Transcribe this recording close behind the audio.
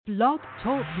Blog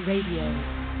Talk Radio.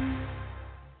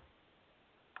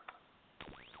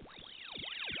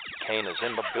 Kane is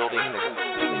in the building.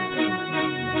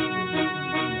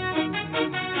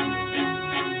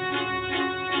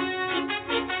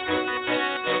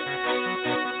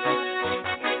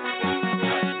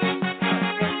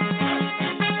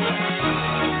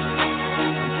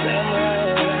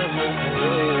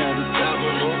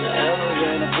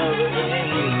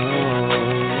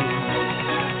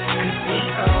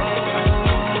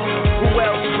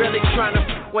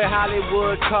 With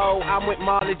Hollywood Code, I'm with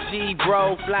Marla G,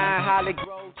 bro, flying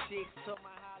Hollywood chicks to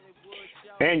my Hollywood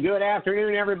show. And good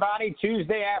afternoon, everybody.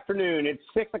 Tuesday afternoon. It's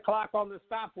 6 o'clock on the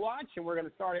stopwatch, and we're going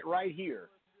to start it right here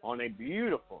on a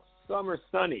beautiful summer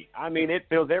sunny. I mean, it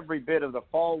feels every bit of the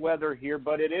fall weather here,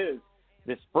 but it is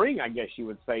the spring, I guess you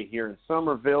would say, here in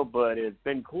Summerville. But it's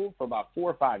been cool for about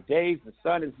 4 or 5 days. The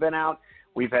sun has been out.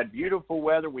 We've had beautiful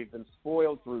weather. We've been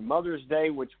spoiled through Mother's Day,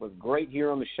 which was great here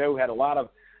on the show. Had a lot of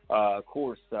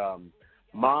course,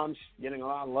 moms getting a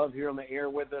lot of love here on the air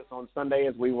with us on Sunday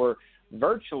as we were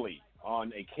virtually on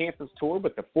a campus tour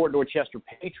with the Fort Dorchester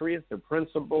Patriots, their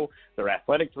principal, their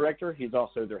athletic director. He's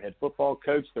also their head football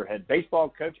coach, their head baseball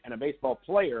coach, and a baseball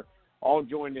player, all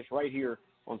joined us right here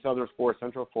on Southern Sports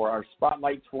Central for our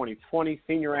Spotlight 2020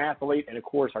 senior athlete and, of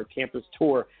course, our campus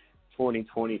tour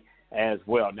 2020 as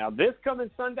well. Now, this coming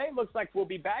Sunday looks like we'll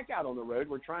be back out on the road.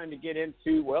 We're trying to get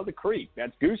into, well, the Creek.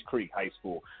 That's Goose Creek High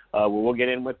School. Where we'll get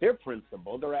in with their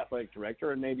principal, their athletic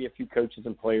director, and maybe a few coaches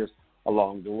and players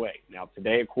along the way. Now,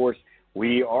 today, of course,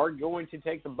 we are going to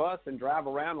take the bus and drive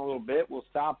around a little bit. We'll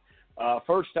stop.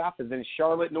 First stop is in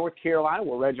Charlotte, North Carolina,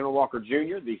 where Reginald Walker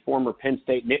Jr., the former Penn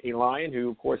State Nittany Lion, who,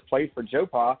 of course, played for Joe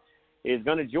Pa, is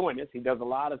going to join us. He does a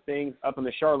lot of things up in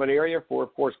the Charlotte area for,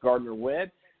 of course, Gardner-Webb,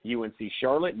 UNC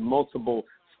Charlotte, multiple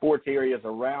sports areas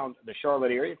around the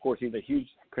Charlotte area. Of course, he's a huge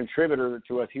contributor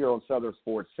to us here on Southern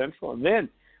Sports Central. And then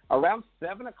around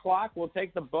 7 o'clock, we'll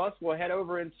take the bus. We'll head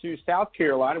over into South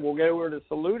Carolina. We'll go over to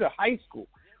Saluda High School,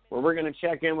 where we're going to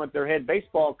check in with their head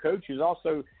baseball coach, who's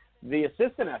also the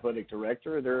assistant athletic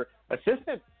director. Their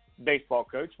assistant baseball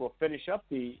coach will finish up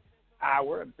the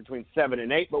hour between 7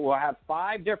 and 8, but we'll have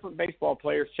 5 different baseball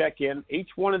players check in. Each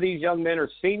one of these young men are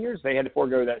seniors. They had to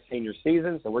forego that senior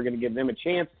season, so we're going to give them a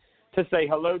chance to say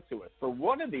hello to us. For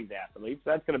one of these athletes,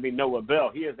 that's going to be Noah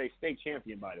Bell. He is a state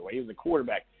champion, by the way. He was a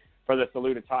quarterback for the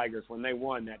Saluda Tigers when they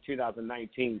won that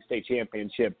 2019 state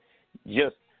championship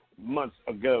just months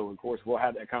ago. Of course, we'll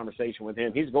have that conversation with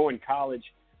him. He's going college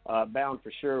bound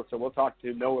for sure, so we'll talk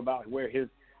to Noah about where his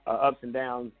ups and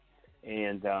downs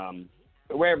and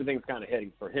where everything's kind of heading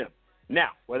for him. Now,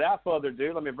 without further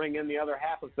ado, let me bring in the other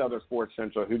half of Southern Sports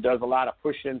Central, who does a lot of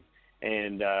pushing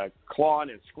and clawing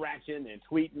and scratching and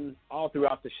tweeting all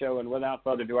throughout the show. And without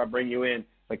further ado, I bring you in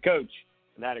the coach.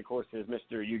 And that, of course, is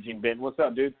Mr. Eugene Benton. What's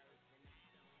up, dude?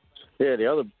 Yeah,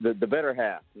 the better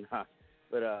half.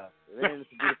 But man, it's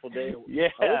a beautiful day. Yeah.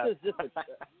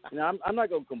 I'm not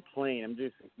going to complain. I'm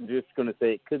just going to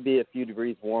say it could be a few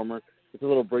degrees warmer. It's a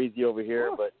little breezy over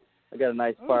here, but I got a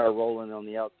nice fire rolling on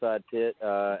the outside pit,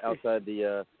 outside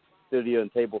the studio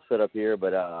and table set up here.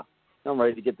 But I'm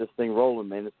ready to get this thing rolling,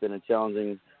 man. It's been a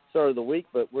challenging start of the week,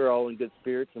 but we're all in good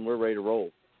spirits and we're ready to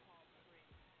roll.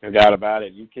 No doubt about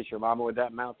it. You kiss your mama with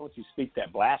that mouth. Don't you speak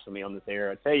that blasphemy on this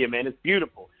air. I tell you, man, it's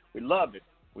beautiful. We love it.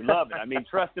 We love it. I mean,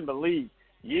 trust and believe.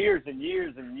 Years and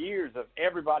years and years of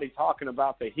everybody talking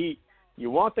about the heat.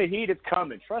 You want the heat, it's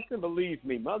coming. Trust and believe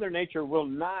me, Mother Nature will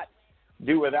not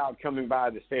do without coming by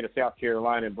the state of South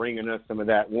Carolina and bringing us some of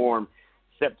that warm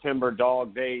September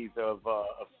dog days of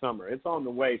summer. It's on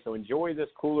the way, so enjoy this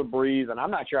cooler breeze, and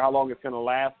I'm not sure how long it's going to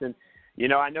last. And, you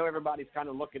know, I know everybody's kind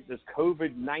of looking at this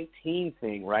COVID-19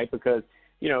 thing, right, because,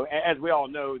 you know, as we all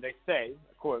know, they say,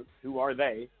 quote, who are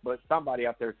they, but somebody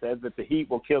out there says that the heat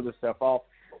will kill this stuff off.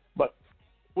 But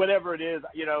whatever it is,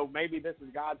 you know, maybe this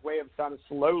is God's way of kind of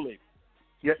slowly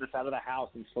getting us out of the house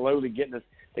and slowly getting us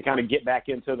to kind of get back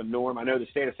into the norm. I know the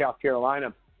state of South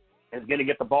Carolina is going to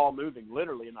get the ball moving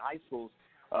literally in the high schools.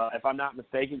 If I'm not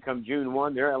mistaken, come June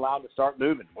 1, they're allowed to start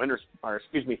moving.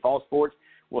 Fall sports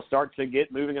will start to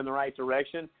get moving in the right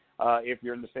direction. If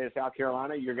you're in the state of South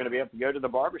Carolina, you're going to be able to go to the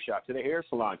barbershop, to the hair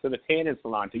salon, to the tanning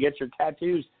salon, to get your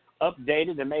tattoos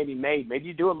updated and maybe made. Maybe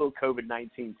you do a little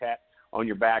COVID-19 tat on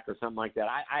your back or something like that.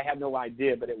 I have no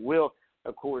idea, but it will,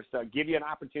 of course, give you an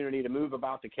opportunity to move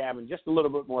about the cabin just a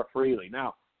little bit more freely.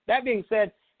 Now, that being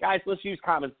said, guys, let's use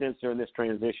common sense during this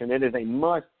transition. It is a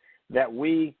must that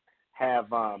we have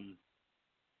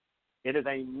it is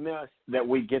a must that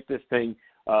we get this thing,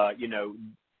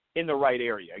 in the right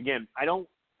area. Again, I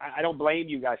don't blame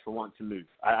you guys for wanting to move.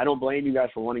 I don't blame you guys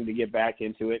for wanting to get back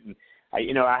into it. And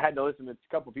I had to listen to a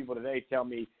couple of people today tell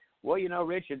me, well,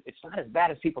 Rich, it's not as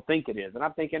bad as people think it is. And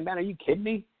I'm thinking, man, are you kidding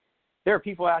me? There are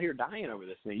people out here dying over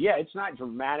this thing. Yeah, it's not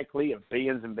dramatically of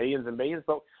billions and billions and billions,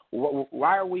 but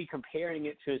why are we comparing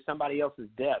it to somebody else's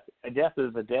death? A death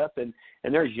is a death, and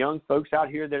there's young folks out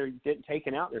here that are getting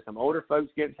taken out. There's some older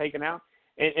folks getting taken out.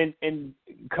 And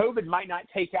COVID might not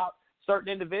take out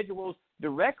certain individuals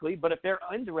directly, but if they're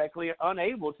indirectly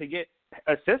unable to get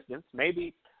assistance,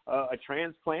 maybe a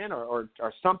transplant or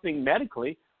something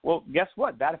medically, well, guess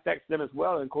what? That affects them as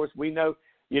well. And, of course, we know,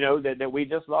 that we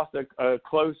just lost a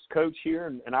close coach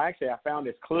here. And I found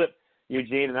this clip,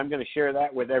 Eugene, and I'm going to share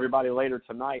that with everybody later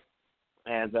tonight.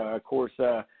 And, of course,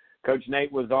 Coach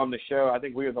Nate was on the show. I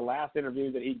think we were the last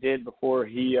interview that he did before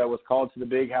he was called to the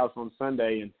big house on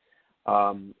Sunday. And,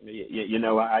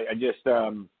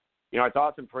 our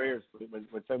thoughts and prayers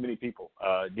with so many people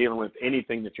dealing with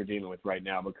anything that you're dealing with right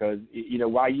now, because,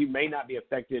 while you may not be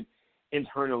affected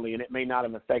internally and it may not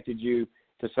have affected you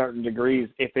to certain degrees,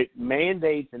 if it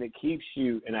mandates and it keeps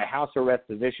you in a house arrest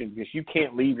position because you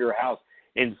can't leave your house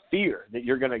in fear that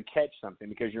you're going to catch something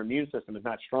because your immune system is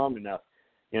not strong enough,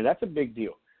 that's a big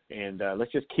deal. And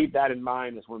let's just keep that in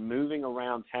mind as we're moving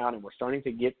around town and we're starting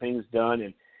to get things done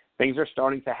and things are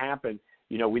starting to happen.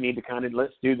 We need to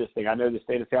let's do this thing. I know the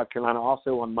state of South Carolina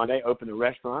also on Monday opened the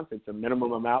restaurants. It's a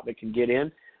minimum amount that can get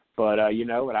in. But,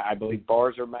 I believe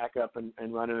bars are back up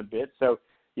and running a bit. So,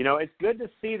 it's good to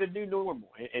see the new normal.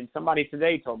 And somebody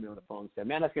today told me on the phone, said,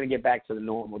 man, that's going to get back to the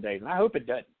normal days. And I hope it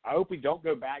doesn't. I hope we don't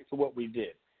go back to what we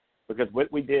did, because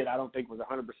what we did I don't think was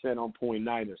 100% on point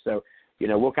either. So,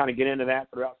 we'll kind of get into that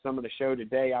throughout some of the show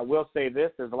today. I will say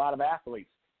this. There's a lot of athletes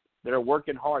that are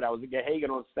working hard. I was at Gahagan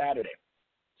on Saturday.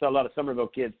 Saw a lot of Somerville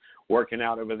kids working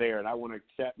out over there, and I want to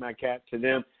tip my cap to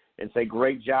them and say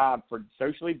great job for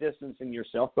socially distancing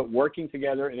yourself, but working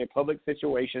together in a public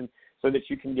situation so that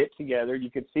you can get together. You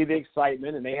could see the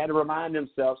excitement, and they had to remind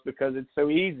themselves, because it's so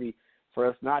easy for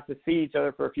us not to see each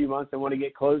other for a few months and want to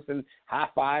get close and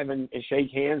high-five and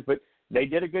shake hands, but they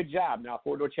did a good job. Now,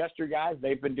 Fort Dorchester guys,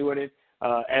 they've been doing it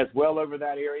as well over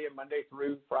that area Monday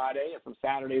through Friday and some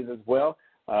Saturdays as well.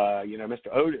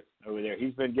 Mr. Otis over there,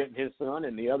 he's been getting his son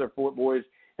and the other Fort boys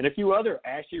and a few other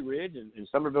Ashley Ridge and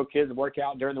Somerville kids work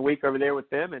out during the week over there with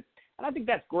them. And I think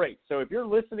that's great. So if you're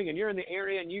listening and you're in the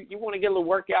area and you want to get a little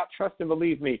workout, trust and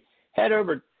believe me, head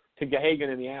over to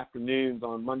Gahagan in the afternoons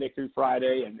on Monday through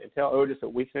Friday and tell Otis that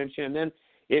we sent you. And then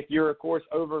if you're, of course,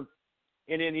 over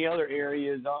in any other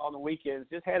areas on the weekends,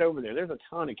 just head over there. There's a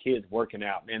ton of kids working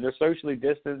out, man. They're socially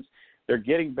distanced. They're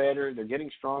getting better. They're getting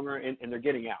stronger, and they're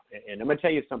getting out. And I'm going to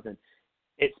tell you something.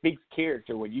 It speaks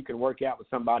character when you can work out with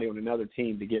somebody on another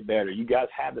team to get better. You guys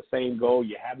have the same goal.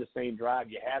 You have the same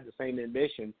drive. You have the same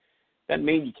ambition. Doesn't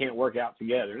mean you can't work out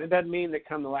together. And it doesn't mean that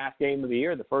come the last game of the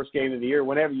year, the first game of the year,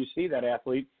 whenever you see that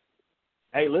athlete,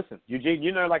 hey, listen,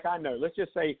 Eugene, like I know. Let's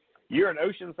just say you're an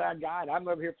Oceanside guy, and I'm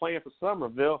over here playing for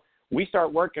Somerville. We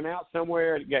start working out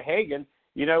somewhere at Gahagan.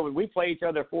 When we play each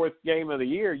other fourth game of the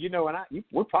year,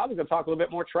 we're probably going to talk a little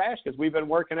bit more trash because we've been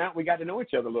working out. We got to know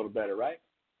each other a little better, right?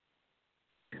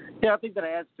 Yeah, I think that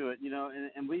adds to it,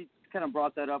 and we kind of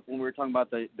brought that up when we were talking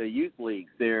about the youth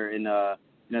leagues there in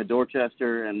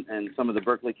Dorchester and some of the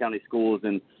Berkeley County schools,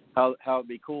 and how it'd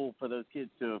be cool for those kids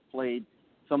to have played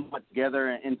somewhat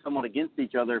together and somewhat against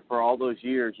each other for all those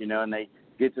years, and they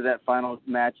get to that final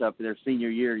matchup in their senior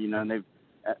year, and they've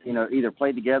either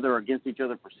played together or against each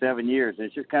other for 7 years. And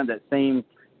it's just kind of that same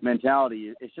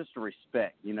mentality. It's just a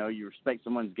respect. You respect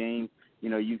someone's game.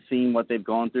 You've seen what they've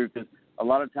gone through, because a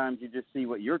lot of times you just see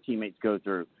what your teammates go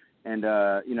through. And,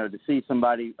 to see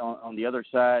somebody on the other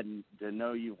side and to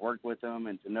know you've worked with them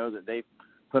and to know that they've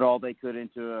put all they could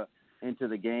into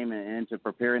the game and into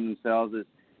preparing themselves is,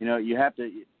 you have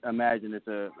to imagine it's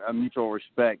a mutual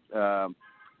respect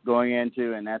going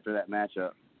into and after that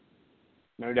matchup.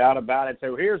 No doubt about it.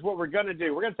 So here's what we're going to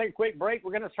do. We're going to take a quick break.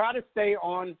 We're going to try to stay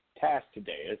on task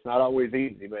today. It's not always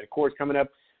easy, but, of course, coming up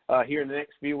here in the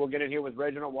next few, we'll get in here with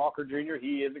Reginald Walker Jr.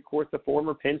 He is, of course, the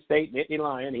former Penn State Nittany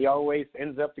Lion. He always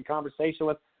ends up the conversation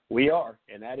with we are,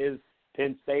 and that is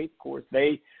Penn State. Of course,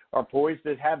 they are poised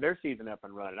to have their season up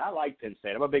and running. I like Penn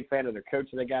State. I'm a big fan of their coach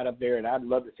they got up there, and I'd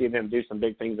love to see them do some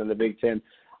big things in the Big Ten.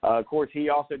 Of course, he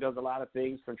also does a lot of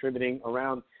things contributing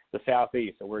around the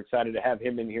Southeast, so we're excited to have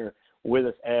him in here with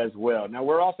us as well. Now,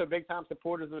 we're also big-time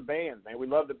supporters of the band, man. We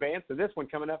love the band. So this one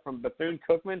coming up from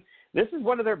Bethune-Cookman. This is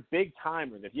one of their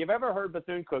big-timers. If you've ever heard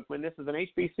Bethune-Cookman, this is an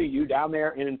HBCU down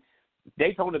there in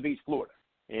Daytona Beach, Florida.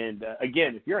 And,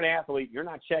 again, if you're an athlete, you're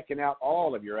not checking out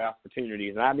all of your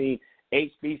opportunities. And I mean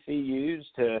HBCUs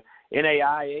to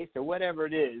NAIA to whatever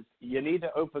it is, you need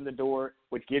to open the door,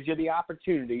 which gives you the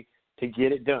opportunity to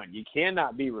get it done. You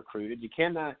cannot be recruited. You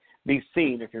cannot be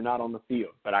seen if you're not on the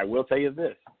field. But I will tell you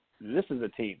this. This is a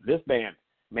team. This band,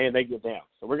 man, they get down.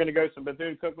 So we're going to go some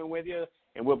Bethune-Cookman with you,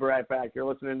 and we'll be right back.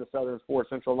 You're listening to Southern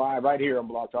Sports Central Live right here on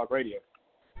Blog Talk Radio.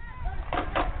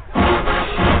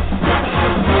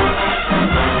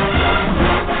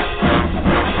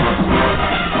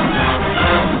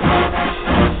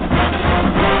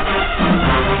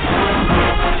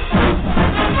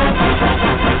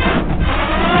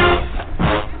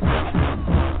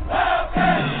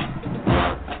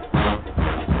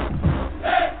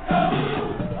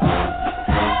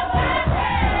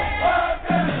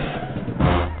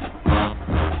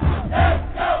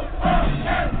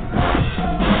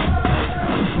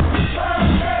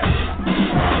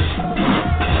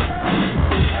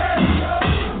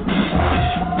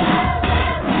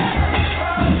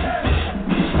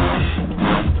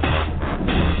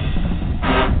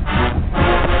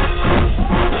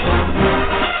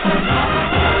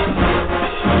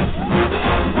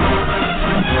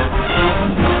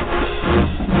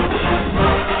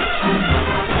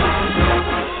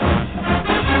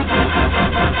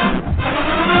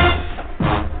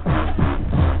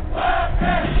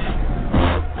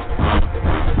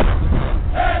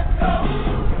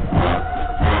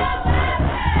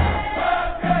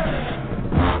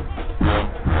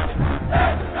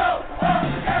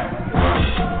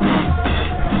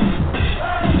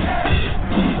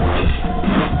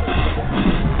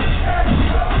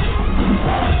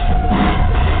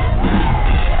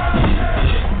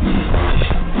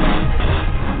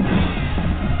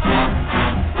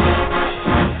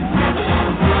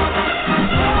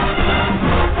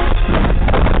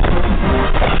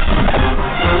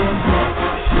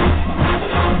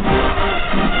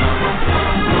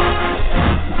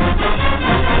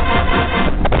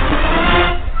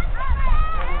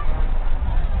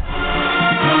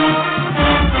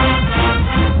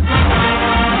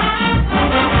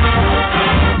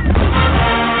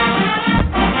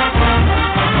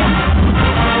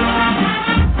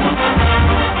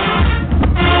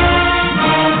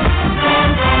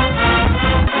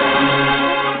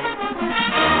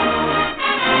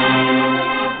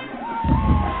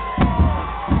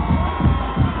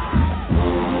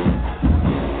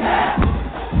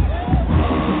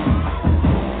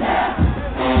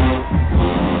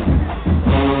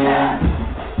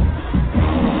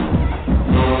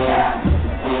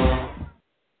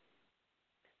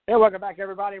 Welcome back,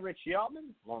 everybody. Rich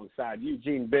Yeltman alongside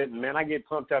Eugene Benton. Man, I get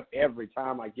pumped up every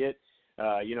time I get,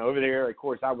 over there. Of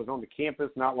course, I was on the campus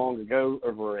not long ago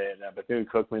over at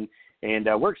Bethune-Cookman, and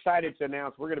we're excited to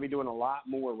announce we're going to be doing a lot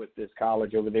more with this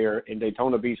college over there in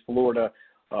Daytona Beach, Florida.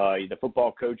 The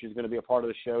football coach is going to be a part of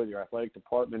the show. Your athletic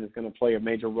department is going to play a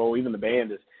major role. Even the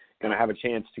band is going to have a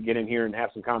chance to get in here and have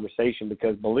some conversation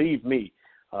because, believe me,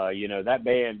 that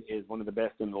band is one of the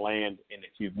best in the land, and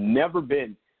if you've never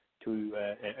been to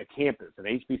a campus, an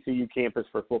HBCU campus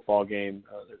for a football game,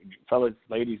 fellas,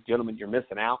 ladies, gentlemen, you're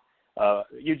missing out.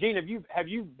 Eugene, have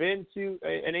you been to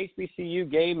an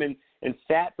HBCU game and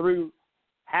sat through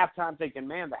halftime thinking,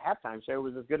 man, the halftime show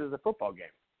was as good as a football game?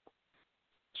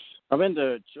 I've been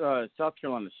to South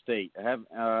Carolina State. I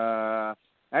have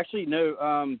actually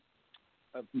no.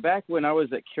 Back when I was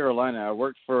at Carolina, I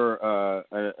worked for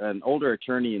an older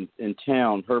attorney in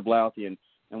town, Herb Louthian,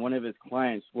 and one of his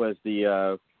clients was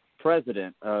the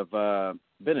president of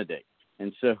Benedict.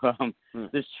 And so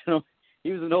this gentleman, he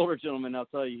was an older gentleman, I'll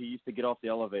tell you, he used to get off the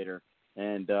elevator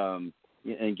and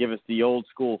give us the old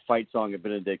school fight song of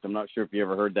Benedict. I'm not sure if you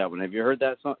ever heard that one. Have you heard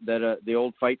that song, the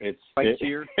old fight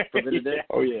cheer for Benedict?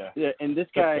 Oh, yeah. Yeah. And this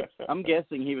guy, I'm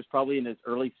guessing he was probably in his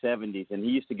early 70s, and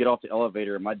he used to get off the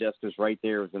elevator, and my desk was right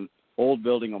there. It was an old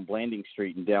building on Blanding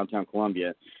Street in downtown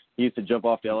Columbia. He used to jump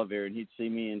off the elevator, and he'd see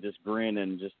me and just grin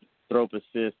and just throw up his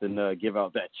fist and give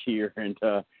out that cheer. And,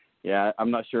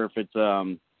 I'm not sure if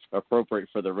it's appropriate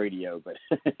for the radio, but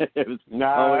it was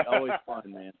always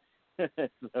fun, man.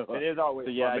 It is always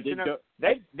fun. Yeah,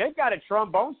 but they've got a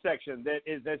trombone section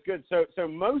that's good. So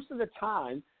most of the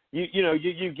time,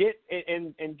 you get,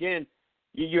 and again,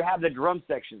 you have the drum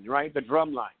sections, right? The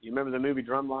drum line. You remember the movie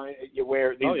Drumline,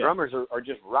 where these drummers are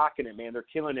just rocking it, man. They're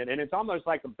killing it, and it's almost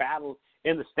like a battle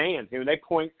in the stands. They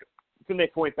point, then they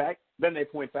point back, then they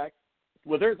point back.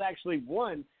 Well, there's actually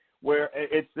one where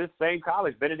it's this same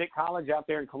college, Benedict College out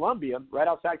there in Columbia, right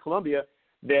outside Columbia,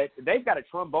 that they've got a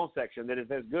trombone section that is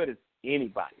as good as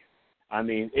anybody. I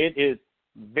mean, it is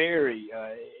very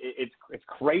it's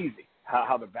crazy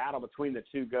how the battle between the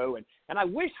two go. And I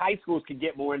wish high schools could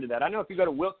get more into that. I know if you go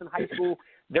to Wilson High School,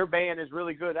 their band is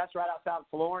really good. That's right outside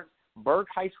Florence. Burke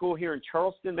High School here in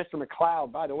Charleston, Mr.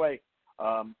 McLeod, by the way,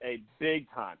 a big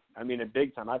time. I mean, a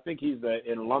big time. I think he's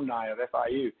an alumni of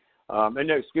FIU. And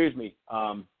no, excuse me.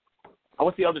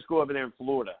 What's the other school over there in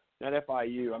Florida? Not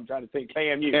FIU. I'm trying to think.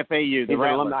 FAMU. FAU. He's an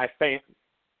alumni fan.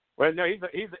 Well, no,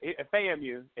 he's a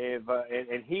FAMU,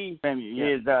 and he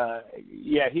FAMU,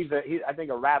 yeah. he's I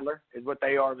think a rattler is what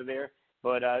they are over there.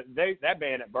 But that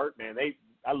band at Burke, man,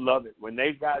 I love it when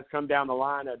these guys come down the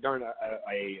line during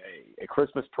a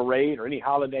Christmas parade or any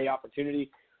holiday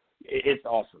opportunity. It's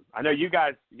awesome. I know you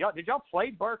guys. Did y'all play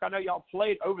Burke? I know y'all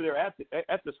played over there at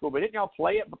the school, but didn't y'all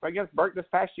play it against Burke this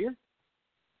past year?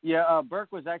 Yeah,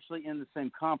 Burke was actually in the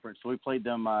same conference, so we played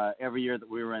them every year that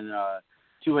we were in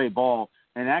 2A ball.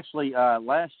 And actually,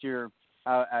 last year,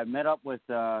 I met up with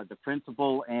the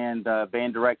principal and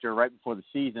band director right before the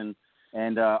season,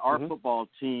 and our football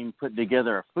team put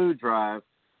together a food drive.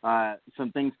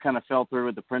 Some things kind of fell through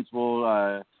with the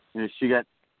principal. She got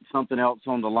something else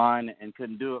on the line and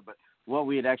couldn't do it. But what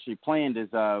we had actually planned is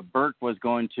Burke was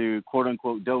going to,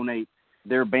 quote-unquote, donate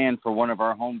their band for one of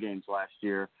our home games last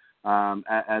year.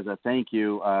 As a thank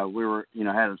you. We were,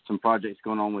 had some projects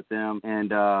going on with them, and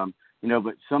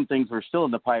but some things were still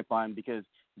in the pipeline because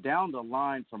down the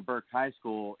line from Burke High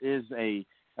School is a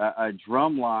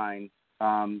drum line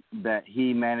that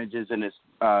he manages in his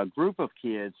group of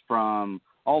kids from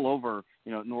all over,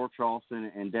 North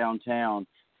Charleston and downtown.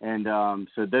 And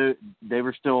so they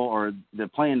were still, or the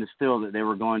plan is still that they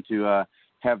were going to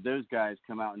have those guys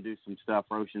come out and do some stuff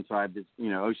for Oceanside.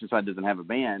 Oceanside doesn't have a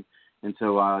band, and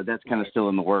so that's kind of still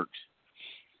in the works.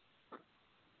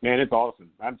 Man, it's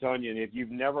awesome. I'm telling you, if you've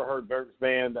never heard Burke's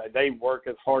band, they work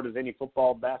as hard as any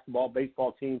football, basketball,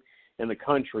 baseball team in the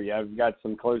country. I've got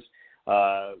some close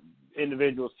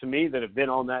individuals to me that have been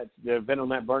on that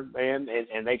Burke band,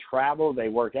 and they travel, they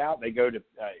work out, they go to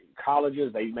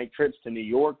colleges, they make trips to New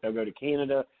York, they'll go to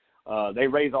Canada. They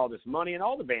raise all this money, and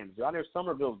all the bands do. I know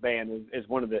Somerville's band is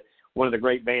one of the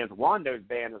great bands. Wando's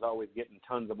band is always getting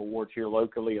tons of awards here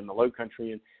locally in the Low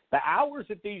Country, and the hours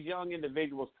that these young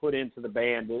individuals put into the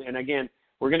band. And again,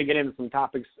 we're going to get into some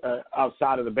topics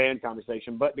outside of the band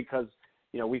conversation, but because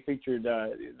we featured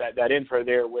that intro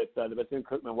there with the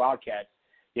Bethune-Cookman Wildcats,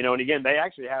 and again, they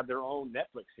actually have their own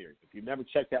Netflix series. If you've never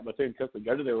checked out Bethune-Cookman,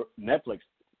 go to their Netflix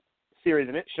series,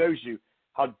 and it shows you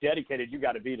how dedicated you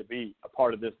got to be a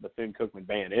part of this Bethune-Cookman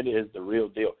band. It is the real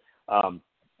deal.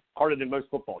 Harder than most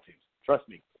football teams, trust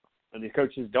me. And these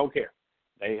coaches don't care.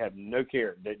 They have no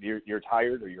care that you're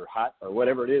tired or you're hot or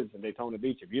whatever it is in Daytona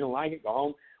Beach. If you don't like it, go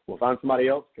home. We'll find somebody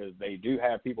else because they do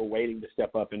have people waiting to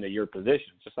step up into your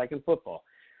position, just like in football.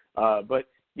 But,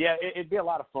 yeah, it'd be a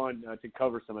lot of fun to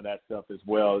cover some of that stuff as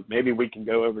well. Maybe we can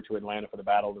go over to Atlanta for the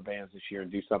Battle of the Bands this year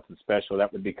and do something special.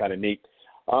 That would be kind of neat.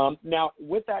 Now,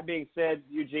 with that being said,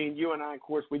 Eugene, you and I, of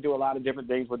course, we do a lot of different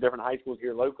things with different high schools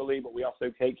here locally, but we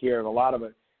also take care of a lot of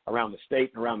it around the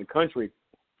state and around the country.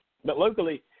 But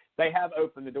locally, they have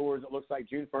opened the doors. It looks like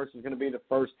June 1st is going to be the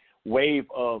first wave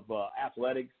of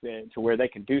athletics to where they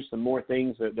can do some more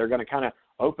things. They're going to kind of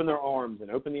open their arms and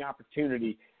open the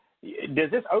opportunity. Does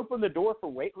this open the door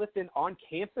for weightlifting on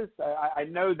campus? I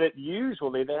know that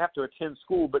usually they have to attend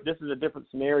school, but this is a different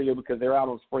scenario because they're out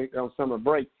on summer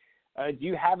break. Do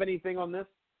you have anything on this?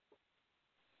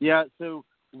 Yeah, so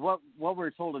what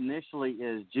we're told initially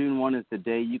is June 1 is the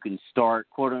day you can start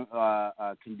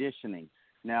conditioning.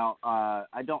 Now,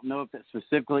 I don't know if that's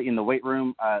specifically in the weight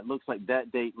room. It looks like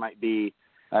that date might be,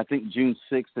 I think June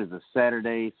 6th is a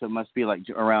Saturday, so it must be like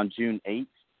around June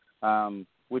 8th,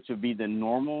 which would be the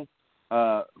normal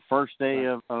first day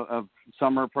of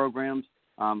summer programs.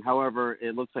 However,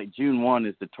 it looks like June 1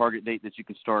 is the target date that you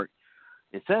can start.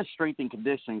 It says strength and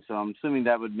conditioning, so I'm assuming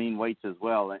that would mean weights as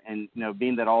well. And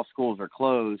being that all schools are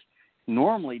closed,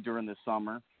 normally during the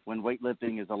summer when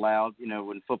weightlifting is allowed,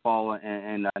 when football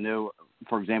and I know,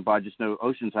 for example, I just know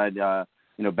Oceanside,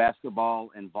 basketball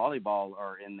and volleyball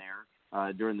are in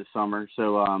there during the summer.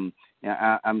 So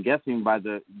I'm guessing by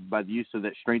the use of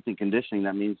that strength and conditioning,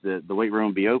 that means that the weight room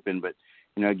will be open. But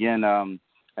again,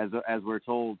 as we're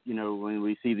told, when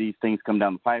we see these things come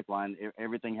down the pipeline,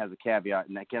 everything has a caveat,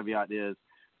 and that caveat is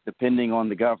depending on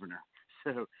the governor.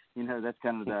 So, that's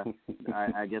kind of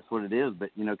I guess what it is. But,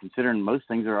 considering most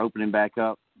things are opening back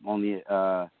up on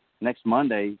the next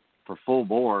Monday for full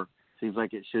bore, seems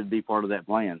like it should be part of that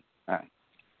plan. All right.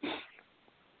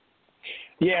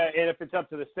 Yeah, and if it's up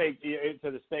to the state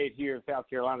here in South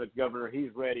Carolina's governor, he's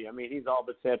ready. I mean, he's all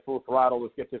but said full throttle,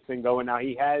 let's get this thing going. Now,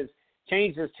 he has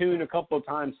changed his tune a couple of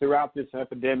times throughout this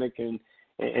epidemic and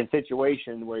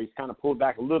situation where he's kind of pulled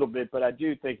back a little bit, but I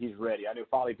do think he's ready. I know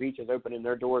Folly Beach is opening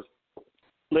their doors,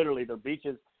 literally their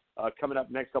beaches, coming up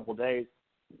next couple of days.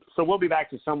 So we'll be back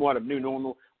to somewhat of new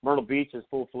normal. Myrtle Beach is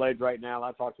full-fledged right now.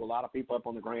 I talked to a lot of people up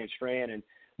on the Grand Strand, and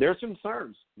there's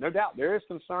concerns. No doubt, there is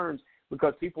concerns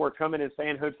because people are coming and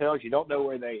staying in hotels. You don't know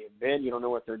where they have been. You don't know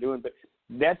what they're doing. But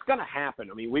that's going to happen.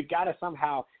 I mean, we've got to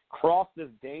somehow cross this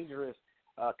dangerous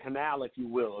canal, if you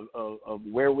will, of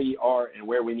where we are and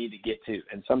where we need to get to.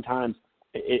 And sometimes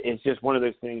it's just one of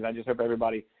those things. I just hope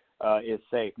everybody is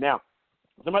safe. Now,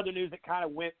 some other news that kind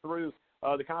of went through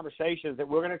the conversations that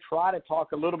we're going to try to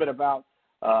talk a little bit about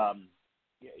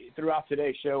throughout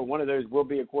today's show. One of those will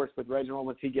be, of course, with Reginald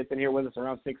once he gets in here with us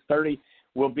around 6:30,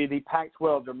 will be the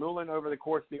Pac-12. They're mulling over the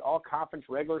course of the all-conference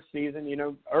regular season. You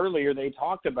know, earlier they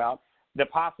talked about the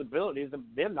possibilities of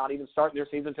them not even starting their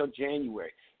season until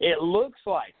January. It looks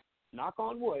like, knock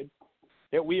on wood,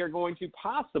 that we are going to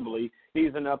possibly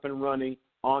season up and running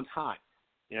on time.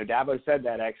 You know, Dabo said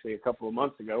that actually a couple of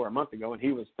months ago or a month ago, and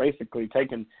he was basically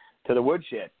taken to the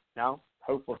woodshed. Now,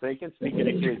 hopeful thinking, speaking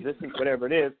into existence, whatever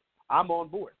it is, I'm on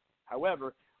board.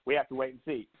 However, we have to wait and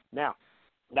see. Now,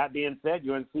 that being said,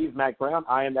 UNC's Matt Brown,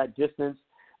 I am that distance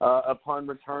upon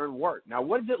return work. Now,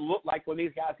 what does it look like when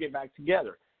these guys get back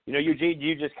together? You know, Eugene,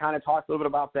 you just kind of talked a little bit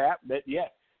about that, but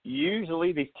yes,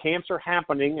 usually these camps are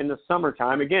happening in the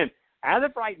summertime. Again, as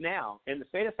of right now, in the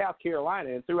state of South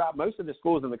Carolina and throughout most of the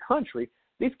schools in the country,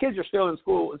 these kids are still in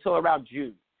school until around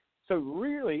June. So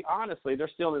really, honestly,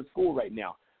 they're still in school right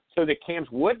now. So the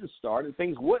camps wouldn't start and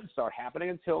things wouldn't start happening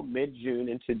until mid-June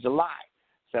into July.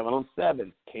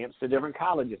 7-on-7, camps to different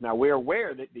colleges. Now, we're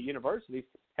aware that the universities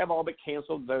have all but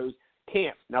canceled those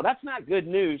camps. Now, that's not good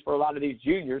news for a lot of these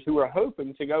juniors who are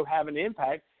hoping to go have an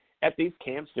impact at these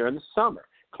camps during the summer.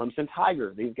 Clemson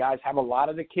Tigers, these guys have a lot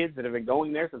of the kids that have been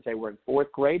going there since they were in fourth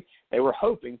grade. They were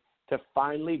hoping to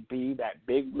finally be that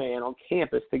big man on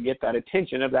campus to get that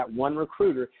attention of that one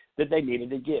recruiter that they needed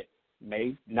to get.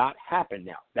 May not happen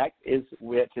now. That is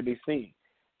yet to be seen.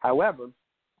 However,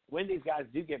 when these guys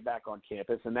do get back on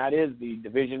campus, and that is the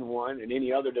Division I and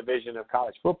any other division of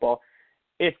college football,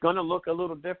 it's going to look a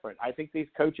little different. I think these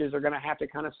coaches are going to have to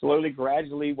kind of slowly,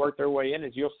 gradually work their way in,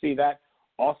 as you'll see that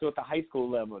also at the high school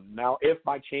level. Now, if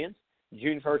by chance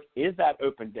June 1st is that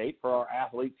open date for our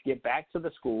athletes to get back to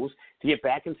the schools, to get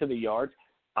back into the yards,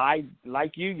 I,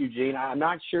 like you, Eugene, I'm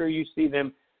not sure you see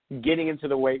them getting into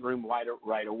the weight room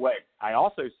right away. I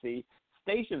also see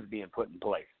stations being put in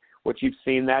place, which you've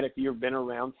seen that if you've been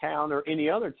around town or any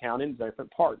other town in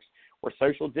different parks, where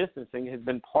social distancing has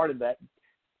been part of that.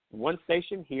 One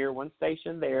station here, one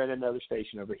station there, and another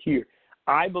station over here.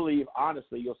 I believe,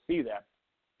 honestly, you'll see that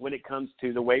when it comes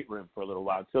to the weight room for a little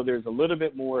while. So there's a little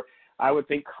bit more, I would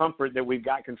think, comfort that we've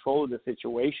got control of the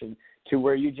situation to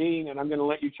where, Eugene, and I'm going to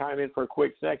let you chime in for a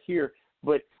quick sec here,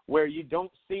 but where you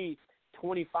don't see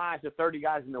 25 to 30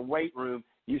 guys in the weight room,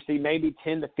 you see maybe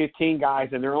 10 to 15 guys,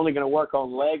 and they're only going to work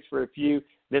on legs for a few.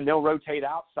 Then they'll rotate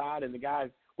outside, and the guys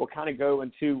will kind of go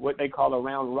into what they call a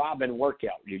round-robin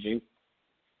workout, Eugene.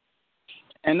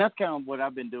 And that's kind of what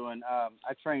I've been doing.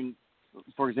 I train,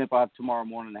 for example, I have tomorrow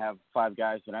morning, I have 5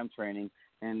 guys that I'm training.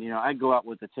 And, you know, I go out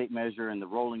with the tape measure and the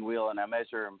rolling wheel, and I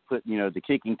measure and put, you know, the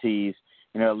kicking tees,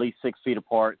 you know, at least 6 feet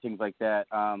apart, things like that.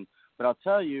 But I'll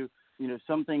tell you, you know,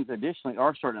 some things additionally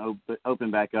are starting to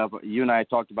open back up. You and I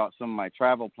talked about some of my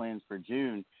travel plans for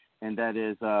June, and that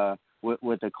is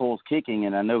with the Coles kicking.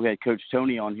 And I know we had Coach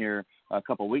Tony on here a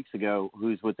couple of weeks ago,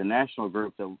 who's with the national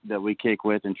group that we kick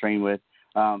with and train with.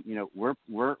 You know,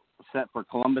 we're set for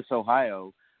Columbus,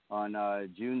 Ohio on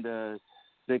June the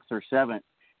 6th or 7th.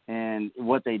 And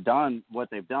what they've done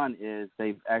is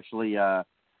they've actually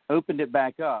opened it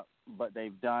back up, but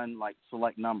they've done like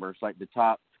select numbers, like the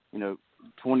top, you know,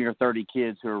 20 or 30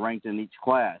 kids who are ranked in each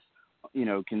class, you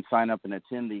know, can sign up and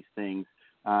attend these things.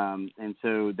 And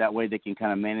so that way they can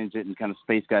kind of manage it and kind of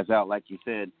space guys out. Like you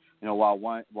said, you know, while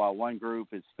one group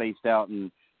is spaced out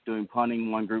and doing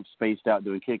punting, one group spaced out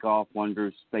doing kickoff, one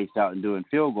group spaced out and doing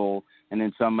field goal, and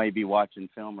then some may be watching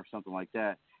film or something like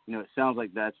that. You know, it sounds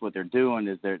like that's what they're doing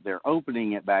is they're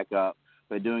opening it back up,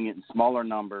 but doing it in smaller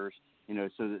numbers, you know,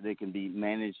 so that they can be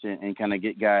managed and kind of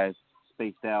get guys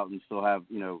spaced out and still have,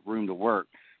 you know, room to work.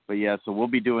 But, yeah, so we'll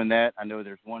be doing that. I know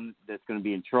there's one that's going to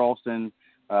be in Charleston,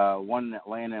 one in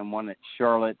Atlanta, and one at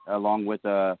Charlotte, along with,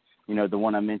 you know, the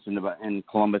one I mentioned about in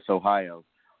Columbus, Ohio.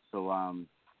 So,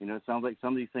 you know, it sounds like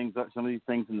some of these things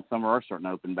in the summer are starting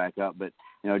to open back up. But,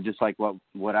 you know, just like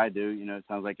what I do, you know, it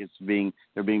sounds like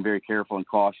they're being very careful and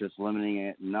cautious, limiting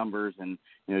it in numbers and,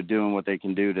 you know, doing what they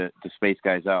can do to space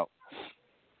guys out.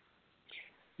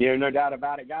 Yeah, no doubt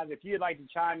about it. Guys, if you'd like to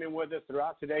chime in with us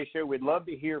throughout today's show, we'd love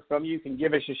to hear from you. You can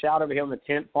give us a shout over here on the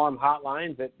Tent Farm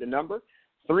Hotlines at the number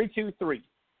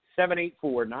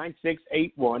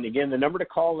 323-784-9681. Again, the number to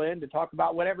call in to talk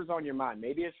about whatever's on your mind.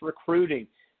 Maybe it's recruiting.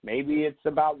 Maybe it's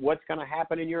about what's going to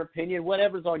happen in your opinion.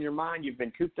 Whatever's on your mind, you've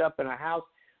been cooped up in a house,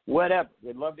 whatever.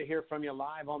 We'd love to hear from you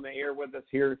live on the air with us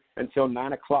here until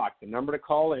 9 o'clock. The number to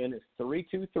call in is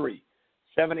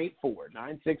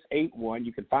 323-784-9681.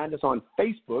 You can find us on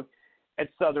Facebook at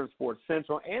Southern Sports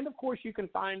Central. And, of course, you can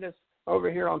find us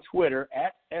over here on Twitter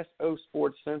at SO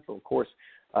Sports Central. Of course,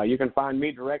 you can find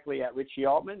me directly at Richie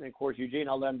Altman. And, of course, Eugene,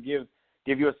 I'll let him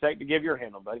give you a sec to give your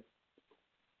handle, buddy.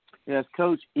 Yes,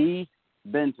 Coach E.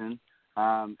 Benton,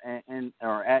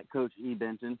 or at Coach E.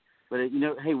 Benton. But,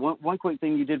 hey, one quick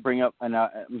thing you did bring up, and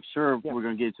I'm sure we're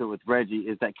going to get to it with Reggie,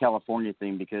 is that California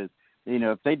thing because,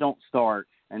 if they don't start,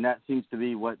 and that seems to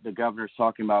be what the governor's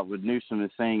talking about, what Newsom is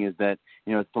saying is that,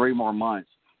 3 more months.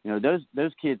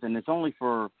 Those kids, and it's only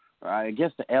for, I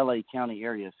guess, the L.A. County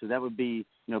area. So that would be,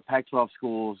 Pac-12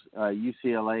 schools,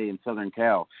 UCLA, and Southern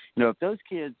Cal. If those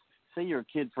kids, say you're a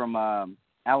kid from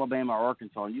Alabama or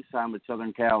Arkansas, and you sign with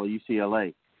Southern Cal or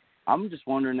UCLA, I'm just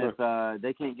wondering if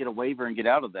they can't get a waiver and get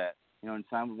out of that, and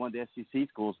sign with one of the SEC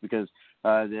schools because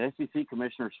the SEC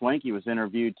Commissioner Swanky was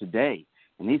interviewed today,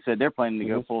 and he said they're planning to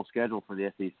go full schedule for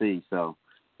the SEC. So,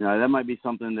 that might be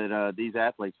something that these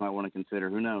athletes might want to consider.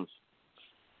 Who knows?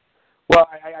 Well,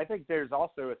 I think there's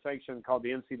also a sanction called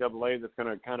the NCAA that's going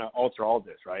to kind of alter all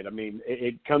this, right? I mean,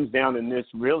 it comes down in this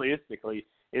realistically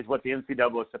is what the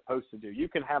NCAA is supposed to do. You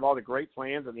can have all the great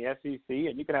plans of the SEC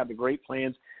and you can have the great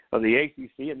plans of the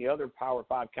ACC and the other Power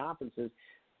 5 conferences,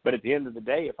 but at the end of the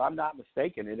day, if I'm not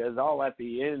mistaken, it is all at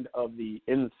the end of the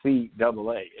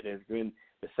NCAA. It has been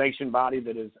the sanction body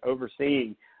that is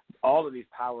overseeing all of these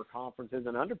power conferences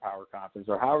and underpower conferences,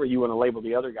 or however you want to label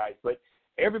the other guys, but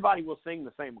everybody will sing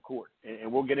the same accord,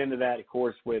 and we'll get into that, of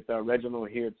course, with Reginald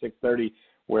here at 6:30,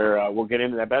 where we'll get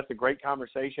into that. That's a great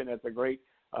conversation. That's a great,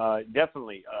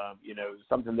 definitely,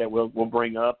 something that we'll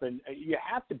bring up, and you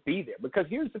have to be there because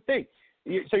here's the thing.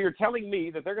 So you're telling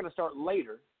me that they're going to start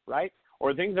later, right,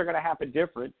 or things are going to happen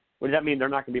different. What does that mean? They're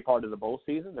not going to be part of the bowl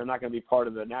season. They're not going to be part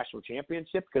of the national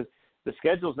championship because the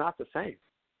schedule's not the same.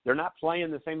 They're not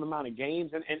playing the same amount of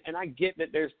games, and I get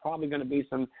that there's probably going to be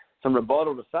some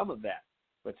rebuttal to some of that.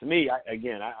 But to me, I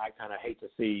kind of hate to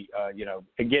see,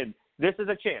 again, this is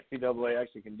a chance NCAA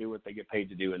actually can do what they get paid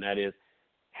to do, and that is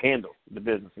handle the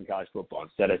business in college football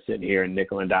instead of sitting here and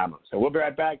nickel and dime them. So we'll be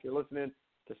right back. You're listening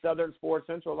to Southern Sports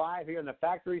Central live here in the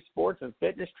Factory Sports and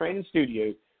Fitness Training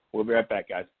Studios. We'll be right back,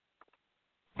 guys.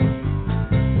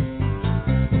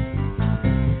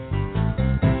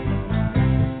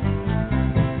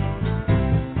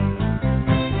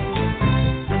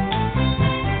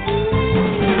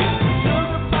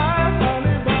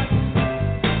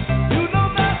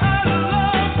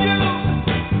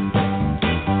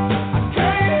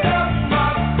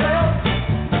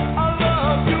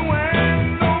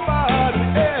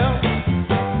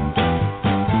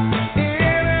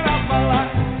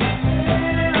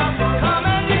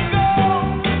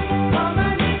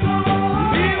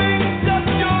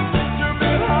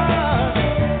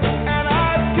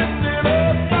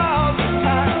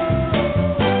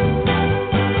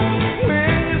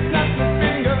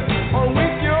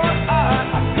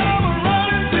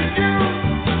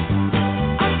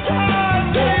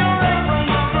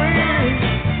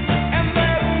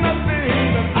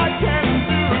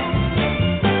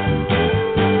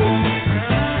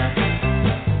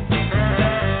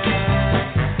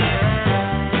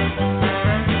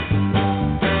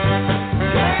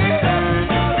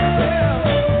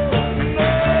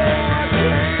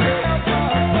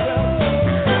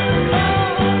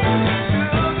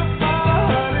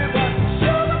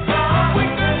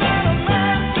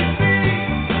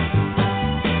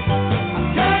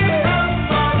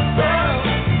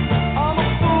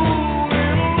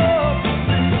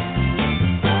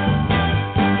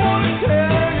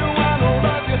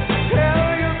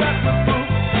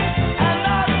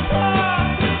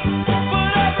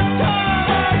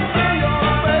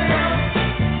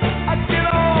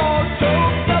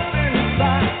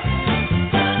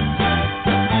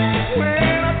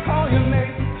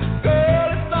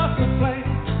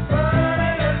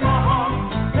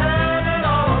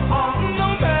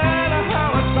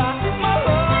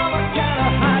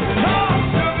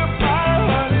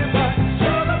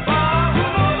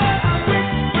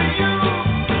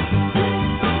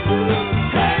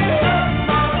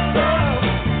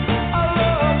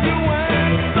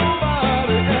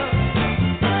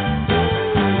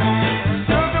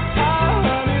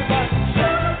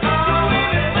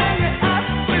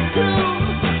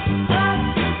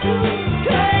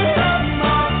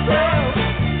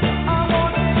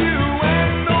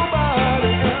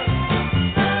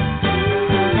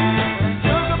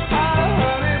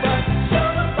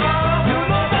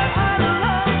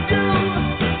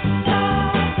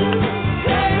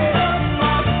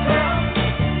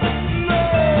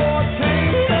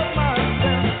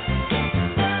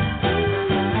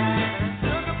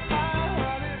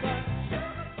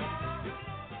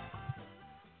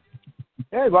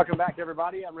 Hey, welcome back,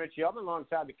 everybody. I'm Rich Yeldman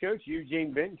alongside the coach,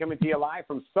 Eugene Benton, coming to you live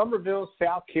from Summerville,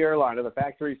 South Carolina. The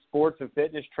Factory Sports and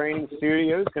Fitness Training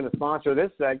Studio is going to sponsor this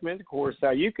segment. Of course,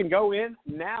 you can go in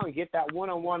now and get that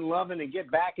one-on-one loving and get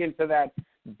back into that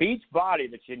beach body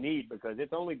that you need, because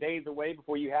it's only days away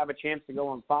before you have a chance to go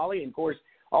on Folly. And, of course,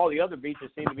 all the other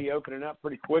beaches seem to be opening up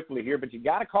pretty quickly here, but you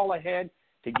got to call ahead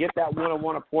to get that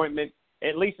one-on-one appointment,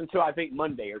 at least until I think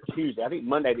Monday or Tuesday. I think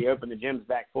Monday they open the gyms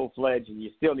back full-fledged, and you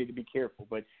still need to be careful.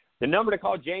 But the number to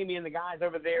call Jamie and the guys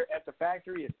over there at the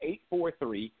factory is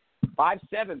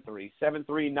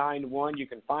 843-573-7391. You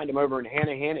can find them over in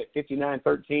Hanahan at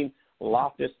 5913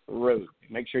 Loftus Road.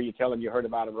 Make sure you tell them you heard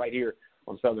about them right here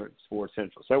on Southern Sports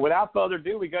Central. So without further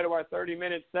ado, we go to our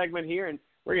 30-minute segment here, and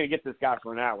we're going to get this guy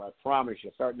for an hour. I promise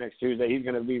you. Start next Tuesday. He's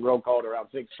going to be roll called around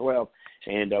 6:12,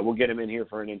 and we'll get him in here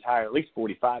for an entire at least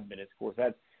 45 minutes. Of course,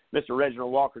 that's Mr.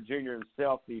 Reginald Walker Jr.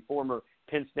 himself, the former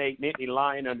Penn State Nittany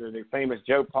Lion under the famous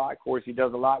Joe Pa. Of course, he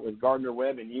does a lot with Gardner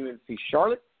Webb and UNC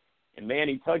Charlotte. And, man,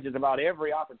 he touches about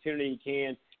every opportunity he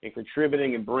can in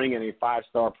contributing and bringing a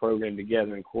five-star program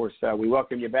together. And, of course, we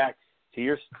welcome you back to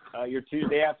your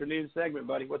Tuesday afternoon segment,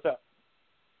 buddy. What's up?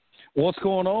 What's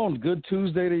going on? Good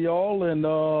Tuesday to y'all, and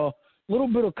a little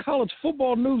bit of college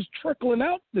football news trickling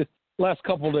out the last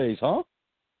couple of days, huh?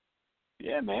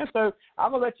 Yeah, man. So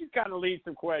I'm going to let you kind of lead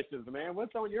some questions, man.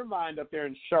 What's on your mind up there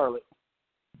in Charlotte?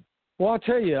 Well, I'll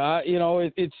tell you,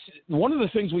 it's one of the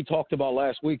things we talked about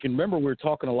last week, and remember we were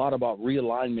talking a lot about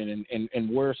realignment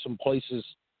and where some places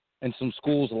and some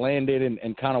schools landed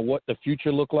and kind of what the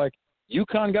future looked like.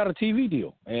 UConn got a TV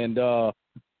deal, and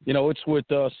it's with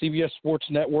CBS Sports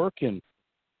Network, and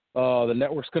the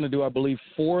network's going to do, I believe,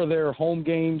 4 of their home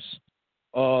games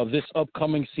this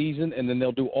upcoming season, and then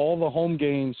they'll do all the home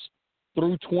games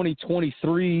through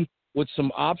 2023 with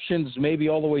some options maybe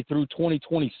all the way through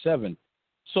 2027.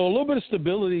 So a little bit of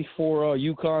stability for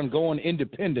UConn going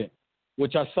independent,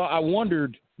 which I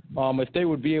wondered if they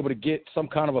would be able to get some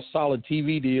kind of a solid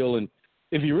TV deal. And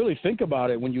if you really think about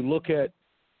it, when you look at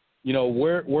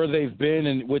where they've been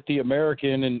and with the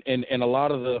American and a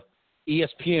lot of the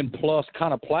ESPN Plus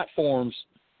kind of platforms,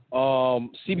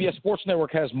 CBS Sports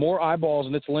Network has more eyeballs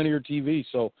in its linear TV.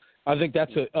 So I think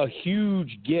that's a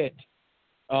huge get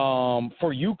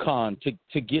for UConn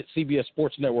to get CBS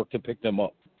Sports Network to pick them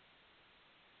up.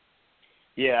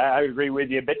 Yeah, I agree with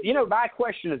you. But, my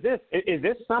question is this. Is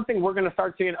this something we're going to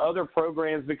start seeing other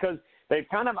programs, because they've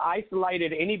kind of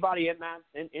isolated anybody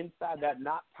inside that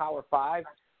not Power 5?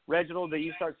 Reginald, do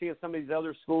you start seeing some of these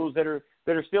other schools that are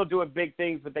still doing big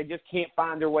things, but they just can't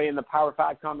find their way in the Power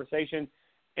 5 conversation,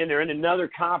 and they're in another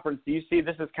conference? Do you see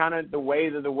this is kind of the way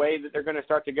that they're going to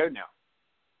start to go now?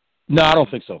 No, I don't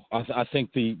think so. I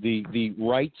think the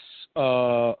rights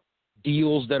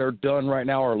deals that are done right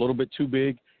now are a little bit too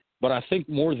big. But I think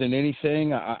more than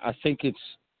anything, I think it's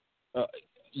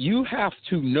you have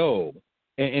to know,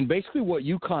 and basically what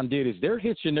UConn did is they're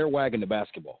hitching their wagon to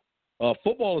basketball.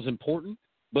 Football is important,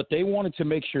 but they wanted to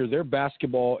make sure their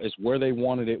basketball is where they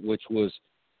wanted it, which was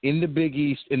in the Big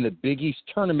East, in the Big East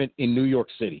tournament in New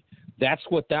York City. That's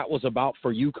what that was about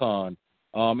for UConn,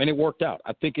 and it worked out.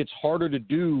 I think it's harder to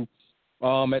do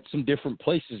at some different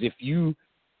places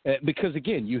because,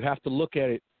 again, you have to look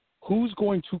at it. Who's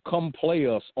going to come play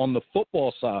us on the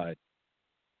football side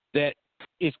that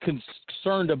is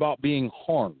concerned about being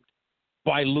harmed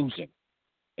by losing?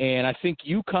 And I think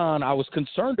UConn, I was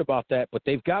concerned about that, but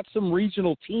they've got some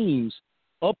regional teams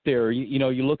up there.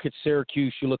 You look at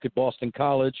Syracuse, you look at Boston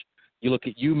College, you look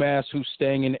at UMass, who's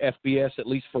staying in FBS, at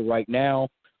least for right now.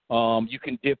 You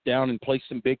can dip down and play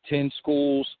some Big Ten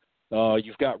schools.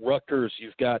 You've got Rutgers,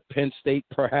 you've got Penn State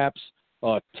perhaps,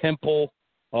 Temple.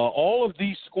 All of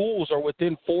these schools are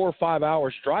within 4 or 5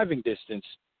 hours driving distance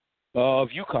of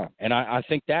UConn, and I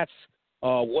think that's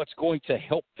what's going to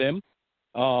help them.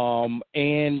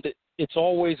 And it's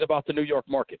always about the New York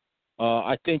market.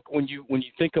 I think when you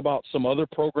think about some other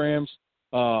programs,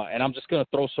 and I'm just going to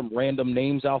throw some random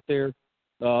names out there,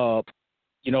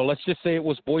 let's just say it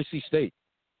was Boise State.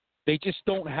 They just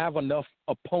don't have enough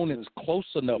opponents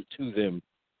close enough to them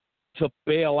to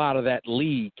bail out of that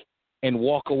league and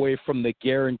walk away from the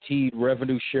guaranteed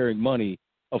revenue-sharing money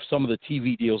of some of the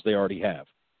TV deals they already have.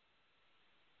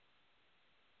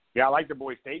 Yeah, I like the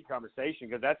Boise State conversation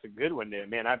because that's a good one there,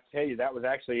 man. I tell you, that was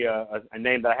actually a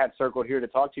name that I had circled here to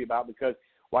talk to you about, because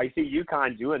while you see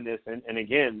UConn doing this, and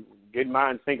again, good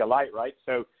minds think alike, right?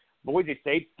 So Boise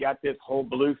State's got this whole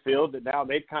blue field that now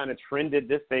they've kind of trended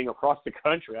this thing across the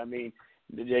country. I mean,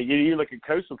 you look at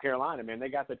Coastal Carolina, man, they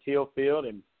got the teal field,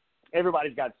 and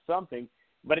everybody's got something.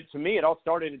 But to me, it all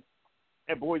started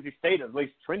at Boise State, at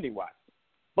least trending-wise.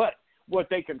 But what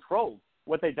they control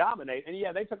what they dominate. And,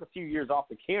 yeah, they took a few years off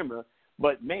the camera,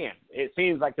 but, man, it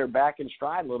seems like they're back in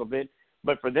stride a little bit.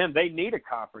 But for them, they need a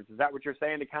conference. Is that what you're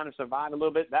saying, to kind of survive a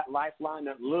little bit? That lifeline,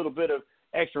 that little bit of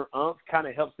extra oomph kind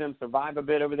of helps them survive a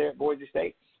bit over there at Boise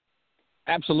State?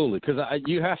 Absolutely, because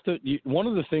one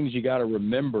of the things you got to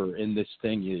remember in this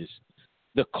thing is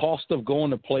the cost of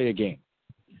going to play a game.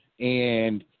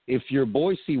 And if you're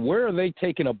Boise, where are they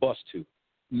taking a bus to?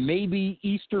 Maybe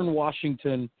Eastern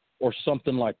Washington or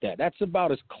something like that. That's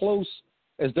about as close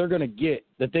as they're going to get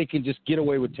that they can just get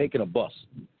away with taking a bus.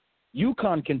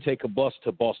 UConn can take a bus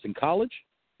to Boston College.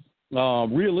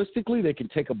 Realistically, they can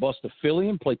take a bus to Philly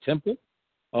and play Temple.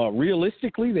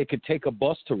 Realistically, they could take a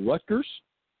bus to Rutgers.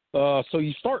 So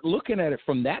you start looking at it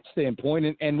from that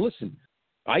standpoint. And listen,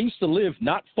 I used to live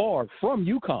not far from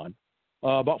UConn,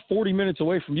 about 40 minutes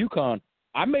away from UConn.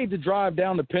 I made the drive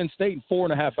down to Penn State in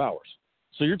 4.5 hours.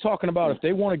 So you're talking about if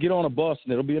they want to get on a bus,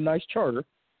 and it'll be a nice charter,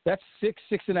 that's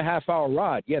 6.5 hour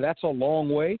ride. Yeah, that's a long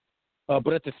way.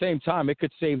 But at the same time, it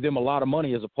could save them a lot of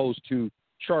money as opposed to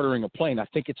chartering a plane. I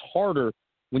think it's harder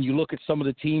when you look at some of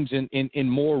the teams in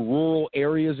more rural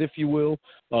areas, if you will,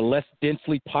 less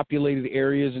densely populated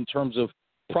areas in terms of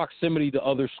proximity to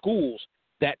other schools.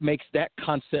 That makes that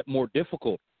concept more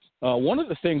difficult. One of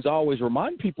the things I always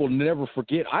remind people to never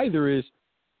forget either is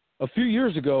a few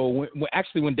years ago,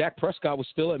 when Dak Prescott was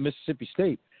still at Mississippi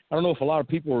State, I don't know if a lot of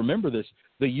people remember this,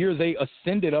 the year they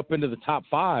ascended up into the top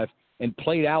 5 and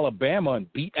played Alabama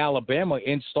and beat Alabama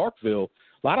in Starkville,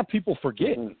 a lot of people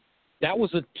forget. That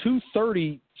was a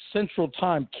 2:30 Central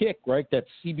Time kick, right? That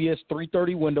CBS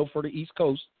 3:30 window for the East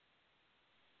Coast.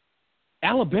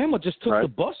 Alabama just took the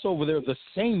bus over there the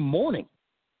same morning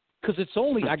because it's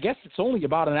only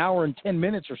about an hour and 10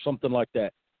 minutes or something like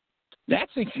that.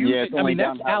 That's a huge.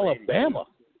 That's Alabama.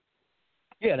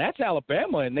 Yeah, that's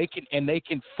Alabama, and they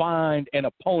can find an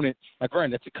opponent. Like,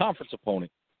 granted, it's a conference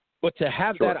opponent, but to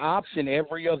have that option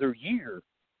every other year,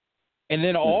 and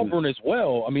then Auburn as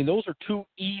well. I mean, those are 2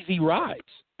 easy rides.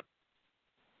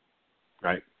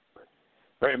 Right.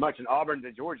 Very much. And Auburn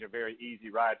to Georgia, very easy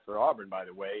ride for Auburn, by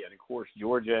the way. And, of course,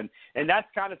 Georgia. And that's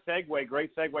kind of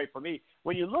great segue for me.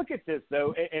 When you look at this,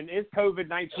 though, and is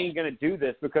COVID-19 going to do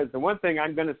this? Because the one thing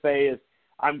I'm going to say is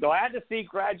I'm glad to see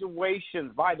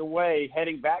graduations, by the way,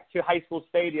 heading back to high school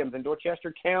stadiums in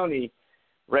Dorchester County.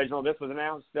 Reginald, this was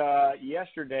announced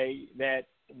yesterday that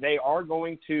they are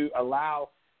going to allow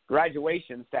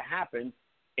graduations to happen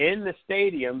in the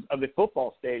stadiums, of the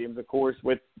football stadiums, of course,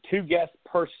 with 2 guests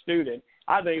per student.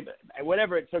 I think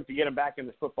whatever it took to get them back in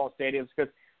the football stadiums,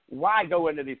 because why go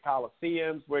into these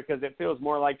coliseums? Because it feels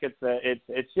more like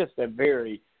it's just a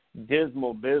very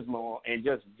dismal, and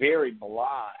just very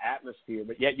blah atmosphere.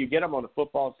 But yet you get them on the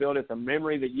football field. It's a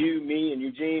memory that you, me, and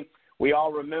Eugene, we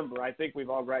all remember. I think we've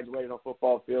all graduated on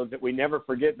football fields, that we never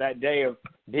forget that day of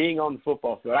being on the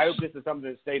football field. I hope this is something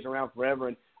that stays around forever.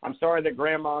 And I'm sorry that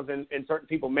grandmas and certain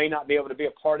people may not be able to be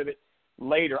a part of it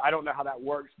later. I don't know how that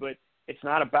works, but it's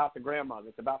not about the grandmas.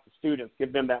 It's about the students.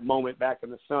 Give them that moment back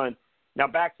in the sun. Now,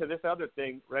 back to this other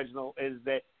thing, Reginald, is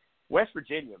that West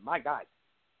Virginia, my God,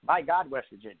 West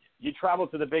Virginia. You travel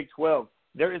to the Big 12.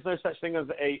 There is no such thing as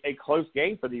a close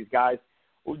game for these guys.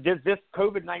 Does this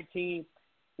COVID-19,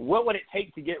 what would it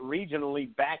take to get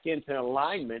regionally back into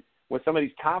alignment with some of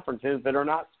these conferences that are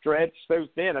not stretched so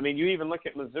thin? I mean, you even look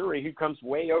at Missouri, who comes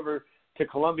way over to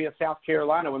Columbia, South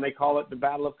Carolina, when they call it the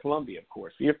Battle of Columbia, of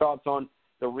course. Your thoughts on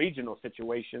the regional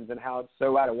situations and how it's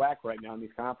so out of whack right now in these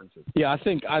conferences? Yeah, I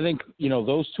think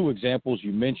those 2 examples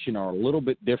you mentioned are a little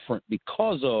bit different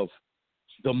because of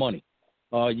the money.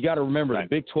 You got to remember the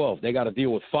Big 12, they got to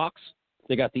deal with Fox.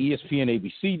 They got the ESPN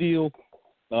ABC deal,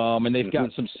 and they've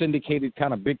got some syndicated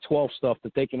kind of Big 12 stuff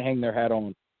that they can hang their hat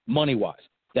on money-wise.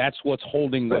 That's what's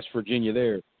holding West Virginia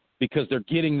there, because they're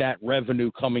getting that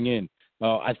revenue coming in.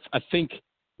 I think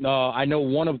I know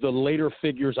one of the later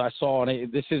figures I saw,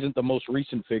 and this isn't the most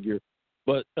recent figure,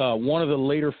 but one of the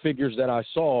later figures that I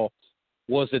saw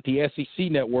was that the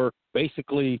SEC network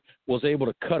basically was able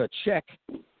to cut a check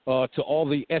to all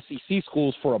the SEC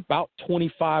schools for about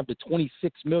 $25 to $26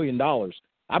 million.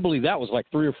 I believe that was like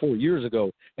 3 or 4 years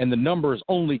ago, and the number is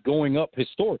only going up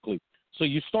historically. So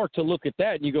you start to look at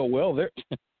that and you go, well,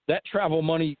 that travel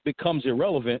money becomes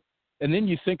irrelevant. And then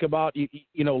you think about,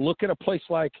 look at a place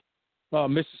like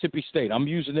Mississippi State. I'm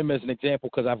using them as an example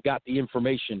because I've got the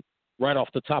information right off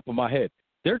the top of my head.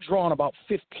 They're drawing about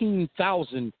 15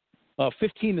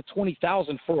 to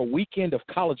 20,000 for a weekend of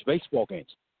college baseball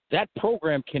games. That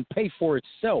program can pay for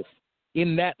itself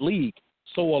in that league.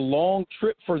 So a long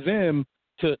trip for them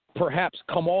to perhaps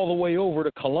come all the way over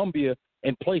to Columbia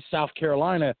and play South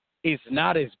Carolina is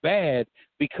not as bad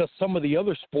because some of the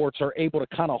other sports are able to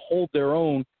kind of hold their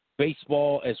own,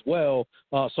 baseball as well.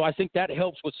 So I think that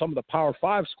helps with some of the Power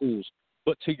 5 schools.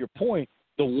 But to your point,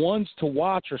 the ones to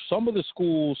watch are some of the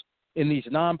schools in these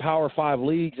non-Power 5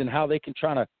 leagues and how they can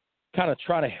try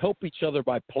to help each other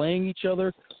by playing each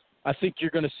other. I think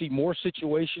you're going to see more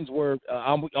situations where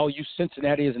I'll use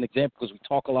Cincinnati as an example because we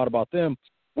talk a lot about them.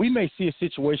 We may see a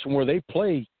situation where they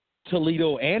play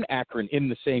Toledo and Akron in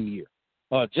the same year,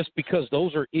 just because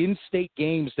those are in-state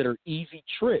games that are easy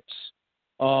trips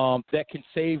that can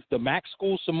save the MAC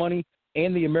school some money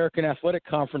and the American Athletic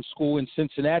Conference school in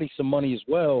Cincinnati some money as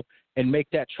well, and make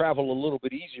that travel a little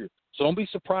bit easier. So don't be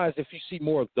surprised if you see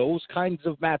more of those kinds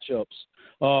of matchups.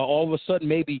 All of a sudden,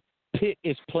 maybe Pitt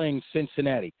is playing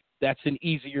Cincinnati. That's an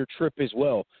easier trip as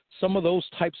well. Some of those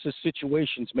types of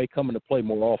situations may come into play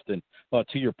more often,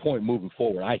 to your point, moving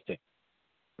forward, I think.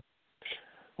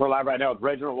 We're live right now with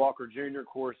Reginald Walker Jr. Of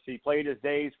course, he played his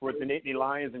days for the Nittany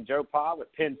Lions and Joe Pa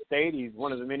with Penn State. He's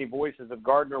one of the many voices of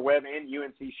Gardner-Webb and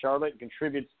UNC Charlotte,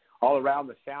 contributes all around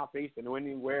the Southeast and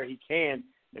anywhere he can,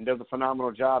 and does a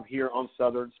phenomenal job here on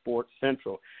Southern Sports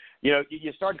Central. You know,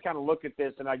 you start to kind of look at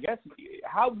this, and I guess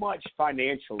how much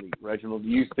financially, Reginald, do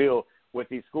you feel with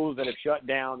these schools that have shut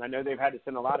down? I know they've had to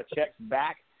send a lot of checks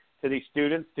back to these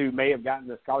students who may have gotten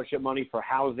the scholarship money for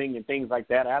housing and things like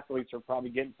that. Athletes are probably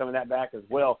getting some of that back as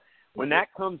well. When that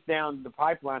comes down the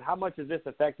pipeline, how much is this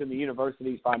affecting the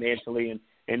universities financially,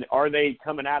 and are they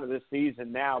coming out of this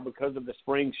season now because of the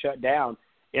spring shutdown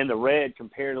in the red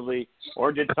comparatively,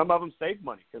 or did some of them save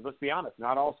money? Because let's be honest,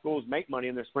 not all schools make money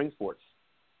in their spring sports.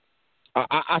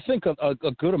 I think a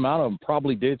good amount of them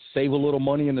probably did save a little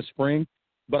money in the spring,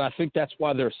 but I think that's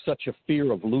why there's such a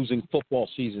fear of losing football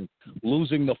season,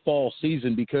 losing the fall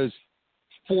season, because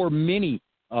for many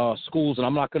schools, and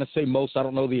I'm not going to say most, I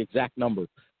don't know the exact number,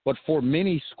 but for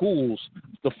many schools,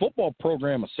 the football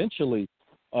program essentially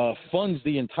funds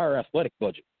the entire athletic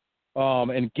budget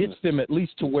and gets them at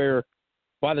least to where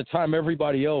by the time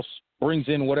everybody else brings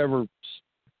in whatever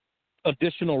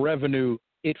additional revenue,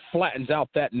 it flattens out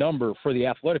that number for the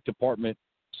athletic department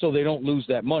so they don't lose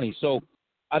that money. So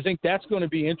I think that's going to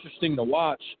be interesting to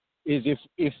watch, is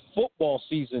if football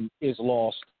season is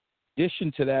lost,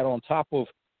 addition to that on top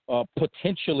of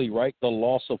potentially, right, the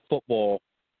loss of football,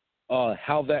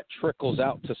 how that trickles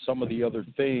out to some of the other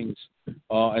things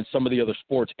and some of the other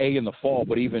sports, in the fall,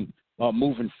 but even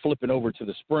flipping over to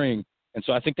the spring. And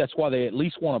so I think that's why they at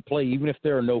least want to play, even if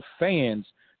there are no fans,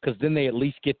 because then they at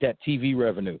least get that TV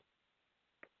revenue.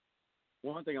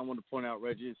 One thing I want to point out,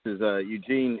 Reggie, is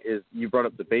Eugene, you brought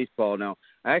up the baseball. Now,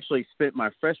 I actually spent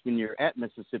my freshman year at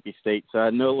Mississippi State, so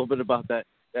I know a little bit about that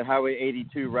Highway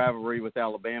 82 rivalry with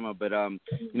Alabama. But,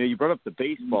 you brought up the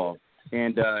baseball.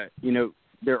 And,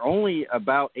 there are only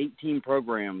about 18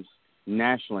 programs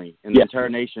nationally in the entire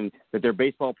nation that their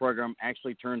baseball program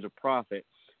actually turns a profit.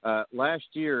 Last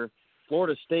year,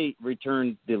 Florida State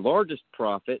returned the largest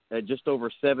profit at just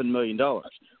over $7 million,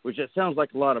 which that sounds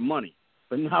like a lot of money.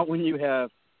 But not when you have,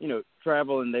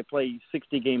 travel and they play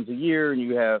 60 games a year and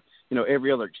you have,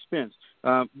 every other expense.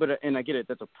 And I get it,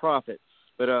 that's a profit.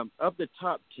 But of the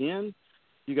top 10,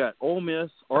 you got Ole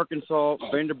Miss, Arkansas,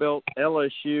 Vanderbilt,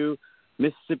 LSU,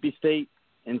 Mississippi State,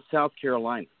 and South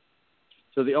Carolina.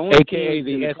 So the only AKA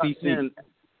the SEC. 10,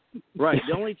 right.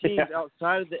 The only teams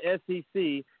outside of the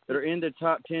SEC that are in the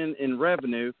top 10 in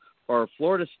revenue are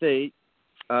Florida State,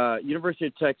 University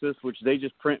of Texas, which they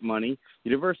just print money,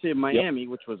 University of Miami,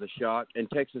 which was a shock, and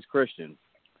Texas Christian.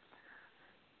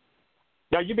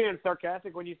 Now, you being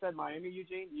sarcastic when you said Miami,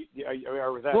 Eugene?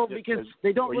 Or was that because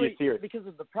they don't really, because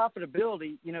of the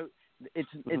profitability,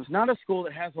 it's not a school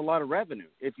that has a lot of revenue,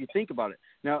 if you think about it.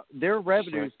 Now, their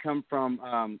revenues come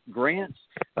from grants,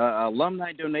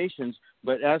 alumni donations,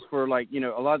 but as for, a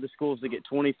lot of the schools that get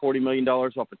 $20, $40 million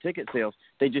off of ticket sales,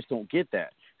 they just don't get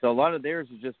that. So a lot of theirs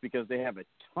is just because they have a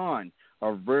ton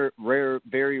of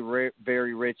very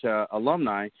rich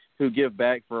alumni who give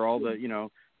back for all the,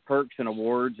 perks and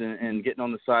awards and getting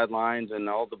on the sidelines and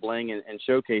all the bling and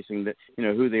showcasing that,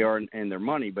 who they are and their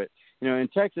money. But, in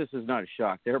Texas is not a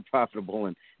shock. They're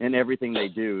profitable in everything they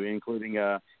do, including,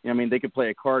 they could play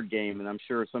a card game, and I'm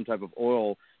sure some type of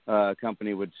oil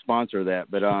company would sponsor that.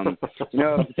 But,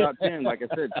 the top 10, like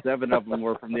I said, 7 of them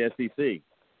were from the SEC.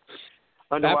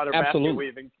 Underwater basket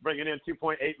weaving, bringing in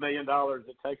 $2.8 million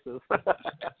at Texas.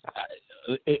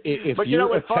 If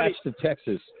you're attached to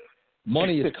Texas,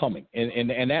 money is coming,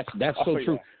 and that's so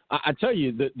true. Yeah. I tell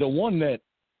you, the one that,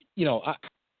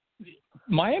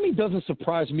 Miami doesn't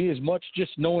surprise me as much,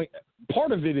 just knowing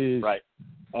part of it is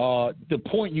the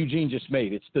point Eugene just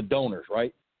made. It's the donors,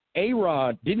 right?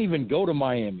 A-Rod didn't even go to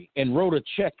Miami and wrote a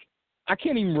check I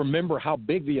can't even remember how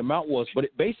big the amount was, but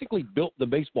it basically built the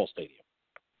baseball stadium.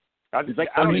 I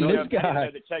don't even know this guy.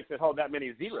 the check that hold that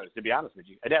many zeros, to be honest with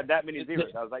you. It had that many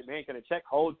zeros. I was like, man, can a check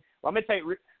hold? Well, I'm going to tell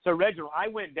you. So, Reginald, I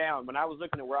went down when I was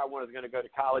looking at where I was going to go to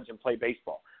college and play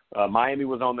baseball. Miami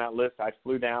was on that list. I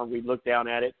flew down. We looked down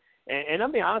at it. And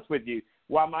I'll be honest with you,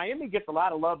 while Miami gets a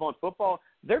lot of love on football,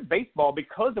 their baseball,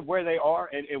 because of where they are,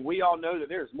 and we all know that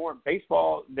there's more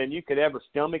baseball than you could ever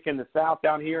stomach in the South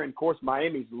down here. And, of course,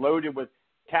 Miami's loaded with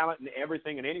talent and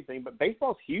everything and anything. But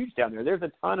baseball's huge down there. There's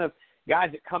a ton of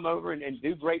guys that come over and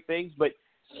do great things. But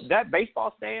that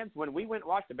baseball stands, when we went and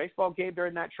watched the baseball game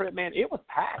during that trip, man, it was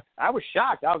packed. I was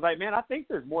shocked. I was like, man, I think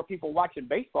there's more people watching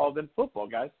baseball than football,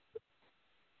 guys.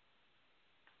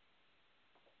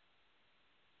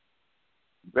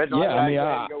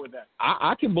 Reginald, go with that.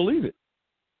 I can believe it.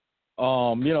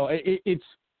 It's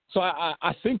so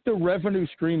I think the revenue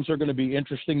streams are going to be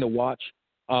interesting to watch.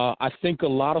 I think a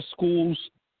lot of schools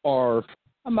are,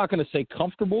 I'm not going to say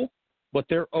comfortable, but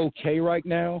they're okay right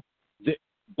now.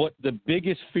 But the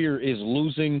biggest fear is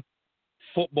losing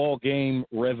football game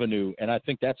revenue, and I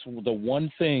think that's the one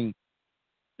thing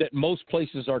that most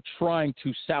places are trying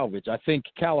to salvage. I think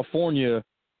California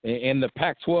and the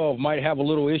Pac-12 might have a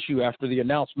little issue after the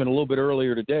announcement a little bit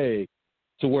earlier today,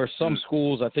 to where some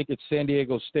schools, I think it's San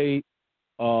Diego State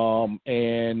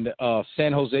and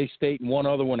San Jose State, and one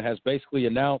other one has basically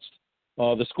announced,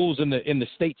 the schools in the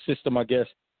state system, I guess,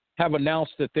 have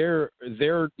announced that they're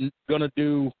going to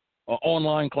do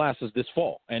online classes this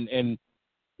fall. And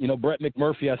Brett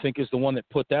McMurphy, I think, is the one that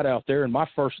put that out there. And my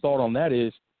first thought on that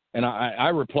is, and I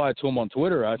replied to him on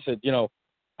Twitter, I said,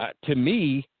 to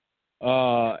me,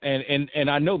 and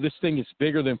I know this thing is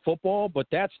bigger than football, but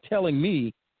that's telling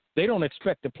me they don't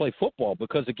expect to play football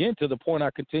because, again, to the point I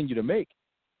continue to make,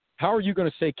 how are you going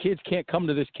to say kids can't come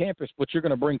to this campus, but you're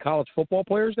going to bring college football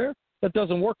players there? That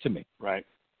doesn't work to me. Right.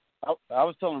 I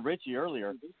was telling Richie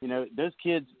earlier, those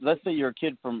kids, let's say you're a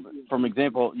kid from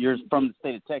example, you're from the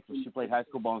state of Texas, you played high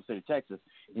school ball in the state of Texas,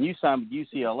 and you signed with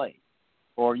UCLA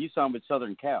or you signed with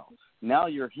Southern Cal. Now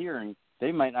you're hearing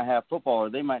they might not have football or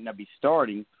they might not be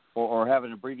starting or have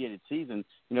an abbreviated season.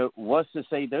 What's to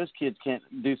say those kids can't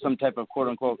do some type of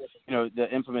quote-unquote, the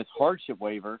infamous hardship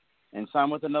waiver and sign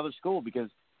with another school because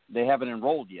they haven't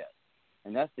enrolled yet.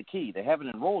 And that's the key. They haven't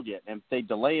enrolled yet. And if they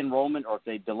delay enrollment or if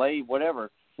they delay whatever,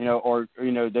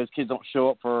 those kids don't show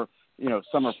up for,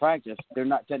 summer practice, they're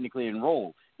not technically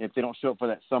enrolled if they don't show up for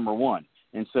that summer one.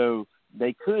 And so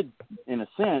they could, in a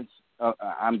sense,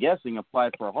 I'm guessing, apply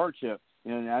for a hardship.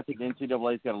 And I think the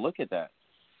NCAA's got to look at that.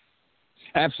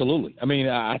 Absolutely. I mean,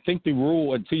 I think the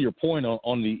rule, and to your point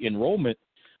on the enrollment,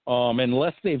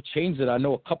 unless they've changed it, I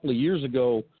know a couple of years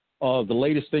ago, the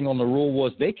latest thing on the rule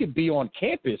was they could be on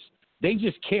campus. They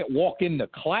just can't walk into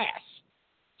class.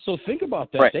 So think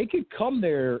about that. Right. They could come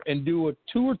there and do it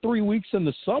 2 or 3 weeks in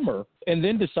the summer and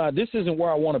then decide this isn't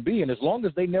where I want to be. And as long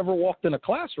as they never walked in a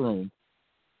classroom,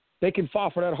 they can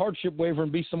file for that hardship waiver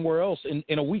and be somewhere else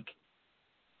in a week.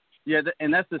 Yeah,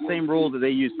 and that's the same rule that they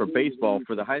use for baseball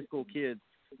for the high school kids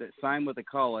that sign with the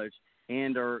college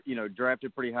and are,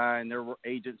 drafted pretty high and their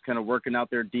agents kind of working out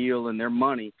their deal and their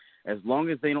money. As long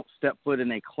as they don't step foot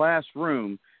in a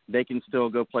classroom, they can still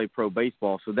go play pro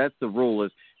baseball. So that's the rule,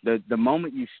 is the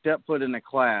moment you step foot in a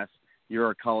class, you're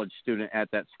a college student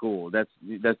at that school. That's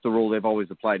the rule they've always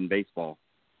applied in baseball.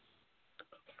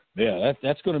 Yeah,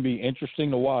 that's going to be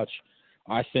interesting to watch,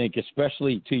 I think,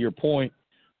 especially to your point.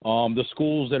 The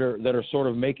schools that are sort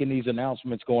of making these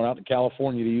announcements going out to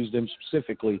California, to use them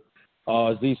specifically,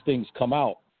 as these things come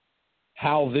out,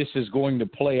 how this is going to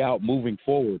play out moving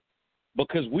forward.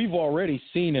 Because we've already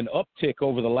seen an uptick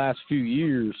over the last few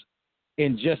years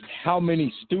in just how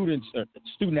many student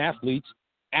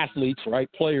athletes, right,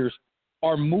 players,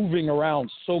 are moving around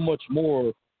so much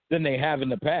more than they have in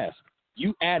the past.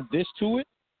 You add this to it,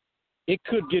 it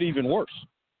could get even worse.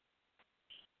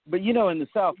 But, in the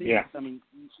Southeast, yeah. I mean,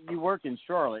 you work in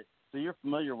Charlotte, so you're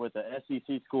familiar with the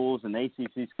SEC schools and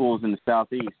ACC schools in the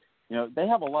Southeast. They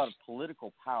have a lot of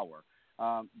political power.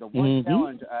 The one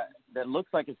challenge that looks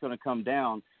like it's going to come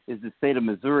down is the state of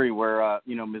Missouri, where,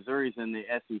 Missouri's in the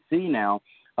SEC now,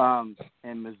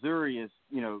 and Missouri is,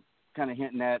 kind of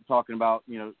hinting at, talking about,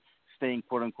 staying,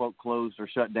 quote-unquote, closed or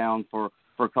shut down for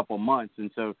a couple months. And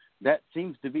so that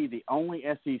seems to be the only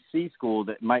SEC school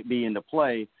that might be into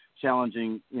play,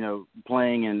 challenging,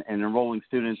 playing and enrolling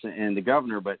students and the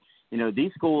governor. But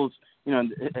these schools,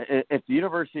 if the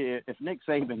university, if Nick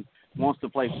Saban wants to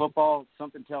play football,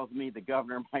 something tells me the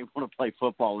governor might want to play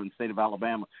football in the state of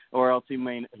Alabama, or else he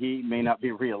may not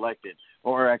be reelected.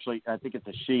 Or actually, I think it's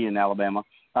a she in Alabama.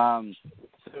 So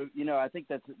I think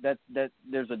that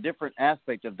there's a different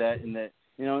aspect of that in that.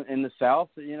 In the South,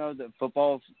 the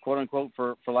football, quote unquote,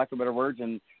 for lack of better words,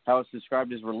 and how it's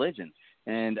described as religion.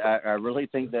 And I really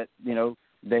think that,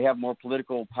 they have more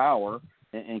political power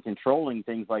in controlling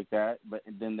things like that, but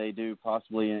than they do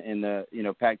possibly in the,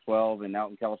 Pac-12 and out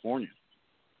in California.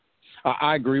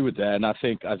 I agree with that. And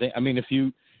I mean, if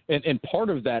you, and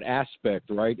part of that aspect,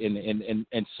 right.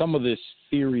 And some of this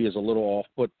theory is a little off,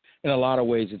 but in a lot of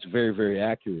ways, it's very, very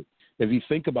accurate. If you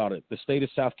think about it, the state of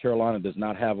South Carolina does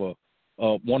not have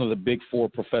one of the big four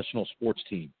professional sports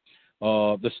teams.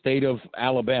 The state of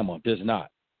Alabama does not.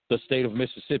 The state of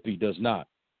Mississippi does not.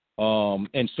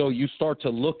 And so you start to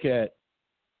look at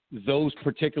those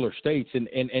particular states,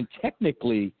 and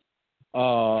technically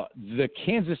the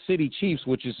Kansas City Chiefs,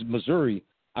 which is Missouri,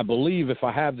 I believe, if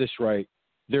I have this right,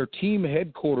 their team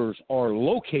headquarters are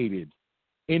located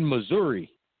in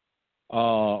Missouri.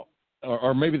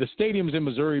 Or maybe the stadium's in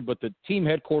Missouri, but the team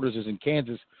headquarters is in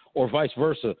Kansas, or vice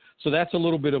versa. So that's a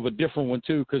little bit of a different one,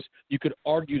 too, because you could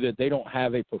argue that they don't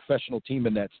have a professional team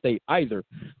in that state either.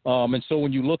 And so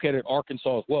when you look at it,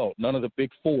 Arkansas as well, none of the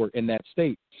big four in that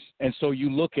state. And so you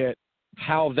look at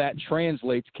how that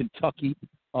translates, Kentucky,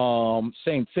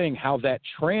 same thing, how that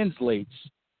translates.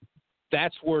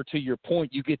 That's where, to your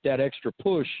point, you get that extra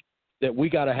push that we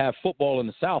got to have football in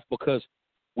the South, because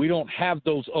we don't have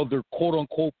those other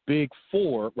quote-unquote big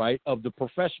four, right, of the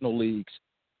professional leagues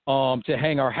to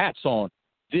hang our hats on.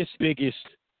 This biggest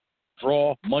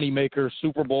draw, moneymaker,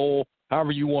 Super Bowl,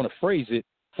 however you want to phrase it,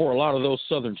 for a lot of those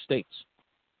southern states.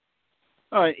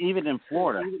 Even in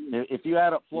Florida, if you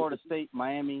add up Florida State,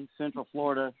 Miami, Central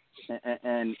Florida,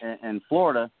 and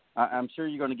Florida, I'm sure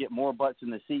you're going to get more butts in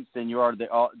the seats than you are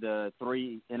the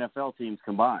three NFL teams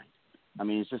combined. I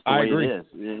mean, it's just the way it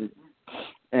is.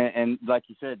 And like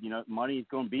you said, money is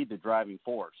going to be the driving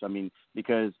force. I mean,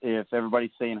 because if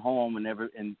everybody's staying home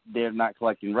and they're not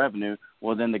collecting revenue,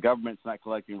 well, then the government's not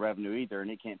collecting revenue either, and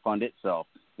it can't fund itself.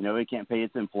 It can't pay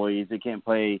its employees. It can't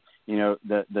pay,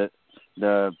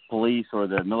 the police or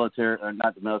the military, or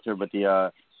not the military, but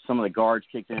some of the guards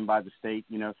kicked in by the state.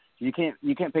 You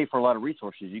can't pay for a lot of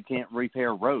resources. You can't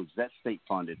repair roads. That's state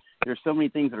funded. There's so many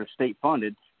things that are state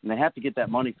funded, and they have to get that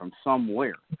money from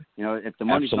somewhere. If the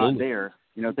money's not there,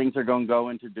 things are going to go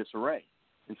into disarray.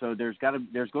 And so there's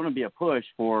going to be a push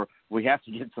for, we have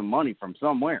to get some money from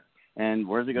somewhere. And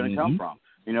where's it going to come from?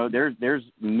 There's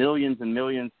millions and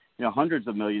millions, hundreds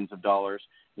of millions of dollars,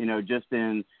 just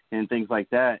in things like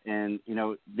that. And,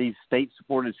 these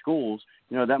state-supported schools,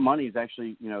 that money is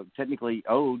actually, technically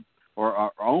owed or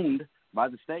are owned by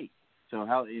the state. So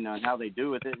how they do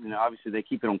with it, obviously they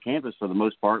keep it on campus for the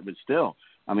most part, but still,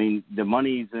 I mean, the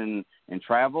money's in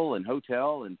travel and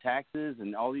hotel and taxes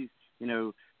and all these,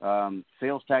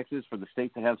 sales taxes for the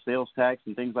states that have sales tax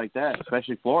and things like that,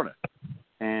 especially Florida.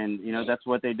 And, that's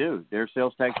what they do. Their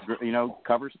sales tax,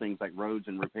 covers things like roads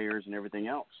and repairs and everything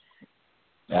else.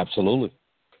 Absolutely.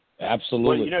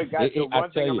 Absolutely. Well, guys, so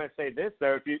one thing I'm going to say this,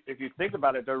 though, if you think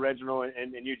about it, though, Reginald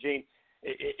and Eugene,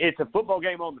 it's a football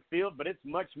game on the field, but it's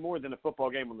much more than a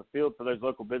football game on the field for those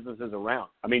local businesses around.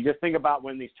 I mean, just think about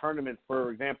when these tournaments,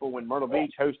 for example, when Myrtle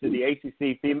Beach hosted the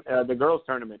ACC, the girls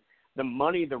tournament, the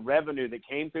money, the revenue that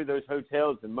came through those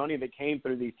hotels, the money that came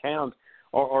through these towns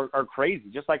are crazy.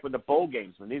 Just like with the bowl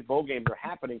games, when these bowl games are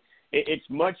happening, it's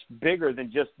much bigger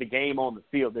than just the game on the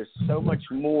field. There's so much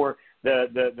more.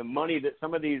 The money that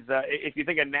some of these, if you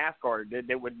think of NASCAR,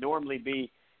 that would normally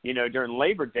be, during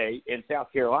Labor Day in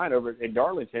South Carolina over in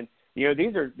Darlington, these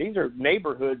are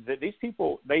neighborhoods that these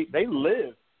people, they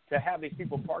live to have these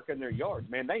people park in their yards.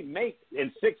 Man, they make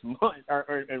in 6 months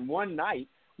or in one night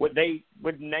what they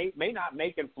may not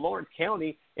make in Florence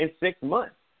County in 6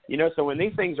 months. So when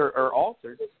these things are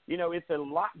altered, it's a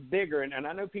lot bigger. And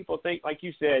I know people think, like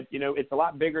you said, it's a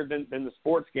lot bigger than the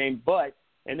sports game,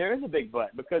 and there is a big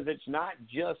but, because it's not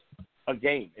just a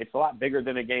game. It's a lot bigger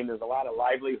than a game. There's a lot of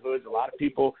livelihoods. A lot of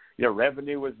people,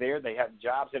 revenue was there. They have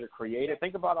jobs that are created.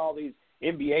 Think about all these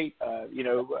NBA,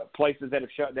 places that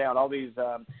have shut down, all these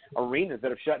arenas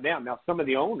that have shut down. Now, some of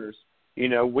the owners, we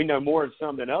know more of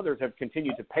some than others, have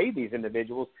continued to pay these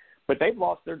individuals, but they've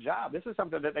lost their job. This is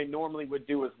something that they normally would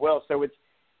do as well. So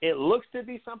it looks to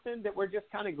be something that we're just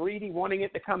kind of greedy, wanting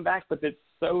it to come back, but it's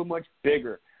so much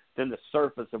bigger than the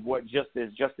surface of what is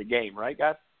just a game, right,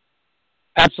 guys?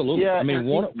 Absolutely. Yeah, I mean,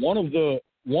 one of the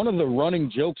running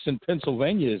jokes in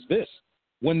Pennsylvania is this: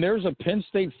 when there's a Penn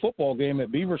State football game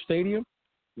at Beaver Stadium,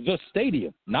 the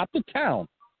stadium, not the town,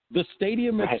 the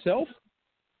stadium itself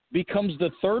becomes the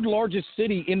third largest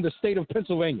city in the state of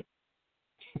Pennsylvania.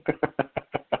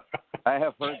 I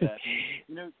have heard that.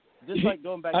 You know, just like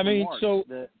going back to March.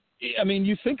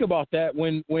 You think about that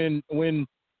when they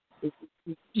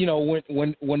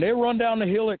run down the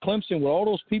hill at Clemson with all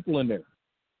those people in there,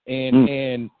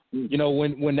 and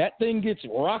when that thing gets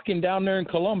rocking down there in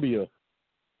Columbia,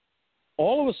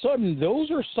 all of a sudden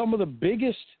those are some of the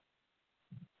biggest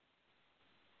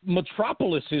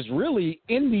metropolises really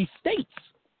in these states.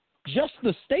 Just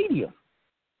the stadium.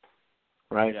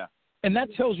 Right. Yeah. And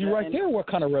that tells you right there what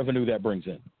kind of revenue that brings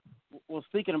in. Well,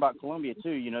 speaking about Columbia,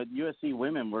 too, USC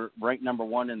women were ranked number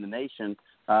 1 in the nation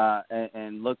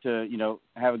and look to,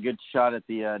 have a good shot at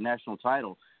the national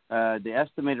title. The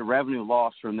estimated revenue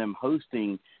loss from them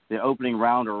hosting the opening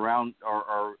round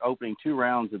or opening 2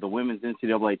 rounds of the women's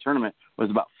NCAA tournament was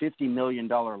about $50 million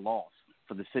loss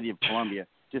for the city of Columbia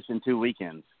just in 2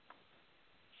 weekends.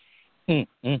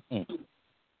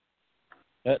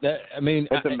 That's amazing.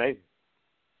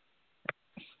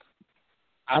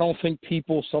 I don't think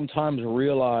people sometimes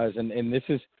realize, and this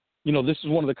is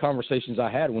one of the conversations I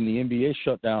had when the NBA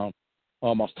shut down. I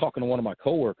was talking to one of my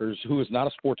coworkers who is not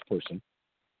a sports person,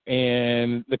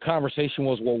 and the conversation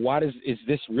was, well, why is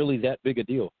this really that big a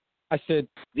deal? I said,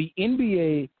 the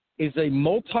NBA is a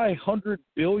multi-$100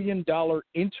 billion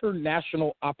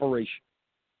international operation,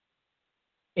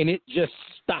 and it just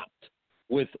stopped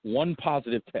with one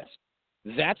positive test.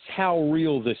 That's how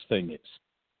real this thing is.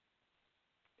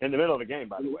 In the middle of the game,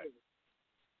 by the way.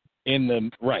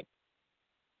 Right.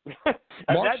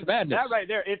 March Madness. That right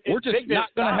there. We're just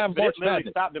not going to have March Madness.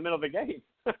 It stopped in the middle of the game.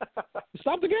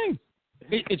 Stop the game.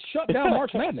 It shut down March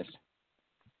Madness.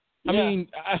 Yeah.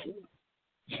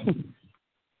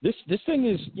 This thing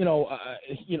is,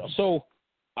 so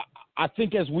I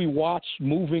think as we watch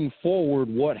moving forward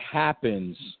what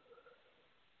happens,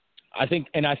 I think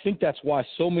that's why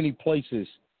so many places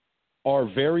are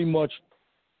very much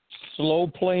slow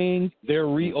playing. They're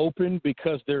reopened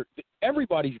because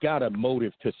everybody's got a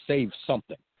motive to save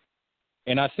something.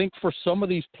 And I think for some of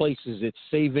these places, it's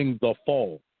saving the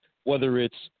fall, whether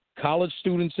it's college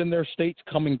students in their states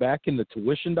coming back in the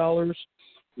tuition dollars,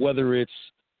 whether it's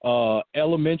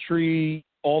elementary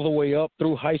all the way up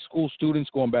through high school students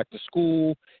going back to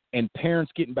school and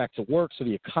parents getting back to work so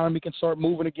the economy can start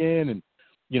moving again. And,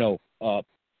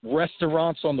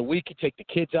 restaurants on the week, you take the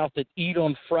kids out to eat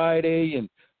on Friday and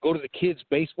go to the kids'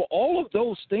 baseball. All of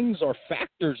those things are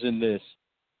factors in this.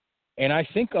 And I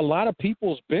think a lot of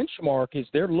people's benchmark is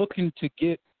they're looking to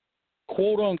get,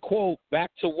 quote unquote, back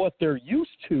to what they're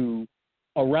used to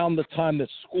around the time that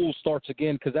school starts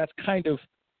again, because that's kind of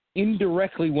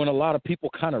indirectly when a lot of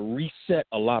people kind of reset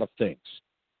a lot of things.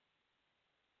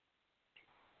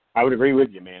 I would agree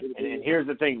with you, man. And here's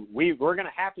the thing. We're going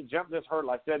to have to jump this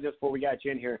hurdle. I said this before we got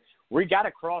you in here. We got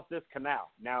to cross this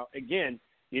canal. Now, again,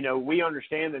 we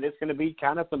understand that it's going to be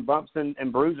kind of some bumps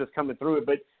and bruises coming through it,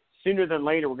 but sooner than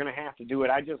later we're going to have to do it.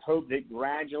 I just hope that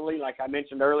gradually, like I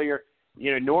mentioned earlier,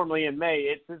 normally in May,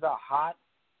 it's a hot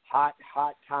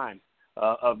time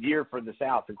of year for the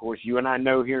South. Of course, you and I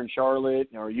know here in Charlotte,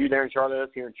 or you there in Charlotte,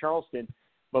 us here in Charleston.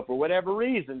 But for whatever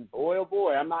reason, boy, oh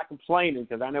boy, I'm not complaining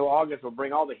because I know August will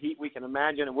bring all the heat we can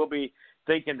imagine, and we'll be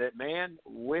thinking that, man,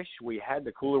 wish we had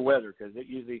the cooler weather because it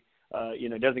usually,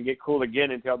 doesn't get cool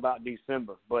again until about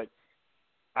December. But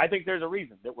I think there's a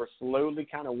reason that we're slowly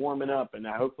kind of warming up, and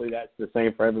hopefully that's the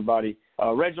same for everybody.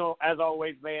 Reginald, as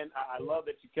always, man, I love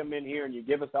that you come in here and you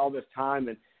give us all this time.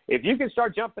 And if you can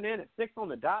start jumping in at 6 on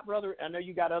the dot, brother, I know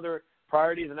you got other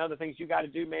priorities and other things you got to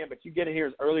do, man, but you get in here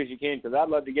as early as you can because I'd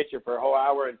love to get you for a whole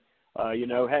hour. And,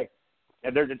 hey,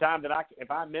 if there's a time that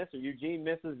if I miss or Eugene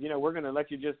misses, we're going to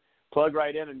let you just plug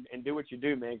right in and do what you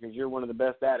do, man, because you're one of the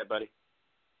best at it, buddy.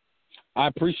 I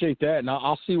appreciate that, and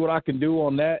I'll see what I can do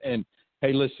on that. And,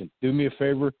 hey, listen, do me a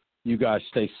favor. You guys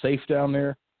stay safe down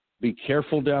there. Be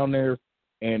careful down there.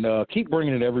 And keep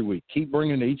bringing it every week. Keep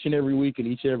bringing it each and every week and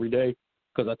each and every day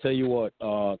because I tell you what,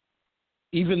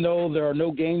 even though there are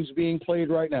no games being played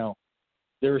right now,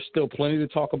 there is still plenty to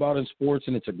talk about in sports,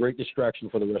 and it's a great distraction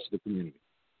for the rest of the community.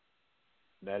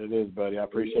 That it is, buddy. I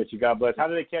appreciate you. God bless. How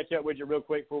do they catch up with you real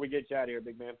quick before we get you out of here,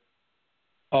 big man?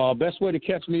 Best way to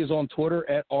catch me is on Twitter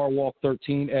at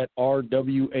rwalk13, at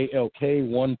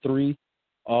RWALK13.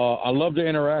 I love to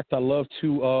interact. I love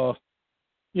to,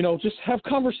 just have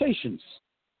conversations,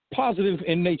 positive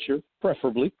in nature,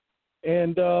 preferably.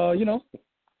 And,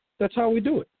 that's how we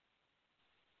do it.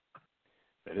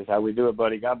 That is how we do it,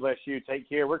 buddy. God bless you. Take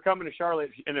care. We're coming to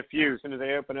Charlotte in a few. As soon as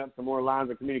they open up some more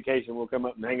lines of communication, we'll come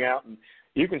up and hang out, and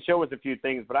you can show us a few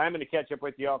things. But I'm going to catch up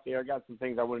with you off the air. I got some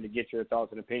things I wanted to get your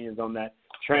thoughts and opinions on that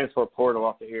transfer portal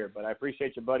off the air. But I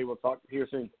appreciate you, buddy. We'll talk to you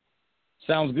soon.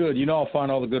 Sounds good. You know I'll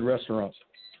find all the good restaurants.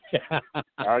 I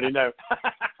already know.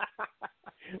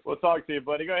 We'll talk to you,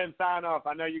 buddy. Go ahead and sign off.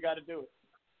 I know you got to do it.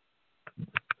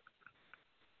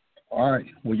 All right.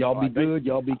 Well, y'all be good.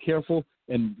 Y'all be careful.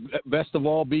 And best of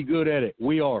all, be good at it.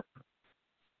 We are.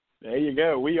 There you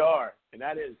go. We are. And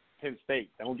that is Penn State.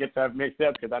 Don't get that mixed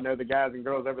up because I know the guys and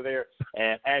girls over there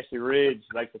at Ashley Ridge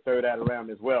like to throw that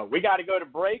around as well. We got to go to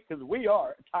break because we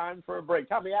are time for a break.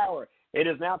 Top of the hour. It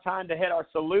is now time to hit our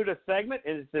Saluda segment.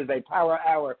 This is a power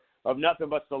hour of nothing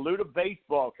but Saluda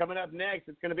baseball. Coming up next,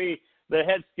 it's going to be the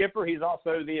head skipper. He's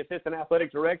also the assistant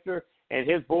athletic director, and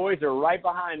his boys are right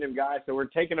behind him, guys. So we're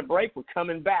taking a break. We're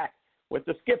coming back with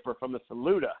the skipper from the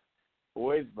Saluda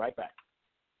boys. Right back.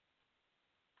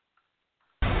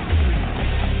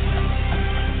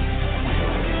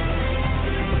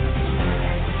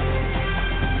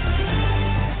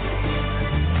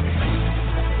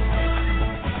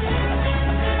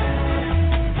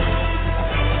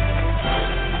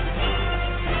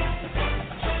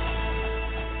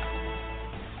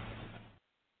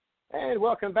 And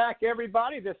welcome back,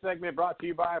 everybody. This segment brought to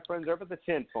you by our friends over at the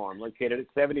Tent Farm, located at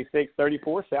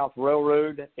 7634 South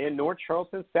Railroad in North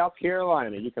Charleston, South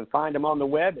Carolina. You can find them on the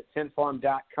web at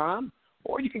tentfarm.com,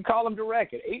 or you can call them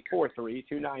direct at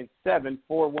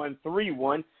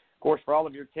 843-297-4131. Of course, for all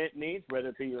of your tent needs, whether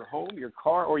it be your home, your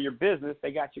car, or your business,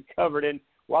 they got you covered. And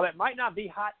while it might not be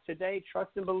hot today,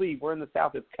 trust and believe we're in the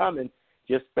South. It's coming.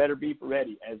 Just better be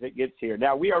ready as it gets here.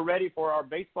 Now, we are ready for our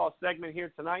baseball segment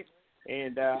here tonight.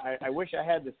 And I wish I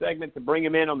had the segment to bring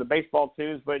him in on the baseball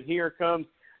tunes, but here comes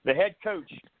the head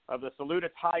coach of the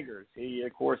Saluda Tigers. He,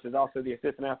 of course, is also the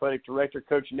assistant athletic director.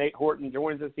 Coach Nate Horton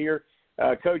joins us here.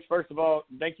 Coach, first of all,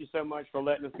 thank you so much for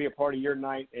letting us be a part of your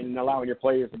night and allowing your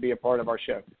players to be a part of our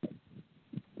show.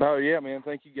 Oh, yeah, man.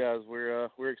 Thank you, guys. We're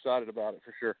excited about it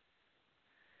for sure.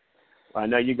 I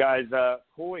know you guys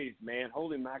poised, man.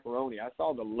 Holy macaroni! I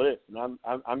saw the list, and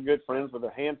I'm good friends with a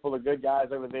handful of good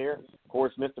guys over there. Of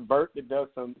course, Mr. Burt that does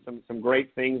some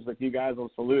great things with you guys on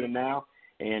Saluda now,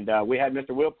 and we had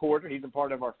Mr. Will Porter. He's a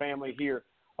part of our family here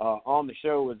on the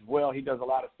show as well. He does a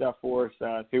lot of stuff for us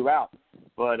throughout.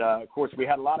 But of course, we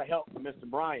had a lot of help from Mr.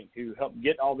 Bryan, who helped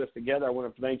get all this together. I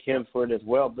want to thank him for it as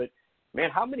well. But man,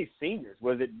 how many seniors?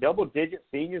 Was it double-digit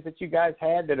seniors that you guys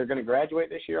had that are going to graduate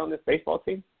this year on this baseball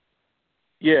team?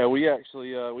 Yeah, we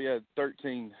actually we had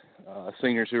 13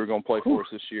 seniors who were going to play for us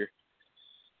this year.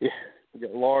 Yeah, we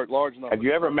got large numbers. Have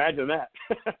you ever imagined that?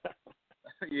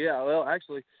 Yeah, well,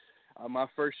 actually, my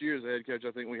first year as a head coach,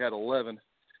 I think we had 11,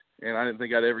 and I didn't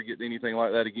think I'd ever get anything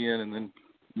like that again. And then,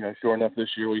 sure enough,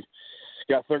 this year we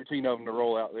got 13 of them to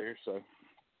roll out there. So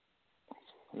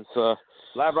it's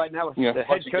live right now with the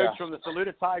head coach from the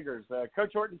Saluda Tigers,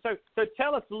 Coach Horton. So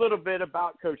tell us a little bit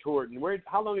about Coach Horton.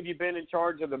 How long have you been in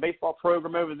charge of the baseball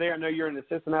program over there? I know you're an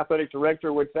assistant athletic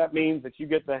director, which that means that you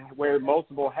get to wear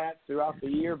multiple hats throughout the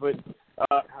year. But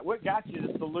what got you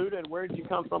to Saluda, and where did you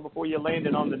come from before you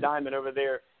landed on the diamond over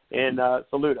there in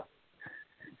Saluda?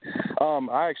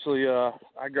 I actually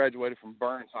I graduated from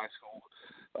Burns High School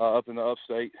up in the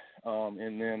upstate,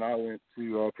 and then I went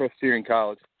to Presbyterian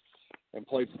College and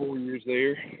played 4 years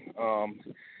there.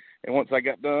 And once I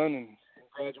got done and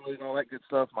graduated and all that good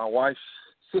stuff, my wife's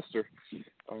sister,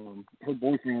 her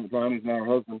boyfriend at the time, who's now her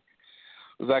husband,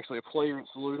 was actually a player at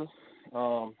Saluda.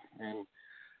 And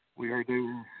we had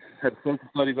social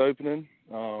studies opening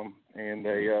and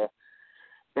a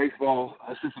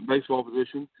assistant baseball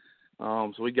position.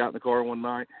 So we got in the car one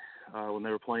night when they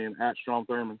were playing at Strom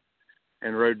Thurmond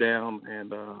and rode down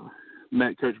and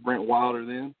met Coach Brent Wilder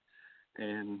then.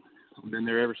 And I've been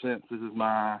there ever since. This is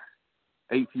my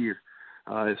 8th year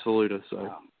at Saluda,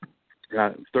 so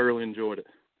I thoroughly enjoyed it.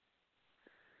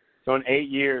 So in 8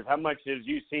 years, how much have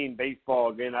you seen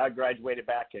baseball? Again, I graduated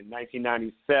back in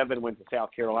 1997, went to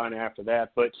South Carolina after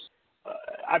that. But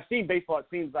I've seen baseball, it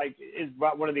seems like, is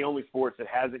about one of the only sports that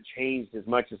hasn't changed as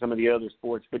much as some of the other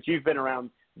sports. But you've been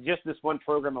around just this one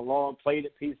program along, played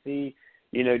at PC,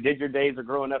 did your days of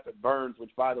growing up at Burns,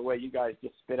 which, by the way, you guys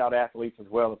just spit out athletes as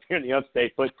well up here in the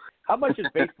upstate. But how much has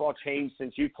baseball changed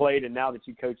since you played and now that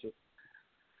you coach it?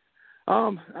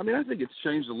 I think it's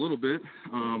changed a little bit,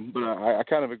 but I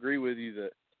kind of agree with you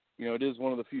that, it is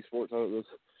one of the few sports that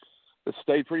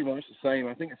stayed pretty much the same.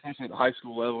 I think especially at the high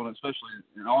school level and especially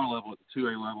at our level, at the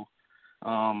 2A level,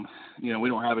 we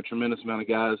don't have a tremendous amount of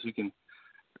guys who can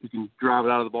drive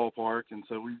it out of the ballpark, and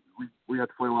so we have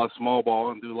to play a lot of small ball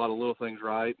and do a lot of little things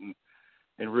right. And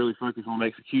and really focus on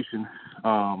execution.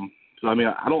 So, I mean,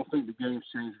 I don't think the game's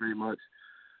changed very much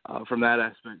from that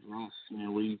aspect for us. You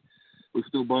know, we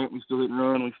still bunt, we still hit and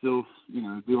run, we still, you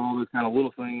know, do all those kind of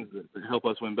little things that help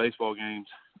us win baseball games.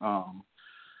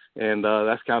 And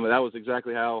that was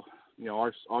exactly how, you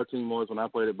know, our team was when I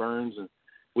played at Burns, and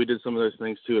we did some of those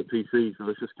things too at PC. So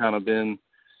it's just kind of been,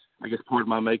 I guess, part of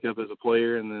my makeup as a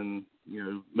player, and then, you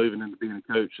know, moving into being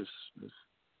a coach is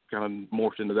kind of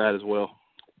morphed into that as well.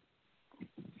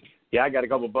 Yeah, I got a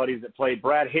couple of buddies that played.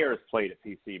 Brad Harris played at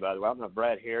PC, by the way. I don't know if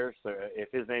Brad Harris,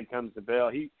 if his name comes to bell.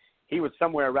 He was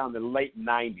somewhere around the late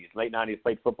 90s. Late 90s,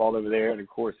 played football over there, and, of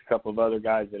course, a couple of other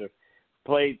guys that have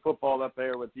played football up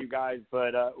there with you guys.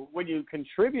 But when you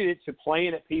contributed to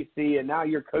playing at PC and now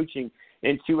you're coaching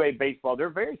in 2A baseball, they're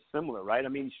very similar, right? I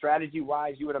mean,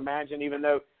 strategy-wise, you would imagine, even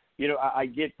though, you know, I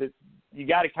get that you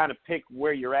got to kind of pick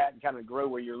where you're at and kind of grow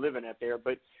where you're living at there.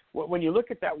 But when you look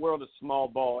at that world of small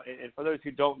ball, and for those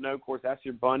who don't know, of course, that's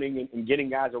your bunting and getting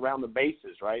guys around the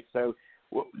bases, right? So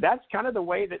that's kind of the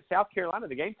way that South Carolina,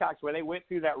 the Gamecocks, when they went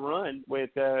through that run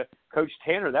with Coach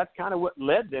Tanner, that's kind of what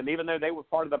led them, even though they were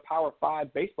part of the Power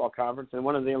 5 baseball conference and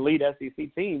one of the elite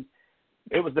SEC teams.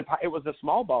 It was the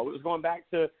small ball. It was going back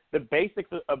to the basics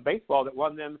of baseball that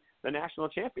won them the national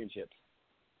championships.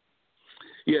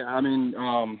 Yeah, I mean,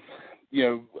 you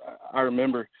know, I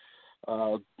remember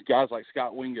guys like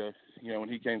Scott Wingo, you know, when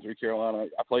he came through Carolina.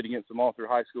 I played against him all through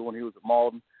high school when he was at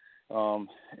Malden.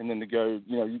 And then to go,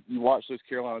 you know, you watch those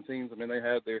Carolina teams. I mean, they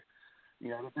had their, you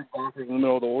know, the big blockers in the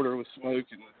middle of the order with Smoke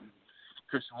and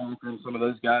Christian Walker and some of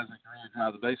those guys that can really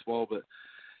drive the baseball. But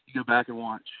you go back and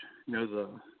watch, you know, the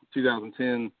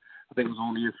 2010, I think it was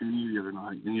on ESPN the other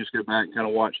night, and you just go back and kind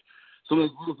of watch some of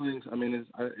those little things. I mean,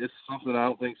 it's something I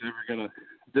don't think is ever going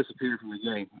to disappear from the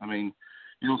game. I mean,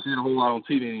 you don't see it a whole lot on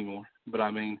TV anymore, but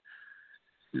I mean,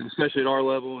 you know, especially at our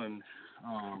level, and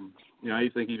you know, I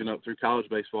think even up through college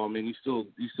baseball, I mean, you still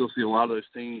see a lot of those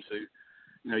teams who,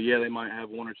 you know, yeah, they might have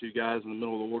one or two guys in the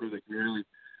middle of the order that can really,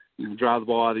 you know, drive the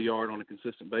ball out of the yard on a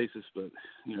consistent basis. But,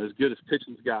 you know, as good as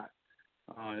pitching's got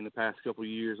in the past couple of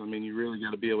years, I mean, you really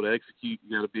got to be able to execute.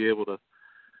 You got to be able to,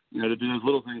 you know, to do those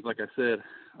little things, like I said.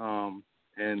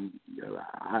 And you know,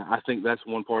 I think that's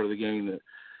one part of the game that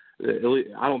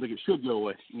I don't think it should go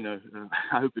away. You know,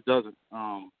 I hope it doesn't.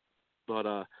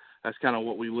 But that's kind of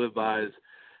what we live by is,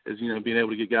 you know, being able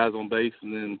to get guys on base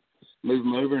and then move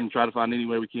them over and try to find any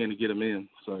way we can to get them in.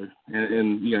 So,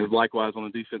 and you know, likewise on the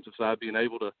defensive side, being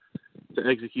able to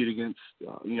execute against,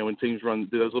 you know, when teams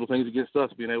do those little things against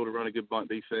us, being able to run a good bunt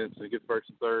defense and get first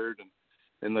and third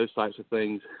and those types of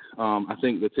things. I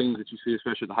think the teams that you see,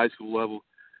 especially at the high school level,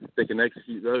 that can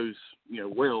execute those, you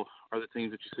know, well, are the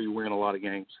teams that you see win a lot of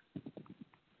games.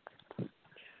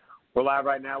 We're live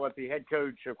right now with the head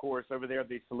coach, of course, over there at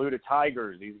the Saluda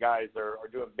Tigers. These guys are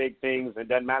doing big things. It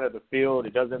doesn't matter the field.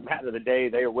 It doesn't matter the day.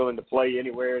 They are willing to play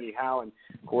anywhere, anyhow. And,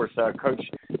 of course, Coach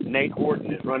Nate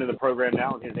Horton is running the program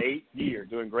now in his 8th year,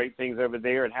 doing great things over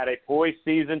there and had a poised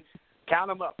season. Count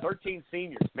them up, 13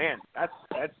 seniors. Man, that's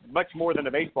much more than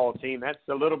a baseball team. That's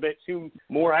a little bit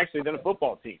more actually than a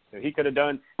football team. So he could have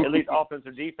done at least offense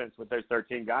or defense with those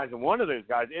 13 guys. And one of those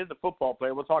guys is a football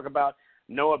player. We'll talk about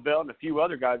Noah Bell and a few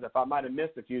other guys, if I might have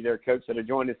missed a few there, Coach, that have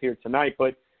joined us here tonight.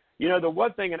 But, you know, the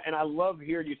one thing, and I love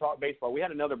hearing you talk baseball, we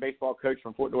had another baseball coach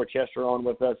from Fort Dorchester on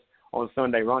with us on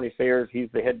Sunday, Ronnie Sayers. He's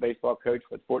the head baseball coach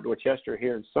with Fort Dorchester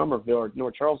here in Somerville or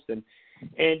North Charleston.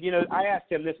 And, you know, I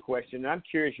asked him this question, and I'm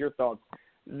curious your thoughts.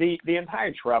 The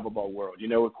entire travel ball world, you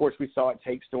know, of course, we saw it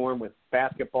take storm with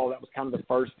basketball. That was kind of the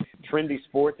first trendy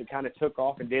sport that kind of took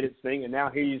off and did its thing. And now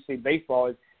here you see baseball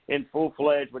is in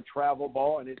full-fledged with travel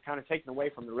ball, and it's kind of taken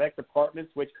away from the rec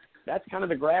departments, which that's kind of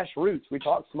the grassroots. We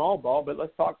talk small ball, but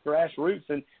let's talk grassroots,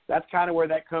 and that's kind of where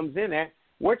that comes in at.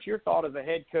 What's your thought as a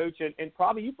head coach? And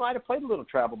probably you might have played a little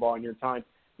travel ball in your time.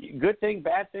 Good thing,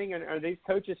 bad thing, and are these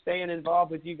coaches staying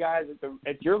involved with you guys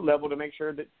at your level to make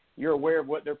sure that you're aware of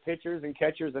what their pitchers and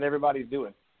catchers and everybody's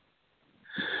doing?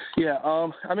 Yeah,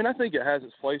 I mean, I think it has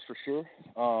its place for sure.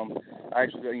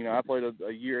 Actually, you know, I played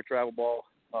a year of travel ball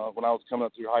when I was coming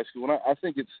up through high school, and I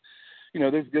think it's, you know,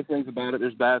 there's good things about it,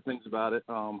 there's bad things about it.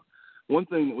 One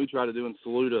thing that we try to do in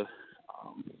Saluda,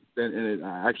 and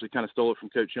I actually kind of stole it from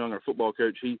Coach Young, our football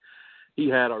coach. He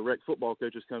had our rec football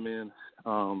coaches come in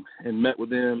and met with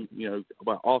them, you know,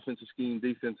 about offensive scheme,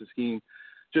 defensive scheme,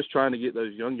 just trying to get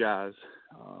those young guys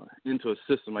into a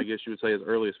system, I guess you would say, as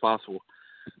early as possible.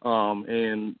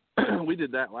 And we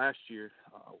did that last year.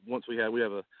 Once we have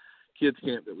a kids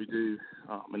camp that we do,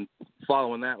 and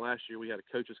following that last year we had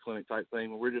a coaches clinic type thing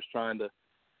where we're just trying to,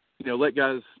 you know, let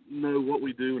guys know what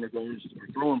we do in regards to our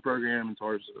throwing program, as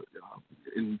far as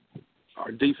in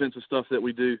our defensive stuff that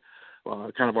we do.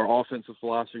 kind of our offensive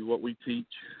philosophy, what we teach.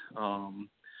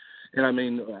 And, I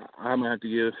mean, I'm going to have to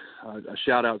give a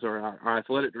shout-out to our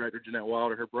athletic director, Jeanette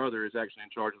Wilder. Her brother is actually in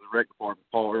charge of the rec department,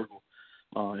 Paul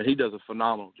Ergel, and he does a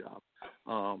phenomenal job.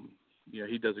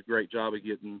 He does a great job of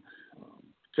getting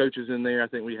coaches in there. I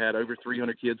think we had over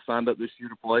 300 kids signed up this year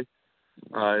to play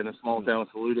in a small town of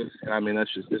Saluda. And, I mean,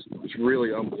 that's just it's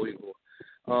really unbelievable.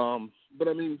 But,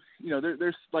 I mean,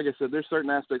 there's like I said, there's certain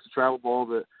aspects of travel ball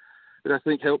that I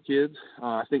think help kids.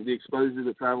 I think the exposure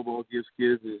that travel ball gives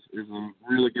kids is a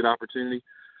really good opportunity.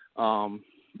 On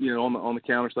the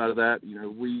counter side of that,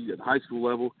 we at the high school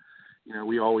level,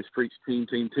 we always preach team,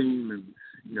 and,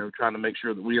 trying to make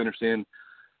sure that we understand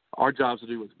our jobs to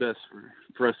do what's best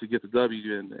for us to get the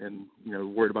W and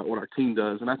worried about what our team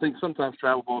does. And I think sometimes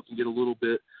travel ball can get a little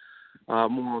bit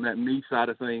more on that me side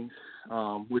of things,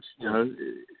 which,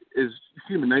 is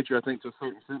human nature, I think, to a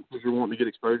certain extent, because you're wanting to get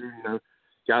exposure.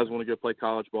 Guys want to go play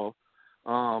college ball.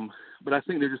 But I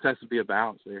think there just has to be a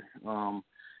balance there.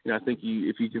 I think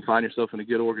if you can find yourself in a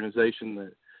good organization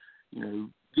that,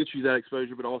 gets you that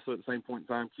exposure, but also at the same point in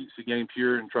time keeps the game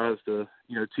pure and tries to,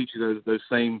 teach you those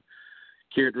same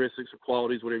characteristics or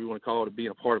qualities, whatever you want to call it, of being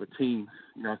a part of a team,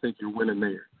 I think you're winning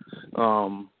there.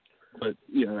 But,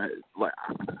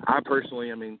 I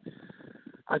personally, I mean,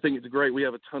 I think it's great. We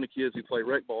have a ton of kids who play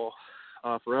rec ball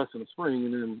for us in the spring,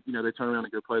 and then, they turn around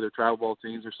and go play their travel ball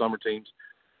teams or summer teams,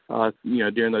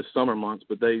 during those summer months.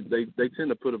 But they tend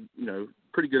to put a,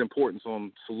 pretty good importance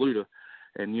on Saluda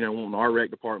and, on our rec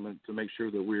department to make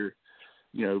sure that we're,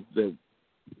 that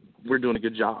we're doing a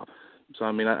good job. So,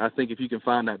 I mean, I think if you can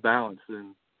find that balance,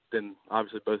 then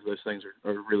obviously both of those things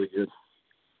are really good.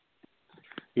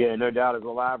 Yeah, no doubt. As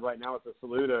we're live right now with the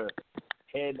Saluda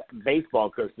head baseball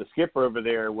coach, the skipper over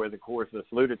there, where, of course, the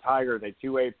Saluda Tigers, a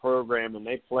 2A program, and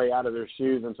they play out of their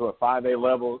shoes into a 5A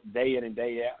level day in and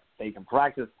day out. They can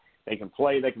practice, they can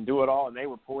play, they can do it all, and they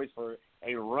were poised for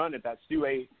a run at that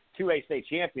 2A state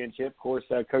championship. Of course,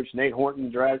 Coach Nate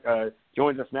Horton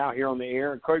joins us now here on the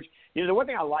air. Coach, the one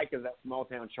thing I like is that small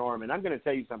town charm, and I'm going to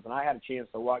tell you something. I had a chance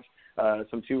to watch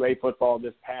some 2A football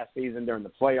this past season during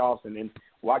the playoffs, and then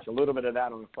watch a little bit of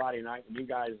that on a Friday night when you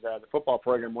guys, the football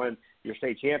program, won your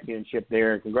state championship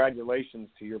there. Congratulations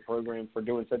to your program for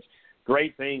doing such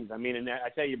great things. I mean, and I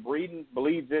tell you,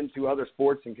 bleeds into other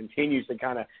sports and continues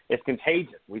to it's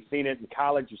contagious. We've seen it in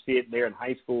college. You see it there in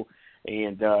high school.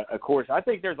 And, of course, I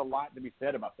think there's a lot to be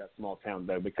said about that small town,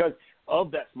 though. Because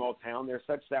of that small town, there's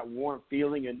such that warm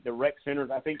feeling, and the rec centers,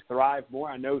 I think, thrive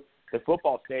more. I know the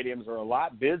football stadiums are a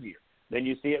lot busier than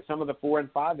you see at some of the 4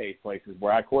 and 5A places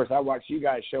where, of course, I watched you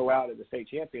guys show out at the state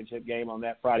championship game on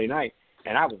that Friday night,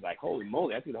 and I was like, holy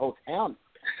moly, I think the whole town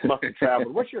must have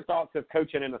traveled. What's your thoughts of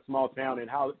coaching in a small town and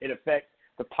how it affects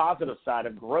the positive side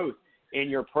of growth in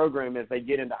your program as they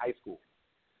get into high school?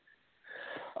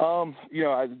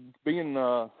 Being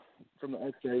from the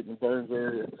upstate in the Burns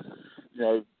area,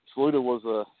 Saluda was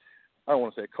I don't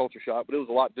want to say a culture shock, but it was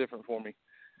a lot different for me,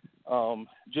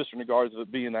 just in regards to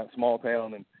it being that small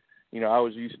town. And, I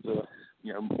was used to,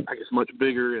 I guess much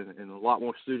bigger and a lot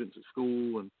more students at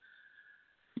school and,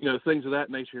 things of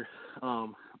that nature.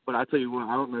 But I tell you what,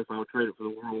 I don't know if I would trade it for the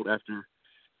world after,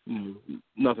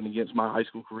 nothing against my high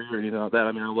school career or anything like that.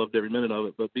 I mean, I loved every minute of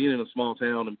it, but being in a small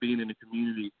town and being in a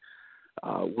community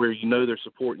where they're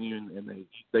supporting you and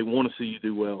they want to see you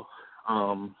do well.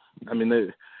 I mean,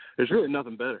 there's really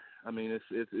nothing better. I mean,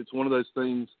 it's one of those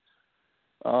things.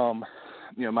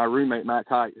 My roommate Matt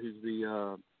Kite, who's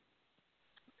the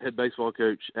head baseball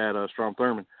coach at Strom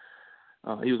Thurmond,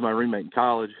 he was my roommate in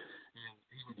college.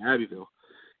 He's in Abbeville,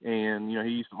 and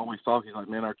he used to always talk. He's like,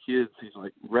 man, our kids. He's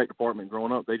like, rec department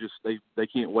growing up, they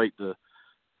can't wait to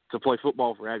play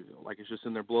football for Abbeville. Like, it's just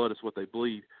in their blood. It's what they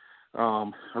bleed.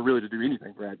 Or really to do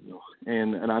anything for Abbeville.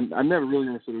 And I never really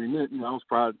necessarily admit, I was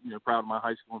proud of my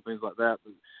high school and things like that.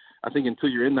 But I think until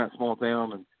you're in that small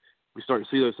town and we start to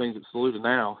see those things at Saluda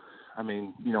now, I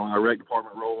mean, our rec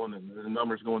department rolling and the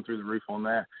numbers going through the roof on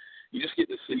that, you just get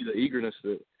to see the eagerness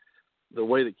that the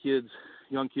way that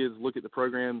young kids look at the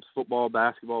programs, football,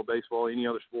 basketball, baseball, any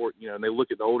other sport, and they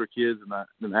look at the older kids and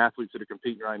the athletes that are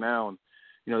competing right now, and,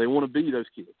 they want to be those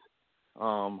kids.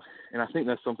 And I think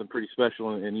that's something pretty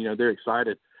special, and they're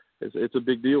excited. It's a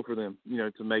big deal for them,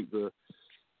 to make the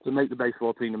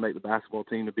baseball team, to make the basketball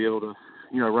team, to be able to,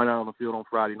 run out on the field on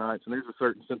Friday nights. And there's a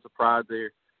certain sense of pride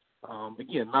there.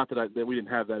 Again, not that we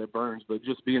didn't have that at Burns, but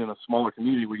just being in a smaller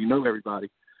community where everybody,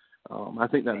 I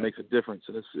think that makes a difference,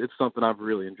 and it's something I've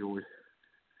really enjoyed.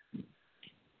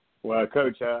 Well,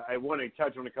 Coach, I want to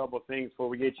touch on a couple of things before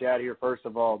we get you out of here. First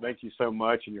of all, thank you so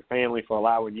much and your family for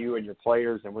allowing you and your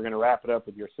players, and we're going to wrap it up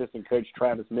with your assistant coach,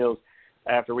 Travis Mills,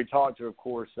 after we talk to, of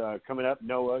course, coming up,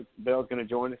 Noah Bell's going to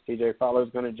join us. TJ Fowler's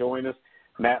going to join us.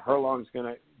 Matt Herlong's going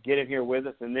to get in here with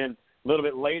us. And then a little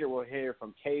bit later we'll hear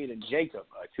from Cade and Jacob,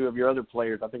 two of your other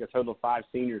players. I think a total of 5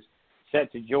 seniors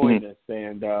set to join us.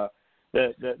 And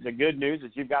the good news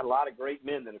is you've got a lot of great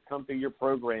men that have come through your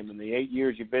program in the 8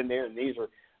 years you've been there. And these are,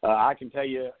 I can tell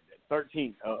you,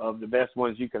 13 of the best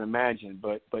ones you can imagine.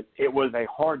 But it was a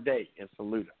hard day in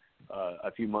Saluda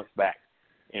a few months back.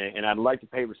 And I'd like to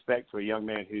pay respect to a young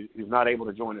man who's not able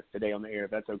to join us today on the air,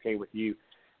 if that's okay with you,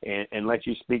 and let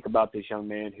you speak about this young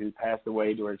man who passed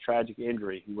away due to a tragic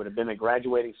injury. He would have been a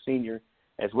graduating senior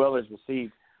as well as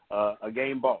received a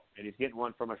game ball, and he's getting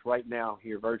one from us right now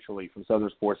here virtually from Southern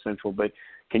Sports Central. But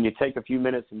can you take a few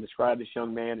minutes and describe this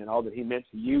young man and all that he meant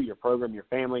to you, your program, your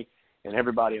family, and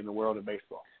everybody in the world of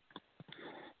baseball?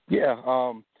 Yeah,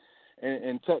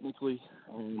 and technically,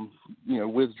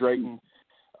 with Drayton,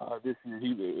 this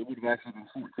year, it would have actually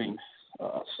been 14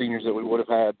 seniors that we would have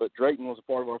had. But Drayton was a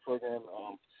part of our program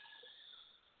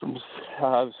from,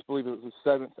 I believe it was the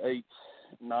 7th, 8th,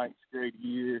 9th grade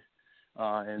year.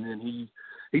 And then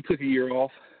he took a year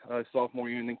off sophomore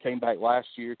year and then came back last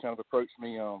year, kind of approached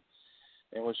me and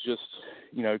was just,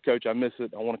 Coach, I miss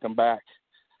it. I want to come back.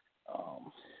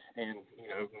 And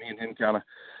me and him kind of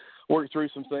worked through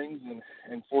some things.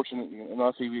 And fortunate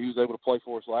enough, he was able to play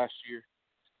for us last year.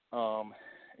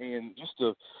 And just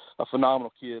a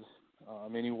phenomenal kid.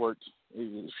 He was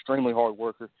an extremely hard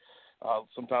worker,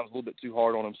 sometimes a little bit too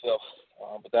hard on himself.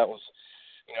 But that was,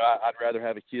 I'd rather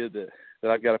have a kid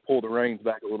that I've got to pull the reins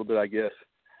back a little bit, I guess,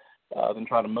 than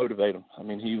try to motivate him.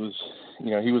 He was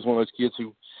one of those kids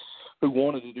who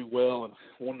wanted to do well and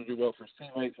wanted to do well for his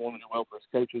teammates, wanted to do well for his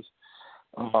coaches.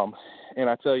 And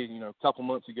I tell you, a couple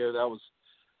months ago, that was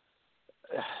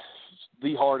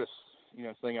the hardest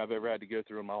thing I've ever had to go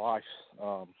through in my life.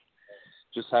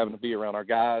 Just having to be around our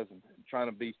guys and trying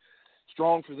to be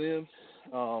strong for them,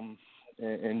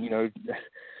 and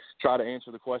try to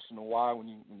answer the question of why when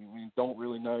you don't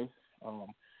really know.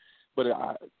 But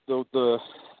the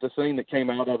thing that came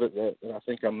out of it that I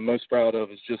think I'm most proud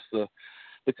of is just the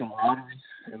camaraderie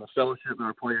and the fellowship that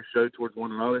our players showed towards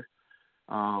one another.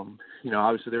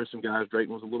 Obviously there were some guys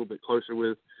Drayton was a little bit closer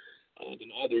with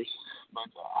than others, but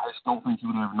I just don't think he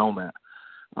would have known that.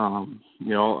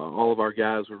 All of our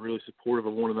guys were really supportive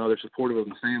of one another, supportive of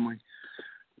the family.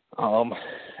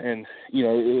 And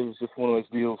it was just one of those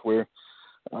deals where,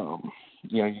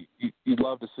 you'd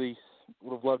love to see,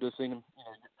 would have loved to have seen him,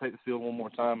 take the field one more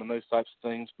time and those types of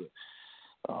things. But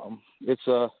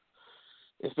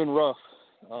it's been rough.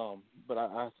 But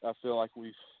I feel like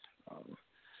we've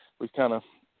kind of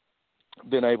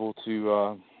been able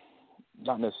to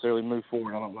not necessarily move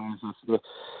forward. I don't know if that's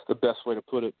the best way to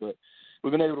put it, but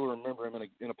we've been able to remember him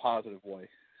in a positive way.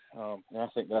 And I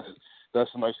think that's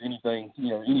the most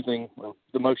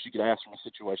the most you could ask from a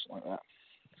situation like that.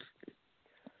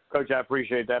 Coach, I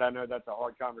appreciate that. I know that's a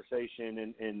hard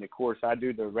conversation, and of course, I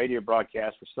do the radio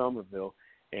broadcast for Somerville,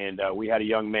 and we had a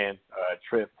young man,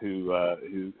 Tripp, who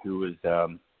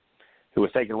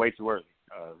was taken away too early,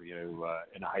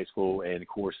 in high school, and of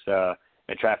course, a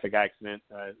traffic accident,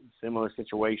 similar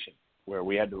situation where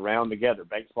we had to round together.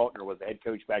 Banks Faulkner was the head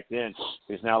coach back then,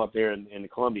 who's now up there in the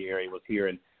Columbia area, was here,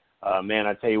 and man,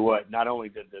 I tell you what, not only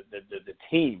did the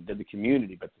team, did the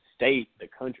community, but the state, the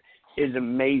country. Is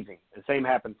amazing. The same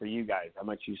happened for you guys, how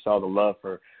much you saw the love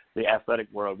for the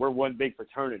athletic world. We're one big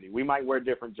fraternity. We might wear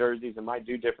different jerseys and might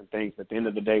do different things, but at the end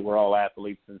of the day, we're all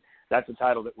athletes, and that's a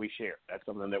title that we share. That's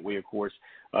something that we, of course,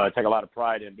 take a lot of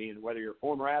pride in, being whether you're a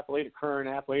former athlete, a current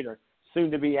athlete, or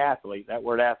soon-to-be athlete. That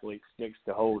word athlete sticks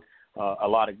to hold a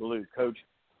lot of glue. Coach,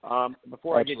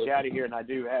 before I get you out of here, and I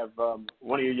do have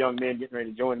one of your young men getting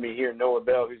ready to join me here, Noah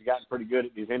Bell, who's gotten pretty good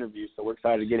at these interviews, so we're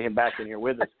excited to get him back in here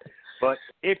with us. But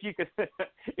if you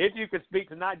could speak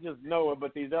to not just Noah,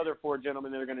 but these other 4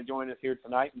 gentlemen that are going to join us here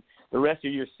tonight, and the rest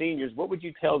of your seniors, what would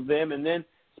you tell them? And then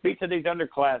speak to these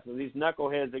underclassmen, these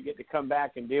knuckleheads that get to come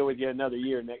back and deal with you another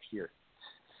year next year.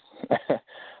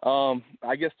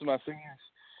 I guess to my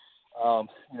seniors,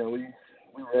 we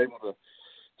were able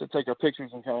to take our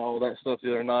pictures and kind of all that stuff the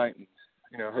other night, and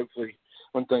hopefully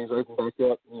when things open back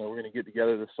up, we're going to get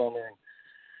together this summer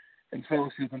and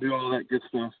fellowship and do all that good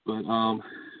stuff. But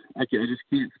I just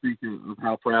can't speak of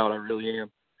how proud I really am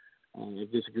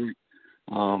of this group.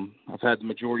 I've had the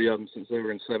majority of them since they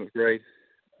were in 7th grade.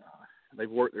 They've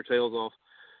worked their tails off.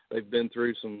 They've been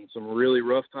through some really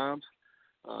rough times.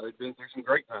 They've been through some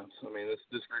great times.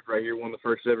 This group right here won the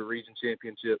first ever region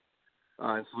championship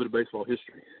in Saluda baseball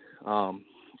history.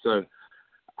 So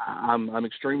I'm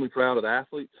extremely proud of the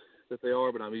athletes that they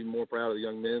are, but I'm even more proud of the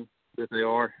young men that they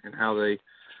are and how they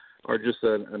are just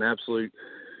an absolute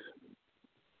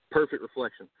perfect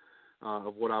reflection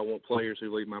of what I want players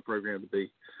who lead my program to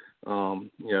be, on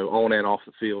and off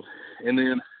the field. And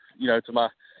then, to my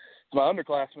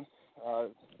underclassmen, I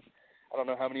don't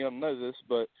know how many of them know this,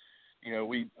 but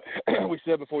we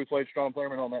said before we played Strom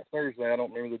Thurmond on that Thursday, I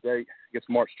don't remember the date, I guess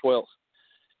March 12th.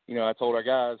 I told our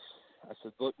guys, I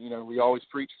said, look, we always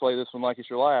preach play this one like it's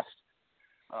your last,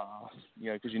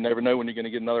 because you never know when you're going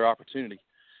to get another opportunity.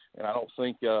 And I don't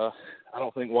think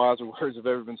wiser words have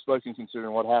ever been spoken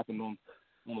considering what happened on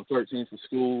the 13th of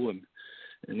school and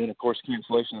then, of course,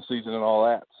 cancellation of the season and all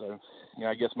that. So,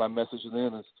 I guess my message to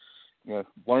them is,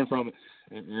 learn from it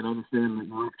and understand that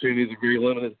your opportunities are very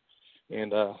limited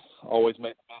and always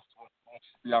make the best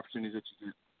of the opportunities that you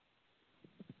get.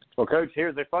 Well, Coach,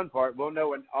 here's the fun part. We'll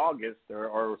know in August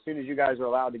or as soon as you guys are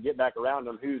allowed to get back around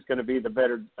them who's going to be the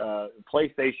better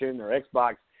PlayStation or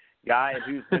Xbox guy and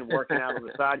who's been working out on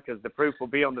the side because the proof will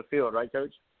be on the field, right,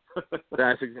 Coach?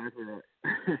 That's exactly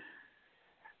right.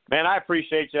 Man, I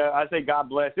appreciate you. I say God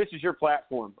bless. This is your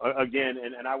platform, again,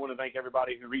 and I want to thank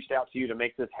everybody who reached out to you to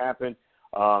make this happen,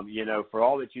 for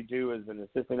all that you do as an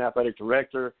assistant athletic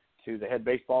director, to the head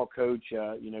baseball coach.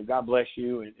 God bless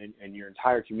you and your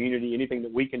entire community. Anything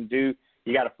that we can do.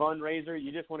 You got a fundraiser,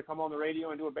 you just want to come on the radio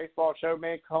and do a baseball show,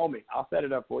 man, call me. I'll set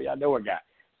it up for you. I know a guy.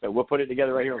 So we'll put it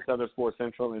together right here on Southern Sports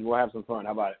Central, and we'll have some fun.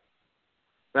 How about it?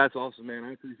 That's awesome, man.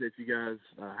 I appreciate you guys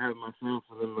having myself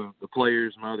and then the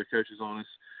players and my other coaches on this.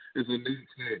 It's a new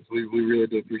experience. We really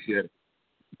do appreciate it.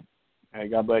 Hey,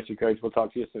 God bless you, Coach. We'll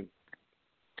talk to you soon.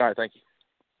 All right, thank you.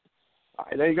 All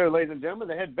right, there you go, ladies and gentlemen.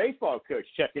 The head baseball coach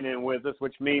checking in with us,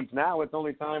 which means now it's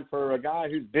only time for a guy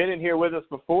who's been in here with us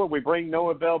before. We bring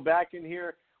Noah Bell back in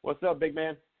here. What's up, big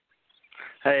man?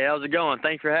 Hey, how's it going?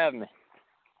 Thanks for having me.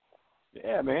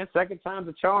 Yeah, man, second time's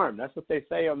a charm. That's what they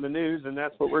say on the news, and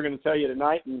that's what we're going to tell you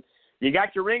tonight. And you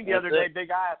got your ring the other day,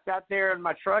 Big Eye. I sat there in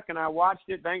my truck, and I watched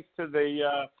it thanks to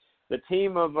the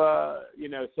team of,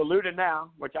 Saluda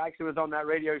Now, which I actually was on that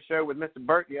radio show with Mr.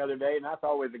 Burt the other day, and that's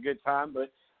always a good time. But,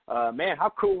 man,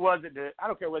 how cool was it I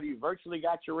don't care whether you virtually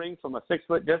got your ring from a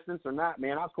 6-foot distance or not,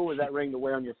 man. How cool was that ring to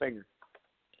wear on your finger?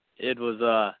 It was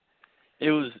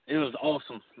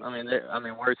awesome. I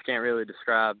mean, words can't really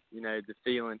describe, the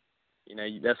feeling.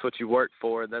 That's what you work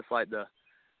for. That's like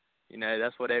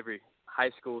that's what every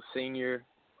high school senior,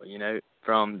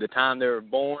 from the time they were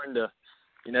born to,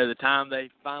 the time they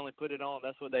finally put it on.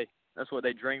 That's what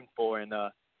they dream for. And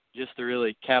just to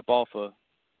really cap off a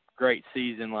great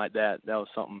season like that was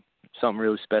something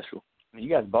really special. You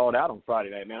guys balled out on Friday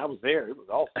night, man. I was there. It was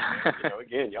awesome.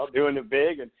 Again, y'all doing it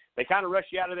big, and they kind of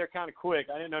rushed you out of there kind of quick.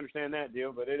 I didn't understand that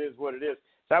deal, but it is what it is.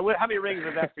 So how many rings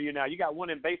is that for you now? You got one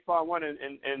in baseball, one in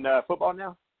football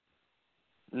now?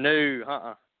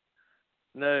 No,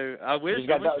 No, I wish. You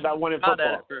got that one in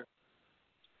football.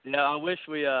 I wish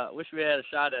we had a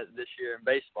shot at it this year in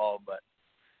baseball, but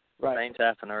things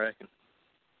happen, I reckon.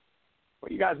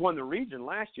 Well, you guys won the region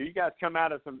last year. You guys come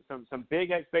out of some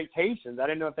big expectations. I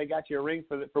didn't know if they got you a ring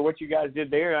for what you guys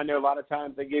did there. I know a lot of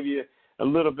times they give you a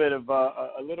little bit of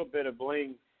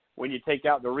bling when you take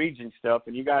out the region stuff,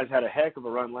 and you guys had a heck of a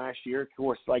run last year. Of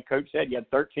course, like Coach said, you had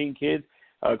 13 kids.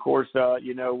 Of course, we're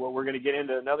going to get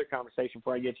into another conversation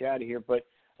before I get you out of here, but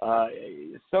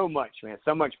so much, man,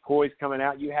 so much poise coming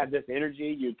out. You had this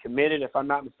energy. You committed, if I'm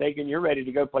not mistaken. You're ready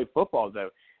to go play football,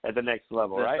 though, at the next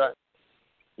level, right?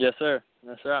 Yes, sir.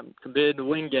 Yes, sir. I'm committed to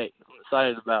Wingate. I'm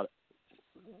excited about it.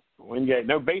 Wingate.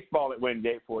 No baseball at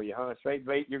Wingate for you, huh?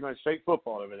 You're going straight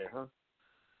football over there,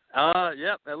 huh?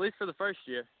 Yep, at least for the first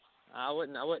year. I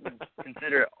wouldn't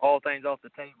consider all things off the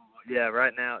table. But yeah,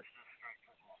 right now it's just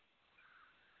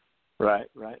Right.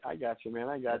 I got you,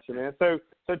 man. So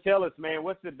tell us, man,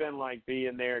 what's it been like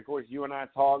being there? Of course, you and I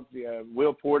talked.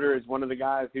 Will Porter is one of the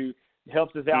guys who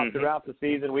helps us out throughout the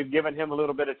season. We've given him a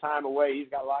little bit of time away. He's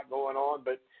got a lot going on,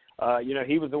 but,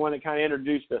 he was the one that kind of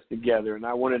introduced us together, and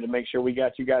I wanted to make sure we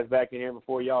got you guys back in here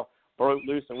before y'all broke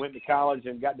loose and went to college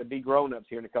and got to be grown-ups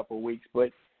here in a couple of weeks.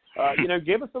 But,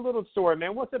 give us a little story,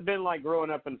 man. What's it been like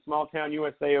growing up in small-town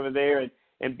USA over there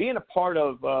and being a part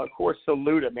of course,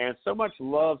 Saluda, man? So much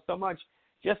love, so much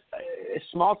just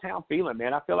small-town feeling,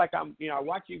 man. I feel like I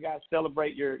watch you guys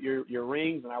celebrate your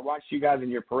rings, and I watch you guys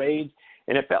in your parades,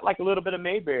 and it felt like a little bit of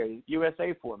Mayberry,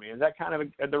 USA for me. Is that kind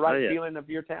of the right feeling of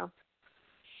your town?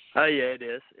 Oh, yeah, it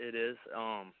is. It is.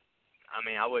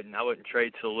 I wouldn't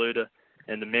trade Saluda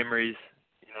and the memories,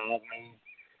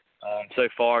 so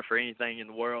far for anything in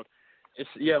the world. It's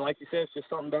like you said, it's just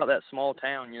something about that small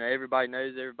town. Everybody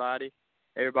knows everybody.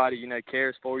 Everybody,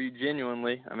 cares for you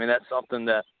genuinely. I mean, that's something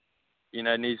that,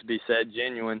 needs to be said,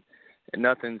 genuine. And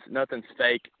nothing's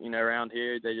fake, around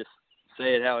here. They just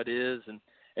say it how it is, and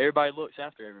everybody looks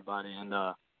after everybody, and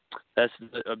that's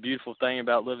a beautiful thing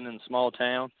about living in a small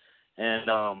town.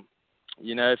 And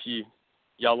if you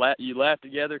laugh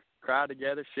together, cry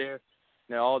together, share,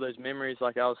 all those memories,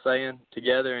 like I was saying,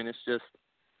 together, and it's just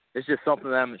something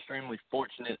that I'm extremely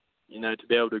fortunate, to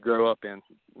be able to grow up in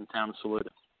the town of Saluda.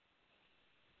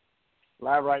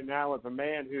 Live right now with a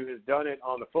man who has done it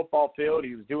on the football field.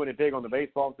 He was doing it big on the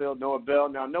baseball field, Noah Bell.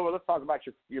 Now, Noah, let's talk about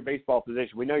your baseball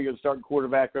position. We know you're the starting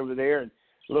quarterback over there, and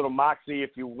a little moxie, if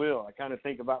you will. I kind of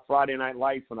think about Friday Night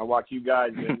Lights when I watch you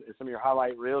guys in some of your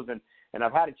highlight reels, and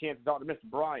I've had a chance to talk to Mr.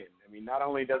 Bryan. I mean, not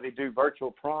only does he do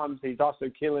virtual proms, he's also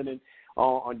killing it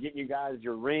on getting you guys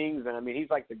your rings. And, I mean, he's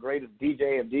like the greatest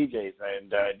DJ of DJs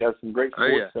and does some great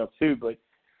sports stuff too.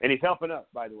 And he's helping us,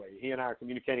 by the way. He and I are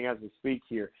communicating as we speak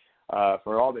here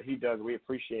for all that he does. We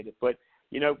appreciate it. But,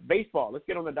 baseball, let's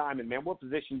get on the diamond, man. What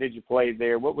position did you play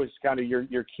there? What was kind of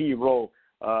your key role,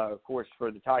 of course,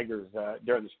 for the Tigers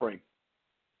during the spring?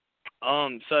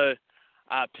 So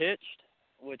I pitched,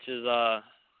 which I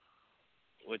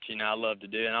love to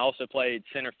do, and I also played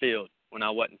center field when I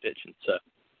wasn't pitching. So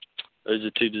those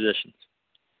are two positions.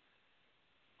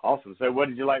 Awesome. So what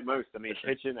did you like most? I mean,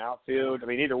 pitching, outfield. I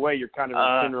mean, either way, you're kind of in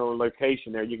a central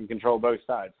location there. You can control both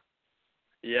sides.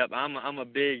 Yep, I'm a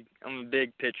big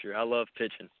pitcher. I love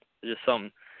pitching. There's just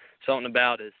something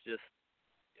about it. It's just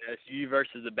it's you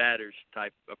versus the batters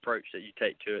type approach that you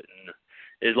take to it, and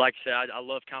it's like I said, I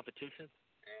love competition.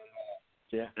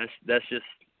 Yeah, that's just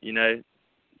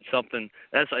something.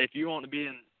 That's if you want to be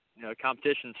in a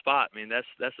competition spot. I mean, that's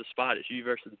the spot. It's you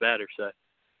versus the batter. So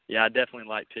yeah, I definitely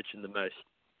like pitching the most.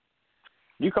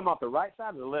 You come off the right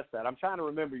side or the left side? I'm trying to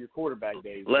remember your quarterback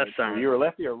days. Left side. You were a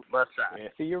lefty or left side? Yeah,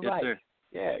 see, you're yes, right. Sir.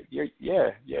 Yeah,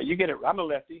 you get it. I'm a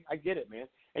lefty. I get it, man.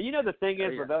 And the thing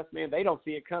is with us, man, they don't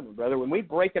see it coming, brother. When we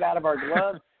break it out of our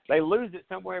glove, they lose it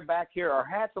somewhere back here. Our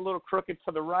hat's a little crooked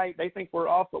to the right. They think we're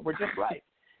off, but we're just right.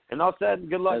 And all of a sudden,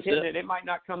 good luck hitting it. It might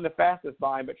not come the fastest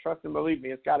by him, but trust and believe me,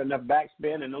 it's got enough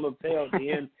backspin and a little tail at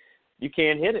the end. You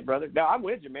can't hit it, brother. No, I'm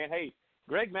with you, man. Hey,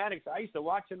 Greg Maddox, I used to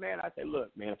watch him, man. I say,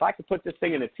 look, man, if I could put this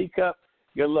thing in a teacup,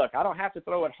 good luck. I don't have to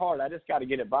throw it hard. I just got to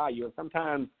get it by you. And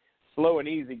sometimes slow and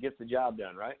easy gets the job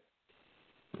done, right?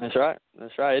 That's right.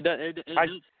 It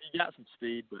got some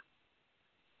speed, but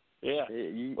yeah.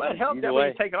 It helped that when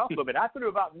you take it off a little bit. I threw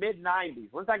about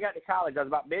mid-90s. Once I got to college, I was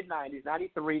about mid-90s,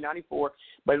 93, 94,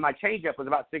 but my changeup was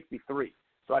about 63.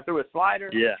 So I threw a slider,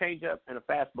 a changeup, and a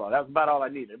fastball. That was about all I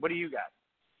needed. What do you got?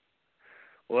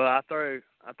 Well, I throw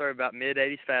about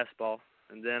mid-80s fastball,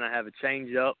 and then I have a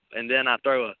changeup, and then I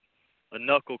throw a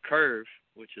knuckle curve,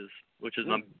 which is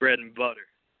my bread and butter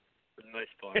for the most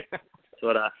part. That's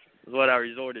what I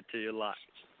resorted to a lot.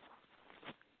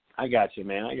 I got you,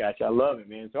 man. I love it,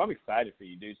 man. So I'm excited for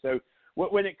you, dude. So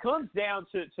when it comes down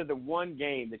to the one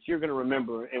game that you're going to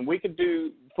remember, and we can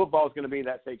do football is going to be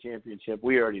that state championship.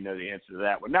 We already know the answer to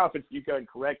that one. Now, if you go and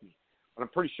correct me, but I'm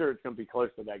pretty sure it's going to be close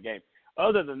to that game.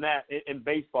 Other than that, in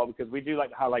baseball, because we do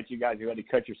like to highlight you guys who had to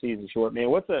cut your season short, man,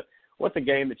 what's a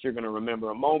game that you're going to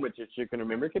remember, a moment that you're going to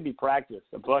remember? It could be practice,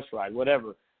 a bus ride,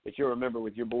 whatever, that you'll remember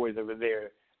with your boys over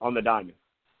there on the diamond.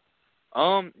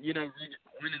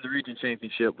 Winning the region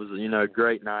championship was, a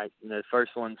great night.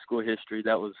 First one in school history,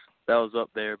 that was up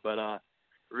there. But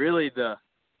really the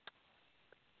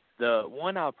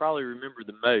one I'll probably remember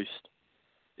the most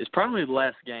is probably the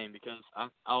last game, because I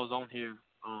was on here.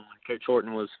 Coach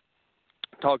Horton was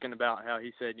talking about how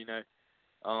he said,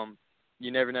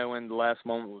 you never know when the last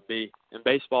moment would be. And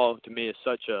baseball to me is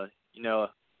such a,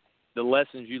 the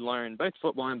lessons you learn, both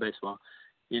football and baseball.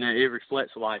 It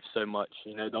reflects life so much.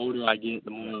 The older I get,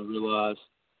 the more I realize,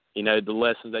 the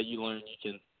lessons that you learn,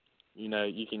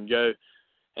 you can go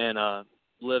and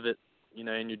live it, in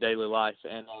your daily life.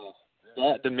 And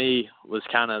that to me was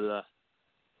kind of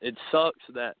it sucks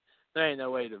that there ain't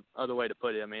no other way to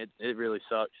put it. I mean, it really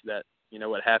sucks that,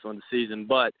 what happened with the season,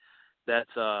 but that's,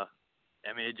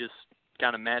 it just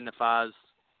kind of magnifies,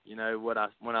 what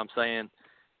I'm saying,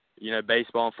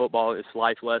 baseball and football, it's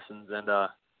life lessons. And,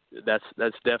 that's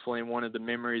definitely one of the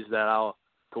memories that I'll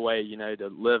take away,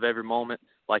 to live every moment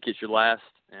like it's your last,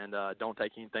 and don't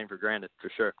take anything for granted,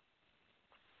 for sure.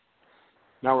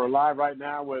 Now we're live right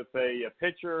now with a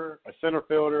pitcher, a center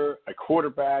fielder, a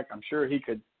quarterback. I'm sure he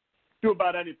could do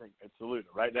about anything at Saluda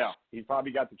right now. He's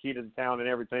probably got the key to the town and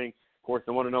everything. Of course,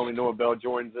 the one and only Noah Bell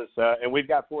joins us, and we've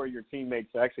got 4 of your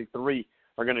teammates. Actually, 3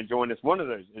 are going to join us. One of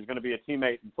those is going to be a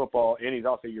teammate in football, and he's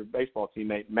also your baseball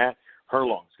teammate. Matt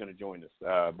Herlong is going to join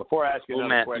us. Before I ask you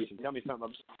another question, tell me something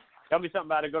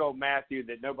about a good old Matthew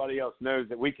that nobody else knows,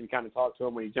 that we can kind of talk to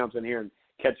him when he jumps in here and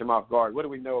catch him off guard. What do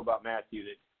we know about Matthew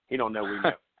that he don't know we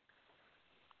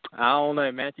I don't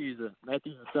know. Matthew's a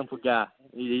simple guy.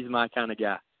 He's my kind of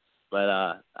guy. But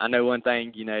I know one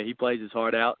thing, he plays his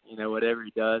heart out. Whatever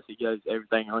he does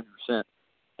everything 100%.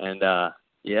 And,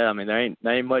 yeah, I mean, there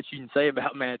ain't much you can say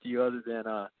about Matthew other than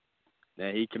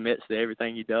that he commits to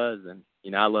everything he does.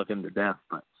 And, I love him to death.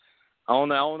 But I don't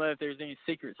know if there's any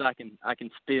secrets I can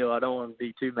spill. I don't want to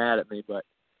be too mad at me, but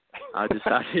I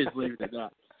just leave it at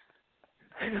that.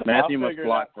 Matthew must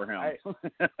block for him.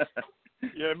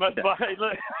 Yeah, it must block. Hey,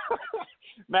 look.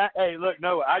 Matt, hey, look,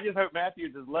 Noah, I just hope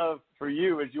Matthew's as love for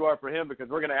you as you are for him, because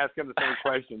we're going to ask him the same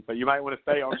question. So you might want to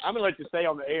stay on. I'm going to let you stay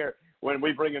on the air when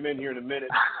we bring him in here in a minute.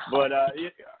 But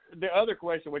the other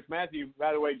question, which Matthew,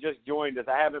 by the way, just joined us,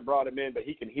 I haven't brought him in, but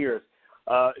he can hear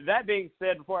us. That being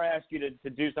said, before I ask you to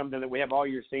do something that we have all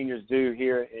your seniors do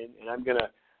here, and I'm going to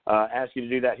ask you to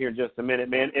do that here in just a minute,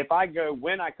 man. If I go,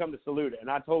 when I come to Saluda, and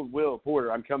I told Will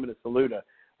Porter I'm coming to Saluda,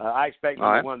 I expect,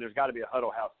 number one, there's got to be a huddle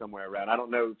house somewhere around. I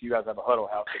don't know if you guys have a huddle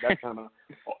house, but that's kind of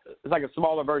it's like a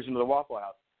smaller version of the Waffle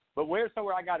House. But where's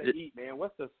somewhere I got to eat, man?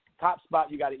 What's the top spot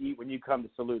you got to eat when you come to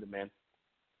Saluda, man?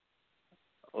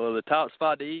 Well, the top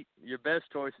spot to eat, your best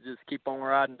choice is just keep on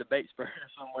riding to Batesburg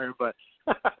somewhere. But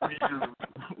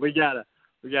we got a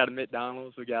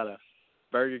McDonald's, we got a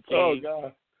Burger King. Oh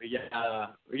God.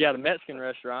 We got a Mexican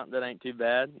restaurant that ain't too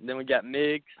bad. And then we got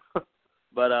Miggs.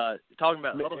 But talking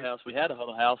about Huddle House, we had a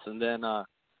Huddle House, and then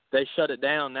they shut it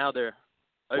down. Now they're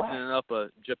opening up a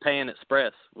Japan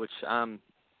Express, which I'm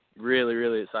really,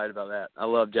 really excited about that. I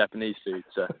love Japanese food,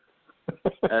 so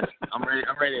I'm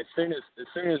ready. As soon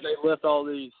as they lift all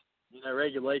these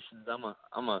regulations,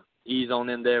 I'm a ease on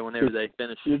in there whenever they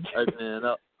finish opening it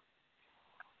up.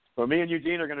 Well, me and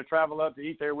Eugene are going to travel up to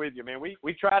eat there with you, man.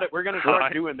 We tried it. We're going to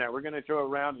start doing that. We're going to throw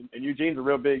around, and Eugene's a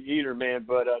real big eater, man.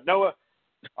 But Noah.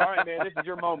 All right, man, this is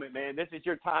your moment, man. This is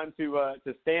your time to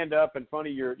stand up in front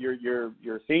of your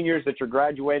seniors that you're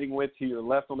graduating with, to your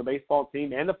left on the baseball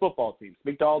team and the football team.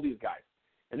 Speak to all these guys.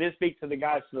 And then speak to the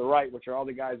guys to the right, which are all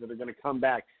the guys that are going to come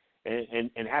back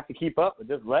and have to keep up with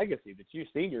this legacy that you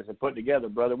seniors have put together,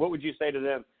 brother. What would you say to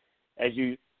them as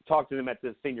you talk to them at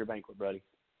this senior banquet, buddy?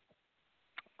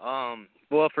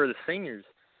 Well, for the seniors,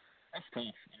 that's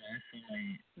tough.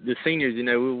 The seniors,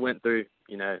 we went through,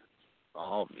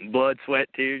 all blood, sweat,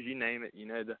 tears, you name it.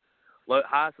 The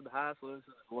highest of the highest, lowest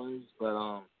of the lows. But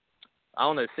I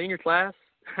don't know, senior class.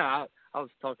 I was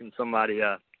talking to somebody.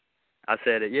 I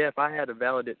said, yeah, if I had a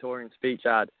valedictorian speech,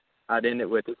 I'd end it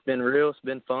with, "It's been real, it's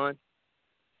been fun,"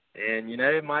 and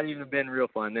it might even have been real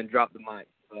fun. Then drop the mic.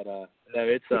 But no,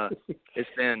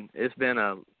 it's been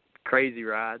a crazy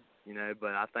ride.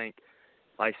 But I think,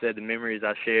 like I said, the memories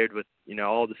I shared with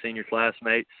all the senior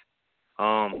classmates.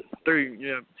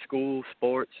 Through, school,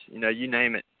 sports, you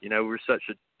name it. We're such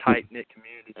a tight-knit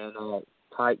community and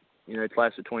tight,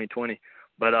 class of 2020.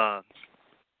 But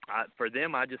for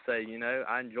them, I just say,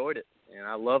 I enjoyed it and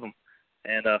I love them.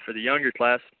 And for the younger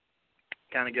class,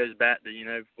 kind of goes back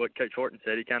to, what Coach Horton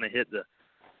said. He kind of hit the,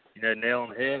 nail on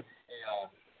the head.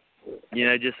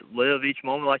 Just live each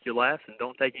moment like your last and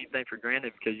don't take anything for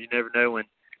granted, because you never know when,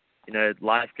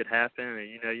 life could happen, or,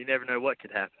 you never know what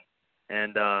could happen.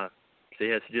 And, so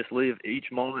yes, just live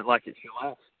each moment like it's your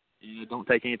last. Don't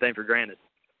take anything for granted.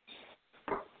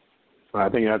 I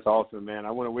think that's awesome, man.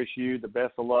 I want to wish you the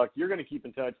best of luck. You're going to keep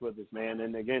in touch with us, man.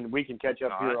 And, again, we can catch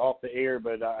up here off the air,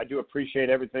 but I do appreciate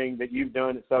everything that you've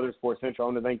done at Southern Sports Central.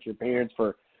 I want to thank your parents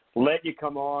for letting you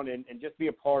come on and just be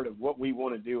a part of what we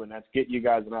want to do, and that's get you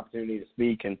guys an opportunity to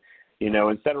speak. And,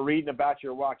 instead of reading about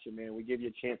you or watching, man, we give you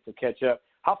a chance to catch up.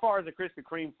 How far is the Krispy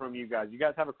Kreme from you guys? You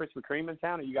guys have a Krispy Kreme in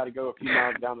town, or you got to go a few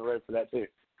miles down the road for that too?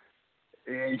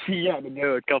 Yeah, you got to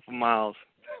go a couple miles.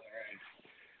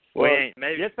 Well,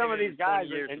 maybe get some of these guys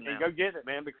and go get it,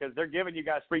 man, because they're giving you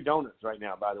guys free donuts right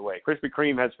now, by the way. Krispy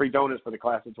Kreme has free donuts for the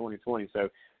class of 2020, so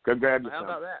go grab you some.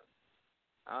 How about that?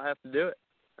 I'll have to do it.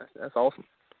 That's awesome.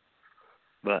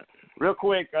 But real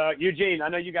quick, Eugene, I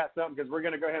know you got something, because we're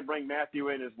going to go ahead and bring Matthew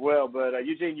in as well. But,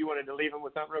 Eugene, you wanted to leave him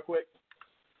with something real quick?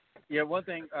 Yeah, one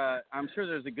thing, I'm sure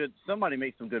there's somebody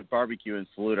makes some good barbecue in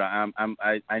Saluda.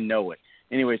 I know it.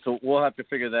 Anyway, so we'll have to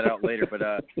figure that out later.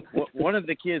 But one of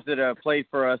the kids that played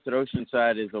for us at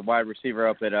Oceanside is a wide receiver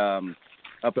up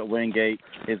at Wingate.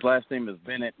 His last name is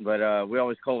Bennett, but we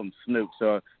always call him Snoop.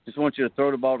 So just want you to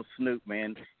throw the ball to Snoop,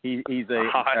 man. He's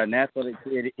an athletic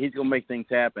kid. He's gonna make things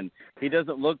happen. He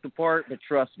doesn't look the part, but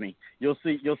trust me, you'll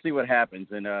see what happens.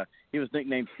 And he was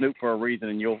nicknamed Snoop for a reason,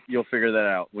 and you'll figure that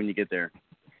out when you get there.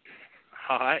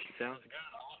 All right, sounds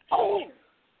good.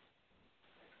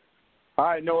 All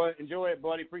right, Noah, enjoy it,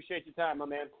 buddy. Appreciate your time, my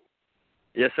man.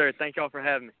 Yes, sir. Thank y'all for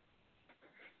having me.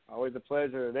 Always a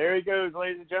pleasure. There he goes,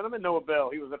 ladies and gentlemen, Noah Bell.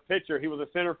 He was a pitcher. He was a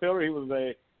center fielder. He was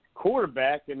a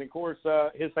quarterback, and, of course,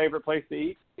 his favorite place to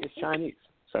eat is Chinese.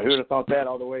 So who would have thought that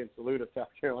all the way in Saluda, South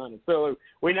Carolina? So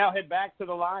we now head back to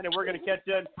the line, and we're going to catch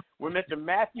up with Mr.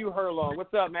 Matthew Herlong.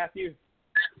 What's up, Matthew?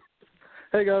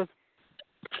 Hey, guys.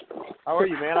 How are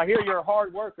you, man? I hear you're a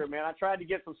hard worker, man. I tried to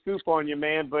get some scoop on you,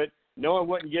 man, but Noah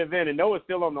wouldn't give in, and Noah's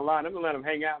still on the line. I'm going to let him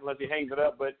hang out unless he hangs it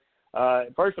up. But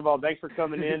first of all, thanks for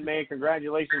coming in, man.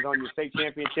 Congratulations on your state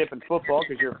championship in football,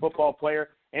 because you're a football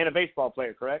player and a baseball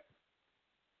player, correct?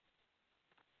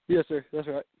 Yes, sir. That's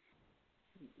right.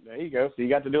 There you go. So you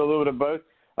got to do a little bit of both.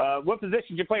 What position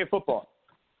did you play in football?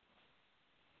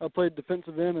 I played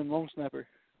defensive end and long snapper.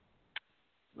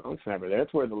 Long snapper.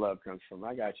 That's where the love comes from.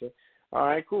 I got you. All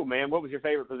right, cool, man. What was your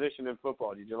favorite position in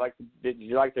football? Did you like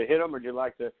to hit them, or did you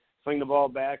like to swing the ball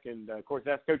back? And of course,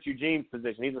 that's Coach Eugene's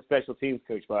position. He's a special teams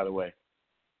coach, by the way.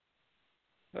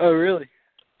 Oh, really?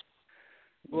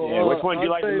 Well, yeah. Which one do you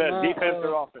like the best, defense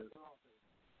or offense?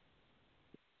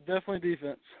 Definitely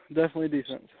defense.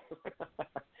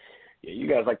 Yeah, you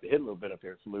guys like to hit a little bit up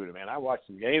here at Saluda, man. I watched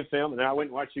some games film, and then I went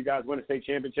and watched you guys win a state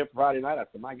championship Friday night. I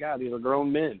said, my God, these are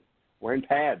grown men wearing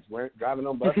pads, driving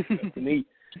on buses. That's neat.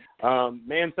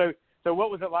 Man, so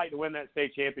what was it like to win that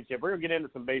state championship? We're going to get into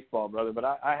some baseball, brother, but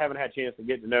I haven't had a chance to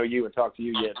get to know you and talk to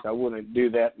you yet, so I want to do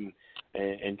that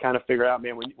and kind of figure out,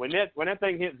 man, when that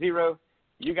thing hit zero,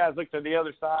 you guys looked to the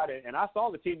other side, and I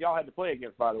saw the team y'all had to play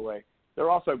against, by the way. They're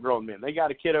also grown men. They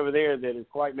got a kid over there that is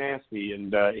quite nasty,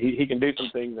 and he can do some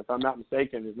things. If I'm not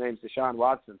mistaken, his name's Deshaun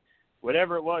Watson.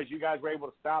 Whatever it was, you guys were able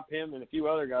to stop him and a few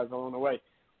other guys along the way.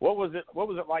 What was it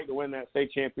like to win that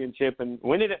state championship, and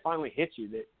when did it finally hit you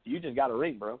that you just got a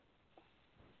ring, bro?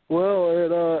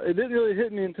 Well, it didn't really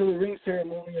hit me until the ring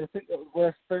ceremony. I think that was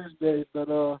last Thursday, but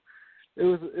it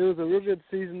was a real good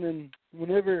season. And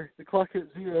whenever the clock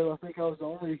hit zero, I think I was the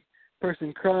only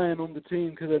person crying on the team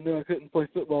because I knew I couldn't play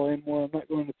football anymore. I'm not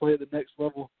going to play at the next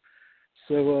level.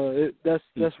 So that's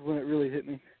when it really hit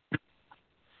me.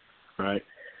 Right.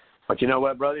 But you know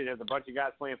what, brother? There's a bunch of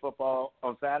guys playing football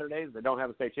on Saturdays that don't have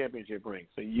a state championship ring.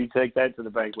 So you take that to the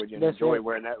bank with you and enjoy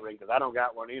wearing that ring, because I don't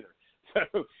got one either.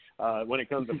 So when it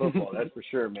comes to football, that's for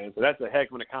sure, man. So that's a heck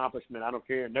of an accomplishment. I don't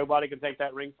care. Nobody can take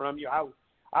that ring from you.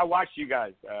 I watched you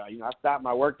guys. I stopped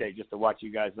my workday just to watch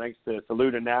you guys. Thanks to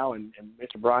Saluda now and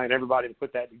Mr. Brian, everybody to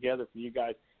put that together for you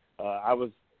guys. I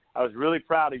was really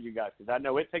proud of you guys, because I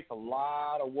know it takes a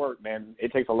lot of work, man.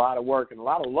 It takes a lot of work, and a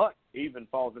lot of luck even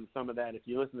falls in some of that if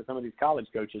you listen to some of these college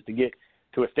coaches to get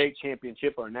to a state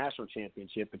championship or a national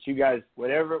championship. But you guys,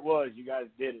 whatever it was, you guys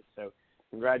did it. So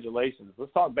congratulations.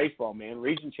 Let's talk baseball, man.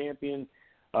 Region champion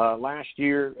last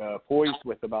year, poised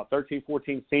with about 13,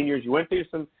 14 seniors. You went through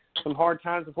some hard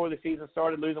times before the season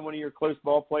started, losing one of your close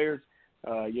ball players.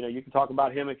 You can talk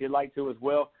about him if you'd like to as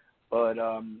well. But,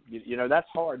 that's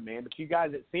hard, man. But you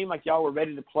guys, it seemed like y'all were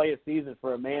ready to play a season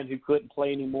for a man who couldn't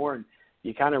play anymore, and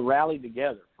you kind of rallied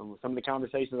together. From some of the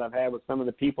conversations I've had with some of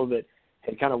the people that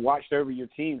had kind of watched over your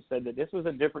team, said that this was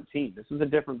a different team. This was a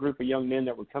different group of young men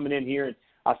that were coming in here. And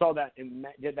I saw that and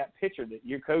did that picture that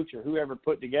your coach or whoever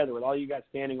put together with all you guys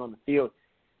standing on the field.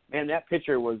 Man, that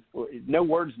picture was no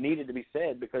words needed to be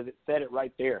said, because it said it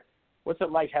right there. What's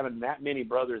it like having that many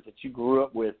brothers that you grew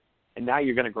up with and now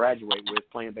you're going to graduate with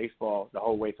playing baseball the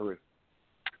whole way through?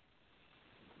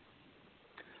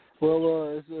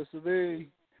 Well, it's a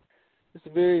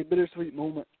very bittersweet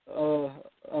moment.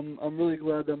 I'm really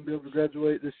glad that I'm able to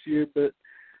graduate this year, but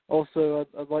also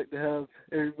I'd like to have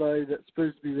everybody that's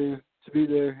supposed to be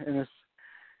there, and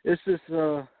it's just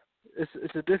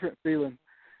it's a different feeling,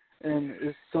 and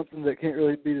it's something that can't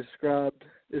really be described.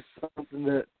 It's something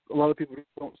that a lot of people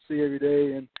don't see every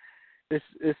day, and it's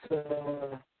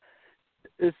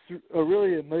a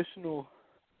really emotional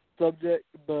subject,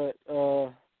 but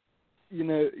you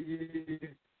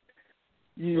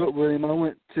grew up with him. I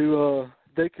went to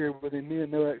daycare with him. Me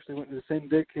and Noah actually went to the same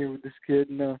daycare with this kid,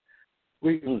 and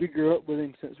we grew up with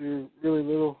him since we were really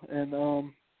little, and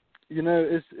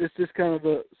it's just kind of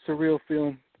a surreal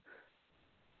feeling.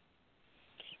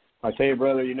 I tell you,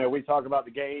 brother, we talk about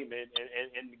the game,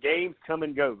 and the games come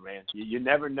and go, man. You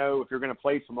never know if you're going to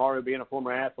play tomorrow, being a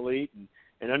former athlete,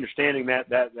 and understanding that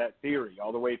theory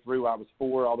all the way through. I was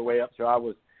 4 all the way up till I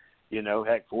was,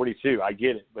 42. I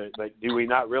get it, but do we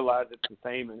not realize it's the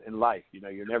same in life?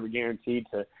 You're never guaranteed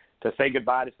to say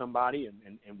goodbye to somebody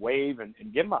and wave and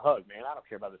give them a hug, man. I don't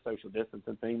care about the social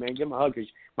distancing thing, man. Give them a hug, because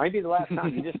it might be the last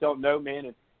time. You just don't know,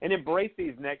 man. And embrace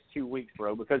these next 2 weeks,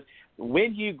 bro, because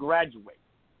when you graduate,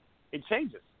 it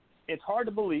changes. It's hard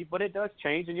to believe, but it does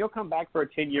change, and you'll come back for a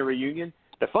 10-year reunion.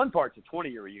 The fun part's a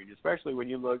 20-year reunion, especially when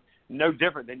you look no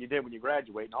different than you did when you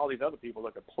graduate, and all these other people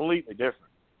look completely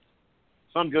different.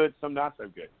 Some good, some not so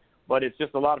good. but it's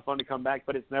just a lot of fun to come back.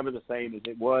 But it's never the same as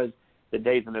it was the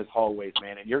days in those hallways,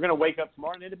 man. And you're going to wake up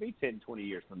tomorrow and it'll be 10, 20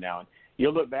 years from now. And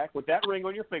you'll look back with that ring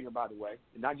on your finger, by the way,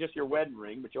 and not just your wedding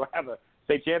ring, but you'll have a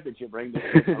state championship ring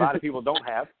that a lot of people don't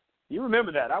have. You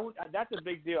remember that. That's a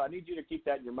big deal. I need you to keep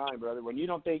that in your mind, brother. When you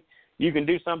don't think you can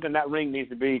do something, that ring needs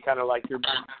to be kind of like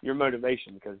your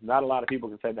motivation, because not a lot of people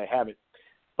can say they have it.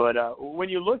 But when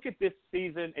you look at this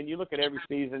season and you look at every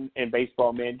season in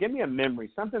baseball, man, give me a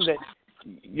memory, something that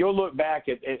you'll look back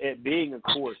at being, of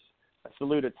course, a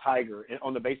Saluda Tiger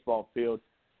on the baseball field.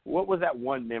 What was that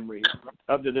one memory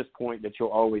up to this point that you'll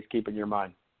always keep in your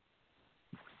mind?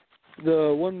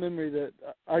 The one memory that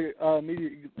I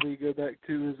immediately go back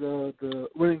to is the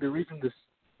winning the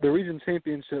region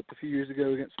championship a few years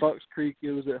ago against Fox Creek.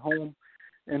 It was at home,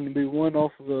 and we won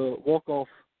off of a walk-off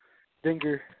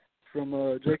dinger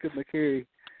from Jacob McCary,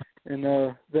 and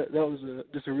that was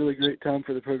just a really great time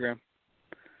for the program.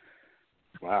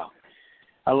 Wow.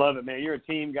 I love it, man. You're a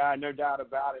team guy, no doubt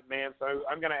about it, man. So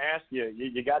I'm going to ask you,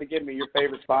 you got to give me your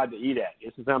favorite spot to eat at.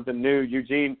 This is something new.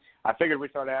 Eugene, I figured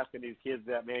we'd start asking these kids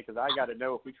that, man, because I got to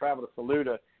know if we travel to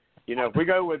Saluda, if we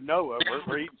go with Noah,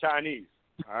 we're eating Chinese,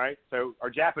 all right? So, or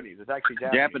Japanese. It's actually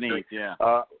Japanese. Yeah.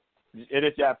 It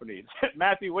is Japanese.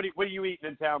 Matthew, what are you eating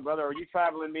in town, brother? Are you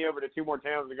traveling me over to 2 more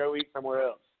towns to go eat somewhere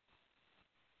else?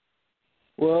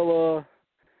 Well,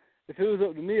 if it was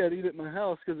up to me, I'd eat at my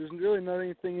house because there's really not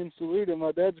anything in Saluda.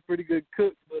 My dad's a pretty good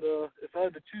cook, but if I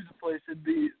had to choose a place, it'd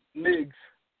be Miggs.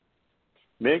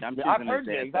 Miggs? I've heard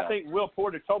Miggs. I think Will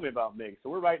Porter told me about Miggs, so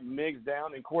we're writing Miggs down.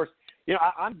 And, of course,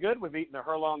 I'm good with eating the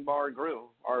Hurlong Bar and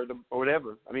Grill or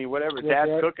whatever. I mean, whatever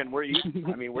Dad's cooking, we're eating.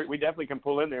 I mean, we definitely can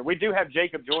pull in there. We do have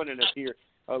Jacob joining us here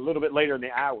a little bit later in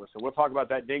the hour, so we'll talk about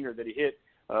that dinger that he hit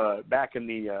back in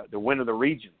the win of the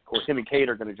region. Of course, him and Kate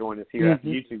are going to join us here after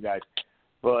you two guys.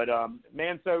 But,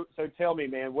 man, so tell me,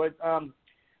 man,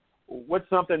 what's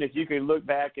something that you can look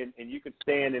back and you could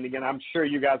stand, and, again, I'm sure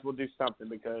you guys will do something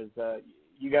because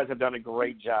you guys have done a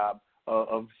great job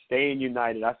of staying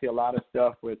united. I see a lot of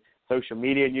stuff with social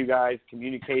media and you guys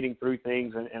communicating through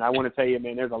things, and I want to tell you,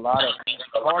 man, there's a lot of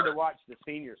hard to watch the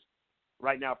seniors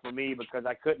right now for me because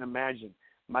I couldn't imagine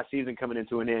my season coming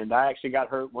into an end. I actually got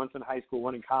hurt once in high school,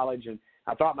 one in college, and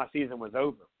I thought my season was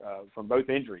over from both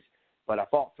injuries, but I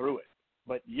fought through it.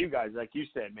 But you guys, like you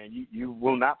said, man, you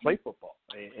will not play football,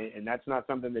 and that's not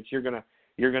something that you're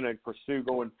gonna pursue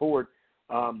going forward.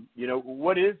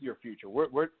 What is your future?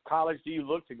 What college do you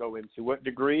look to go into? What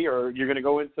degree? Or you're going to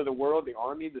go into the world, the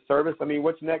Army, the service? I mean,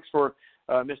 what's next for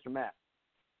Mr. Matt?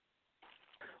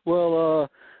 Well,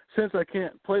 since I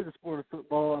can't play the sport of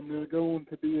football, I'm going to go on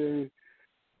to be a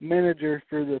manager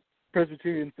for the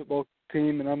Presbyterian football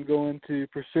team, and I'm going to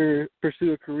pursue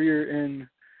a career in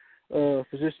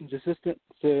physician's assistant,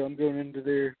 so I'm going into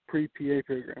their pre-PA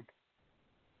program.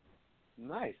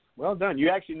 Nice. Well done. You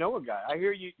actually know a guy. I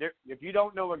hear you. If you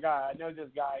don't know a guy, I know this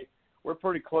guy. We're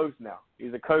pretty close now.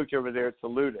 He's a coach over there at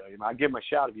Saluda. I'll give him a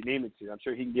shout if you need me to. I'm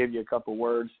sure he can give you a couple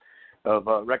words of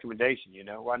recommendation.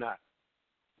 Why not?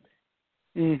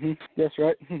 That's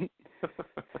right.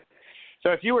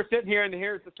 So if you were sitting here, and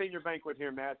here's the senior banquet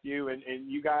here, Matthew, and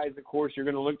you guys, of course, you're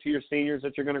going to look to your seniors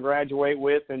that you're going to graduate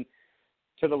with, and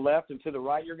to the left and to the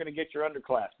right, you're going to get your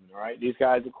underclassmen, all right? These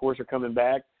guys, of course, are coming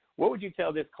back. What would you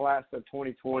tell this class of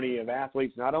 2020 of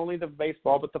athletes, not only the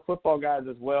baseball, but the football guys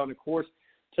as well, and, of course,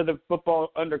 to the football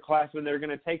underclassmen that are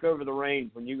going to take over the reins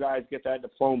when you guys get that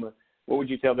diploma? What would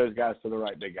you tell those guys to the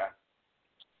right, big guy?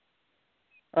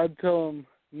 I'd tell them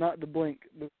not to blink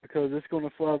because it's going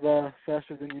to fly by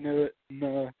faster than you know it.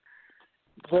 And,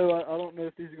 though I don't know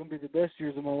if these are going to be the best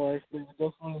years of my life, but they're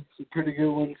definitely some pretty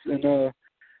good ones, and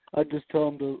I'd just tell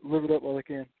them to live it up while they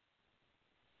can.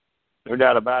 No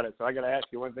doubt about it. So I got to ask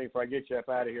you one thing before I get you up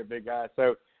out of here, big guy.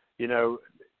 So,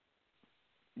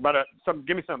 but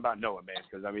give me something about Noah, man,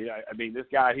 because, I mean, this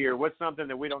guy here, what's something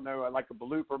that we don't know, like a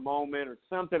blooper moment or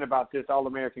something about this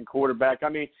All-American quarterback? I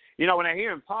mean, when I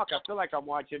hear him talk, I feel like I'm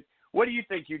watching. What do you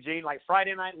think, Eugene, like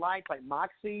Friday Night Lights, like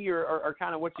Moxie, or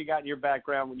kind of what you got in your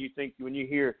background when you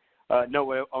hear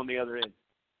Noah on the other end?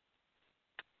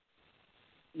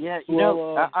 Yeah,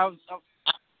 I was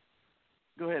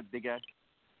go ahead, big guy.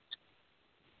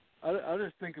 I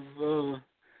just think of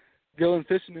going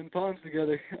fishing in ponds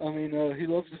together. I mean, he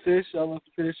loves to fish. I love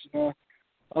to fish. And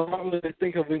I don't really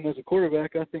think of him as a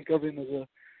quarterback. I think of him as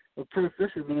a pro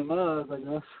fisherman in my eyes, I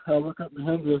guess. I look up to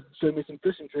him to show me some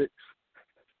fishing tricks.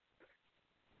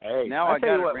 Hey, now I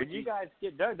tell you what, Ricky. when you guys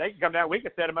get done, they can come down. We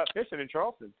can set them up fishing in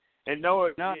Charleston. And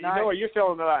Noah, Noah, you're still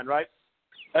on the line, right?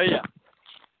 Oh yeah.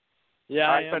 Yeah,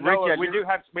 all right, so Noah,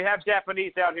 we have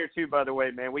Japanese out here too, by the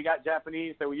way, man. We got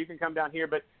Japanese, so you can come down here.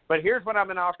 But here's what I'm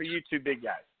going to offer you two big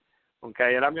guys.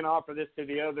 okay? And I'm going to offer this to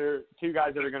the other two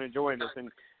guys that are going to join us. And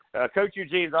Coach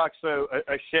Eugene's also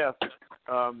a chef,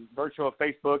 virtual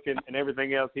Facebook and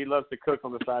everything else. He loves to cook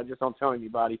on the side, just don't tell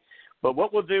anybody. But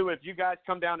what we'll do is you guys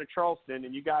come down to Charleston,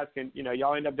 and you guys can,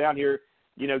 y'all end up down here,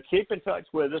 keep in touch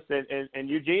with us. And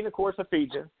Eugene, of course, will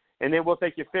feed you. And then we'll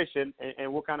take you fishing,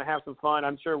 and we'll kind of have some fun.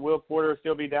 I'm sure Will Porter will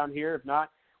still be down here. If not,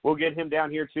 we'll get him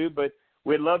down here too. But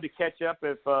we'd love to catch up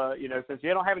if, since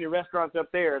you don't have any restaurants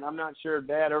up there, and I'm not sure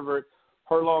Dad over at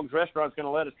Furlong's Restaurant is going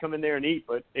to let us come in there and eat.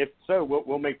 But if so,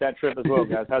 we'll make that trip as well,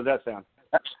 guys. How's that sound?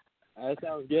 That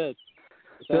sounds good.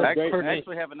 I Great.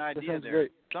 actually have an idea there.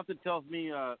 Great. Something tells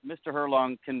me Mr.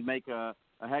 Herlong can make a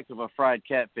heck of a fried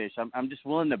catfish. I'm just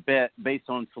willing to bet, based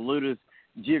on Saluta's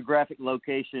geographic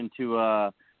location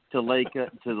to the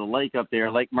lake up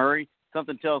there, Lake Murray.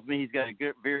 Something tells me he's got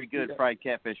a very good fried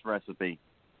catfish recipe.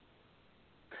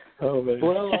 Oh man.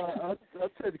 Well, I'd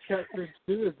say the catfish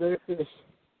too is their fish.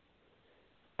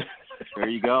 There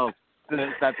you go.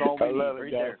 That's all we need right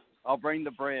guys. there. I'll bring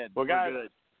the bread. Well, guys, we're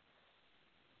good.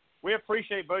 We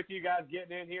appreciate both of you guys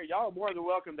getting in here. Y'all are more than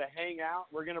welcome to hang out.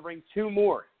 We're going to bring two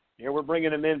more. We're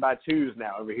bringing them in by twos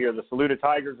now over here. The Saluda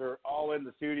Tigers are all in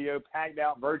the studio, packed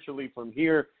out virtually from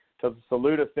here to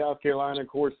Saluda, South Carolina. Of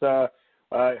course,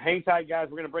 hang tight, guys.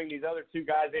 We're going to bring these other two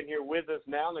guys in here with us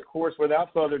now. And, of course,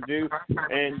 without further ado,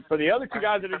 and for the other two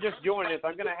guys that are just joining us,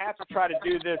 I'm going to have to try to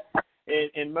do this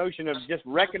in motion of just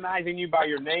recognizing you by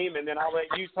your name, and then I'll let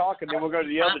you talk, and then we'll go to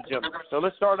the other gentleman. So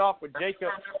let's start off with Jacob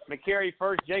McCary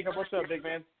first. Jacob, what's up, big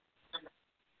man?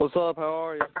 What's up? How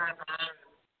are you?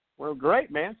 Well, great,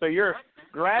 man. So you're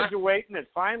graduating. It's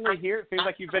finally here. It seems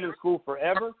like you've been in school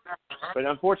forever. But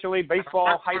unfortunately,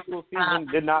 baseball high school season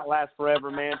did not last forever,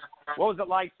 man. What was it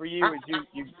like for you as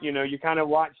you kind of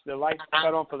watched the lights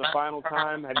cut on for the final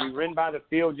time? Have you ridden by the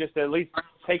field just to at least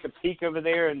take a peek over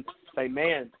there and say,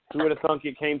 man, who would have thunk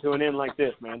it came to an end like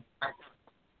this, man?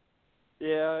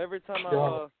 Yeah, every time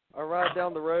I ride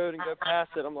down the road and go past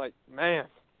it, I'm like, man,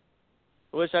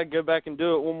 I wish I could go back and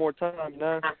do it one more time,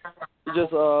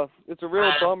 It's a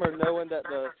real bummer knowing that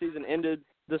the season ended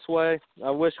this way.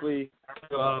 I wish we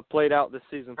played out this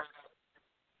season.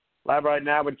 Live right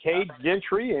now with Cade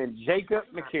Gentry and Jacob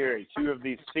McCary, two of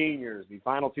the seniors, the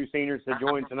final two seniors to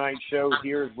join tonight's show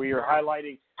here as we are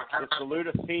highlighting the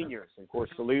Saluda seniors. Of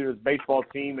course, Saluta's baseball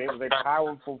team, it was a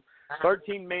powerful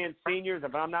 13-man seniors,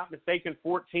 if I'm not mistaken,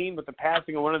 14 with the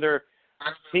passing of one of their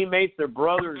teammates, their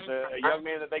brothers, a young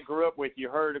man that they grew up with. You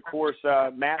heard, of course,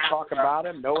 Matt talk about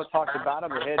him. Noah talked about him.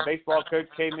 The head baseball coach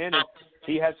came in, and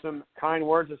he had some kind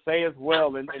words to say as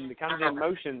well. And the kind of the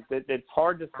emotions that it's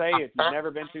hard to say if you've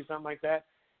never been through something like that.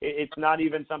 It's not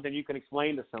even something you can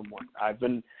explain to someone. I've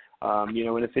been,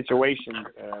 in a situation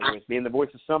with being the voice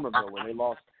of Somerville when they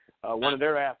lost one of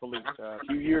their athletes a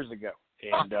few years ago,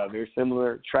 and very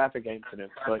similar traffic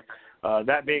incidents. But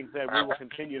that being said, we will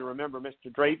continue to remember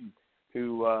Mr. Drayton,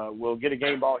 who will get a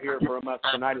game ball here from us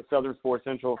tonight at Southern Sports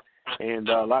Central. And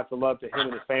lots of love to him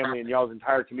and his family and y'all's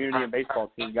entire community and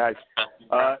baseball team, guys.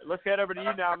 Let's head over to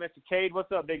you now, Mr. Cade.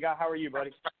 What's up, big guy? How are you,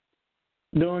 buddy?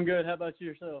 Doing good. How about you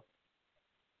yourself?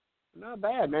 Not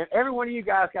bad, man. Every one of you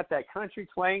guys got that country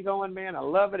twang going, man. I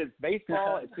love it. It's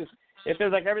baseball. It's just, it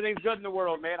feels like everything's good in the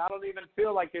world, man. I don't even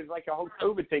feel like there's like a whole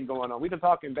COVID thing going on. We've been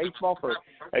talking baseball for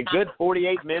a good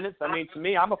 48 minutes. I mean, to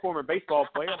me, I'm a former baseball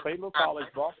player. I played a little college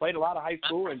ball, played a lot of high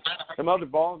school and some other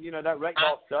ball, that rec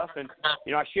ball stuff. And,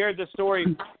 I shared this story.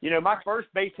 My first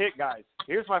base hit, guys,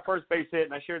 here's my first base hit,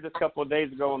 and I shared this a couple of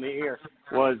days ago on the air,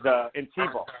 was in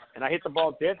T-ball. And I hit the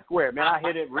ball dead square. Man, I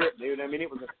hit it rip, dude. I mean, it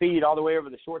was a feed all the way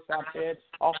over the shortstop's head,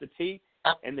 off the tee.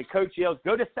 And the coach yells,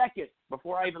 go to second.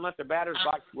 Before I even left the batter's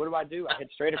box, what do? I hit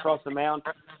straight across the mound,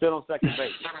 stood on second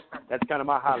base. That's kind of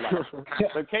my highlight.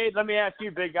 So, Cade, let me ask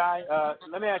you, big guy,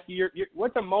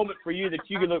 what's a moment for you that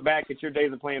you can look back at your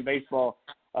days of playing baseball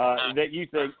that you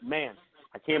think, man,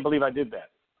 I can't believe I did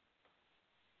that?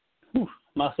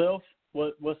 Myself?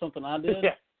 What's something I did?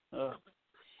 Yeah.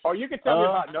 Or you can tell me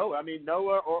about Noah. I mean,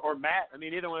 Noah or Matt. I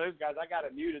mean, either one of those guys, I got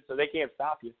it muted so they can't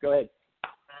stop you. Go ahead.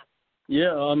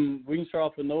 Yeah, we can start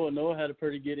off with Noah. Noah had a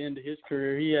pretty good end to his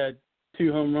career. He had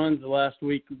 2 home runs the last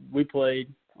week we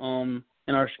played in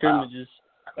our scrimmages.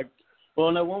 Wow.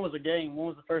 No, one was a game. One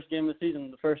was the first game of the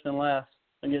season, the first and last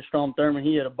against Strom Thurman.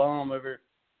 He hit a bomb over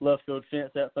left field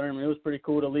fence at Thurman. It was pretty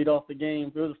cool to lead off the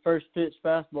game. It was the first pitch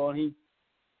fastball, and he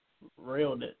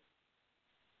railed it.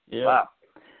 Yeah. Wow.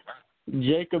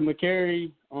 Jacob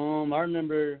McCary, I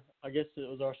remember, I guess it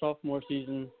was our sophomore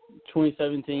season,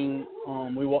 2017.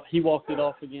 He walked it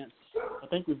off against, I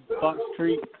think it was Fox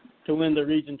Creek to win the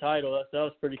region title. That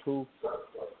was pretty cool.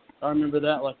 I remember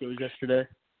that like it was yesterday.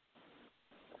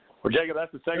 Well, Jacob,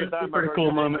 that's the second time I've heard cool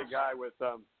you moment. big guy with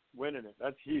winning it.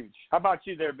 That's huge. How about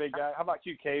you there, big guy? How about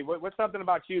you, Cade? What's something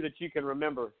about you that you can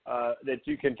remember that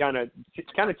you can kind of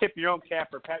tip your own cap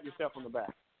or pat yourself on the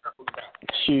back?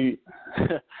 Shoot.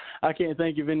 I can't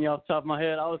think of any off the top of my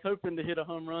head. I was hoping to hit a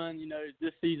home run,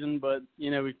 this season, but,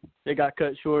 it got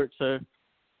cut short, so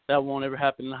that won't ever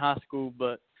happen in high school,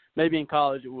 but maybe in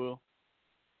college it will.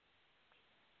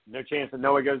 No chance that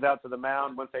Noah goes out to the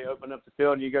mound once they open up the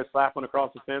field and you go slap one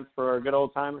across the fence for a good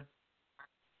old timer?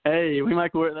 Hey, we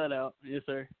might work that out. Yes,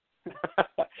 sir.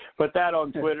 Put that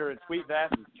on Twitter and tweet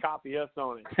that and copy us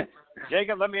on it.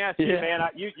 Jacob, let me ask you, man.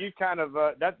 You kind of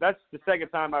that's the second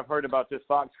time I've heard about this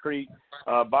Fox Creek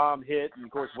bomb hit, and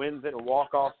of course wins it a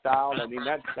walk-off style. I mean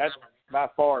that's by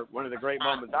far one of the great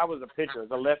moments. I was a pitcher, as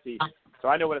a lefty, so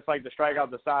I know what it's like to strike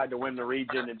out the side to win the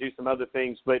region and do some other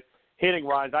things. But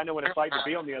hitting-wise, I know what it's like to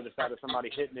be on the other side of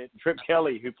somebody hitting it. Trip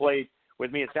Kelly, who played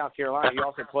with me in South Carolina, he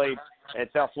also played at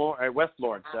West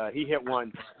Florence. He hit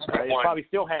one. He probably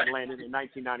still hadn't landed in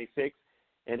 1996.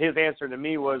 And his answer to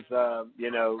me was,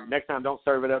 next time don't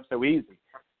serve it up so easy.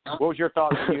 What was your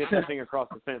thoughts when you hit that thing across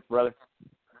the fence, brother?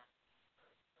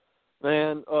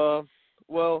 Man,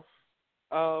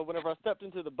 whenever I stepped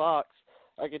into the box,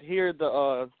 I could hear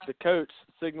the coach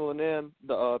signaling in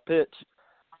the pitch,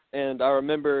 and I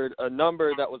remembered a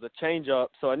number that was a changeup,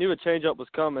 so I knew a changeup was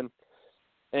coming,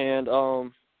 and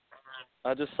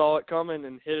I just saw it coming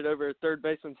and hit it over third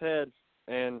baseman's head,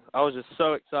 and I was just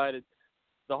so excited.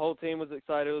 The whole team was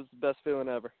excited. It was the best feeling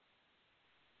ever.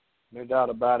 No doubt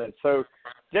about it. So,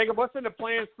 Jacob, what's in the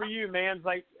plans for you, man? It's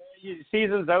like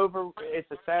season's over. It's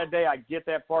a sad day. I get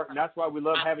that part, and that's why we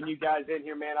love having you guys in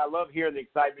here, man. I love hearing the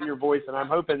excitement in your voice, and I'm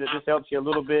hoping that this helps you a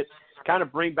little bit, kind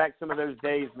of bring back some of those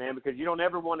days, man, because you don't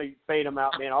ever want to fade them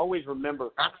out, man. Always remember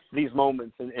these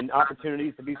moments and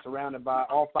opportunities to be surrounded by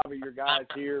all five of your guys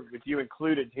here, with you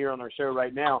included here on our show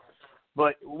right now.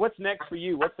 But what's next for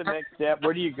you? What's the next step?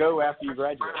 Where do you go after you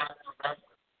graduate?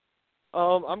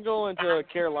 I'm going to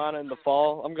Carolina in the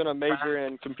fall. I'm going to major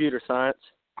in computer science.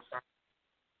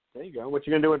 There you go. What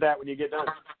you going to do with that when you get done?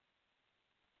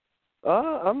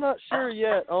 I'm not sure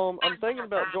yet. I'm thinking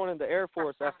about joining the Air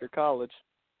Force after college.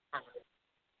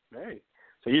 Hey,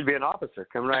 so you'd be an officer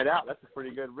coming right out. That's a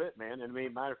pretty good writ, man. And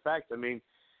matter of fact,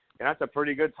 that's a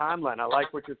pretty good timeline. I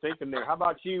like what you're thinking there. How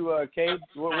about you, Cade?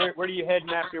 Where are you heading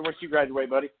after once you graduate,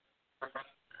 buddy?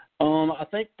 I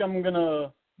think I'm going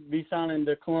to be signing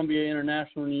to Columbia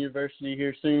International University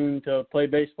here soon to play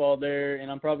baseball there,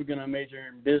 and I'm probably going to major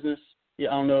in business. Yeah,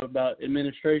 I don't know about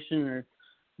administration or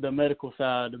the medical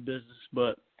side of business,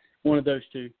 but one of those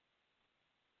two.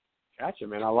 Gotcha,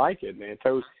 man. I like it, man.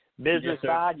 So business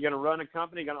side, you're going to run a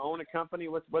company, going to own a company?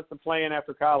 What's the plan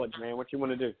after college, man? What you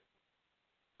want to do?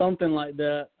 Something like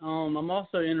that. I'm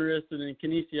also interested in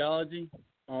kinesiology.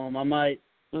 I might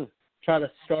try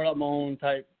to start up my own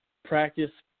type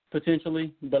practice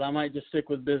potentially, but I might just stick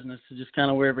with business, just kind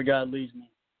of wherever God leads me.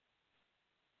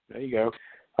 There you go.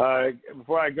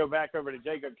 Before I go back over to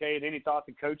Jacob, Cade, any thoughts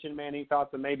of coaching, man? Any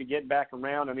thoughts of maybe getting back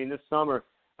around? This summer,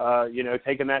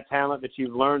 taking that talent that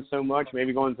you've learned so much,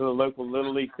 maybe going to the local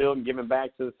Little League field and giving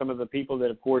back to some of the people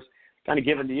that, of course, kind of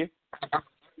given to you?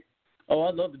 Oh,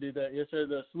 I'd love to do that. Yes, sir.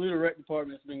 The Saluda Rec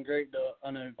Department has been great.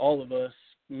 I know all of us,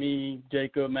 me,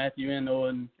 Jacob, Matthew, and Noah,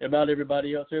 and about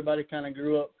everybody else. Everybody kind of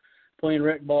grew up playing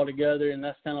rec ball together, and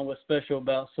that's kind of what's special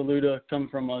about Saluda, coming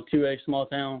from a 2A small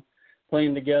town,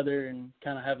 playing together and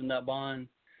kind of having that bond.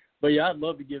 But, yeah, I'd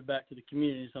love to give back to the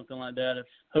community, something like that, if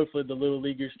hopefully the Little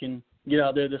Leaguers can get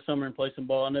out there this summer and play some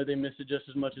ball. I know they miss it just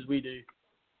as much as we do.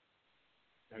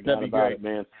 That'd be great, it,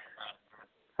 man.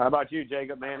 How about you,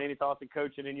 Jacob, man? Any thoughts of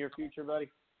coaching in your future, buddy?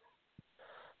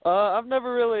 I've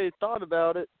never really thought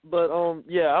about it, but,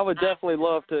 I would definitely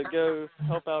love to go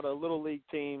help out a Little League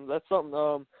team. That's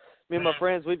something me and my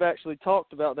friends, we've actually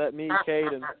talked about that, me, Cade,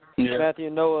 and Matthew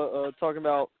and Noah, talking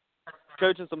about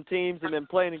coaching some teams and then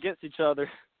playing against each other.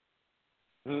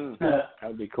 That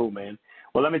would be cool, man.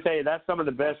 Well, let me tell you, that's some of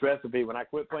the best recipe. When I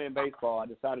quit playing baseball, I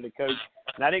decided to coach.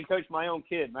 And I didn't coach my own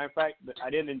kid. Matter of fact, I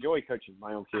didn't enjoy coaching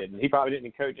my own kid. And he probably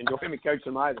didn't enjoy me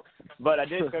coaching him either. But I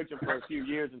did coach him for a few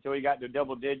years until he got to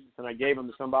double digits, and I gave him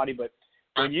to somebody. But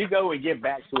when you go and give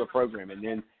back to a program, and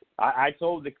then I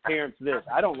told the parents this,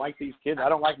 I don't like these kids. I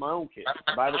don't like my own kids.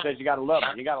 The Bible says you got to love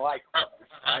them. You got to like them.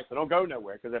 All right? So don't go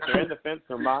nowhere, because if they're in the fence,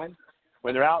 they're mine.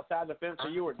 When they're outside the fence,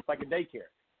 they're yours. It's like a daycare.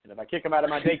 And if I kick them out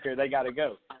of my daycare, they got to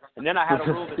go. And then I had a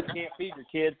rule that you can't feed your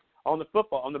kids on the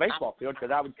baseball field,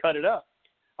 because I would cut it up.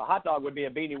 A hot dog would be a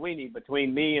beanie weenie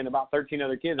between me and about 13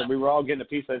 other kids, and we were all getting a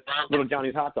piece of little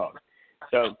Johnny's hot dog.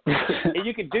 So and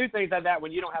you can do things like that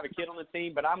when you don't have a kid on the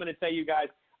team. But I'm going to tell you guys,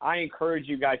 I encourage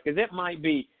you guys, because it might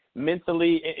be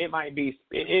mentally, it might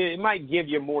give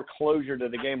you more closure to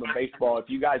the game of baseball if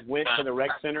you guys went to the rec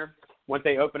center once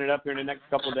they open it up here in the next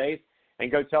couple of days and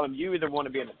go tell them you either want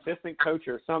to be an assistant coach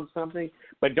or something,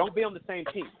 but don't be on the same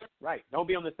team. Right, don't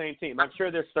be on the same team. I'm sure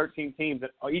there's 13 teams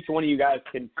that each one of you guys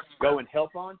can go and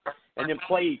help on and then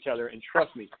play each other, and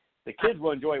trust me, the kids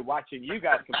will enjoy watching you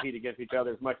guys compete against each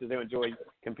other as much as they enjoy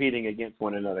competing against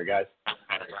one another, guys.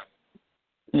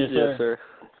 Yes, sir.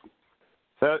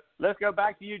 So let's go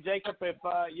back to you, Jacob. If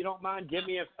you don't mind, give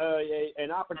me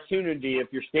an opportunity. If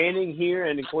you're standing here,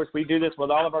 and, of course, we do this with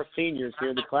all of our seniors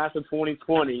here, the class of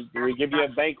 2020, we give you a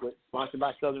banquet sponsored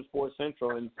by Southern Sports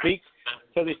Central, and speak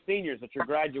to the seniors that you're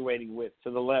graduating with to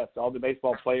the left, all the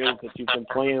baseball players that you've been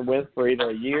playing with for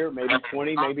either a year, maybe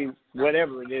 20, maybe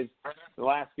whatever it is, the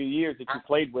last few years that you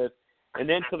played with. And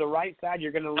then to the right side,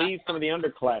 you're going to leave some of the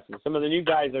underclassmen, some of the new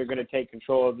guys that are going to take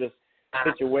control of this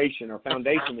situation or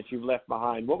foundation that you've left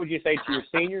behind. What would you say to your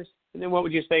seniors, and then what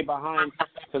would you say behind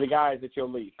to the guys that you'll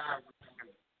leave?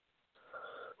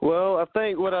 Well, I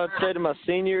think what I'd say to my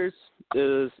seniors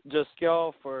is just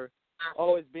y'all for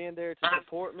always being there to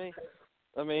support me.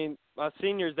 I mean, my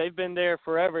seniors, they've been there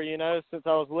forever, since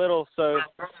I was little, so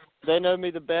they know me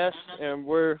the best, and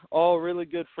we're all really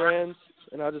good friends,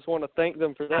 and I just want to thank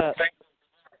them for that.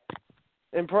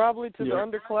 And probably to the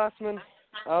underclassmen,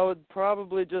 I would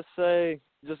probably just say,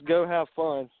 just go have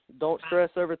fun. Don't stress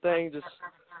everything.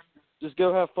 Just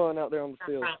go have fun out there on the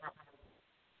field.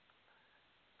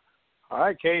 All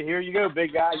right, Kate, here you go,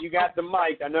 big guy. You got the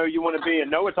mic. I know you want to be in.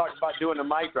 Noah talked about doing a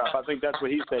mic drop. I think that's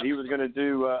what he said. He was going to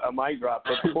do a mic drop.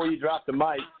 But before you drop the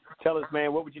mic, tell us,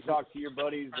 man, what would you talk to your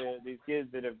buddies, these kids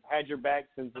that have had your back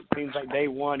since it seems like day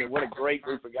one, and what a great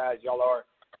group of guys y'all are.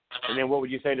 And then what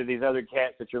would you say to these other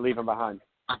cats that you're leaving behind?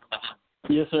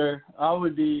 Yes, sir. I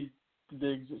would be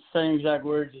the same exact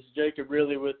words as Jacob,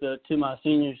 really, to my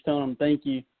seniors, telling them thank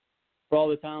you for all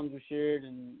the times we shared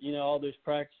and, all those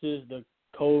practices, the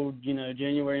cold,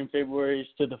 January and February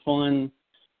to the fun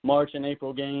March and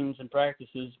April games and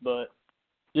practices. But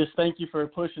just thank you for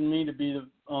pushing me to be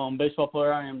the baseball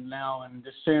player I am now, and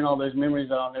just sharing all those memories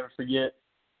that I'll never forget.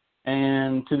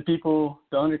 And to the people,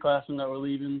 the underclassmen that were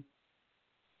leaving,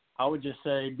 I would just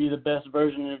say be the best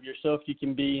version of yourself you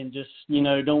can be, and just,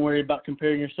 don't worry about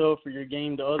comparing yourself or your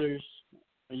game to others.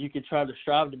 You could try to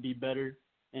strive to be better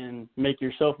and make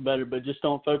yourself better, but just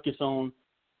don't focus on,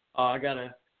 I got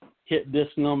to hit this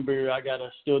number, I got to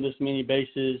steal this many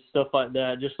bases, stuff like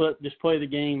that. Just play the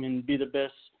game and be the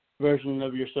best version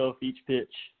of yourself each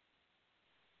pitch.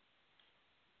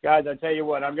 Guys, I tell you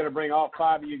what, I'm going to bring all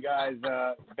five of you guys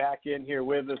back in here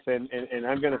with us, and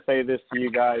I'm going to say this to you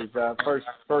guys.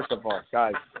 First of all,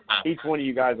 guys, each one of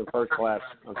you guys are first class,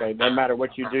 okay? No matter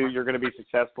what you do, you're going to be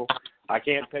successful. I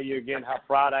can't tell you again how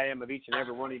proud I am of each and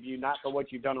every one of you, not for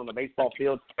what you've done on the baseball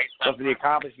field, but for the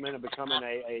accomplishment of becoming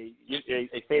a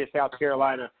state of South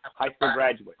Carolina high school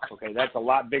graduate, okay? That's a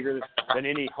lot bigger than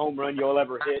any home run you'll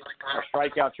ever hit or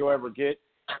strikeout you'll ever get.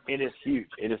 It is huge.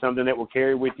 It is something that will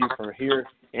carry with you from here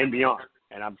and beyond.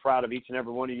 And I'm proud of each and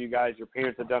every one of you guys. Your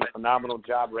parents have done a phenomenal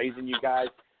job raising you guys.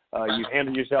 You've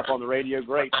handled yourself on the radio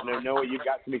great. I know, Noah, you've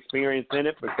got some experience in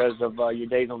it because of your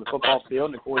days on the football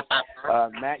field. And, of course,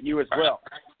 Matt, you as well.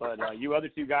 But you other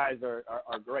two guys are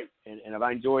great. And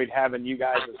I've enjoyed having you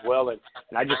guys as well. And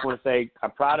I just want to say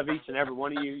I'm proud of each and every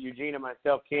one of you. Eugene and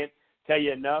myself can't tell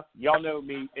you enough. Y'all know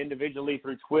me individually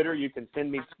through Twitter. You can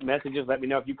send me messages. Let me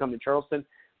know if you come to Charleston.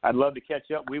 I'd love to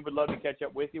catch up. We would love to catch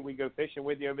up with you. We go fishing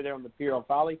with you over there on the pier on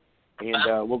Folly,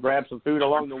 and we'll grab some food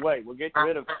along the way. We'll get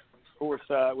rid of course,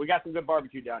 we got some good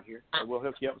barbecue down here. So we'll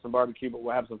hook you up with some barbecue, but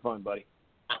we'll have some fun, buddy.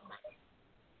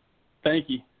 Thank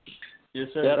you. Yes,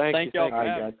 sir. Yeah, thank y'all for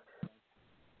having me.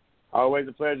 Always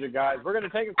a pleasure, guys. We're going to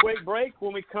take a quick break.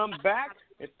 When we come back,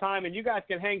 it's time, and you guys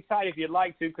can hang tight if you'd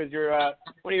like to, because you're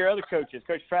one of your other coaches.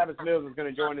 Coach Travis Mills is going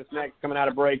to join us next, coming out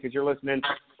of break, as you're listening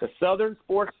to Southern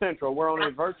Sports Central. We're on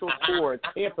a virtual tour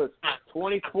at Campus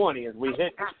 2020 as we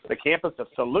hit the campus of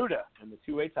Saluda and the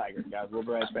 2A Tigers. Guys, we'll be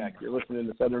right back. You're listening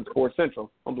to Southern Sports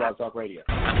Central on Blog Talk Radio.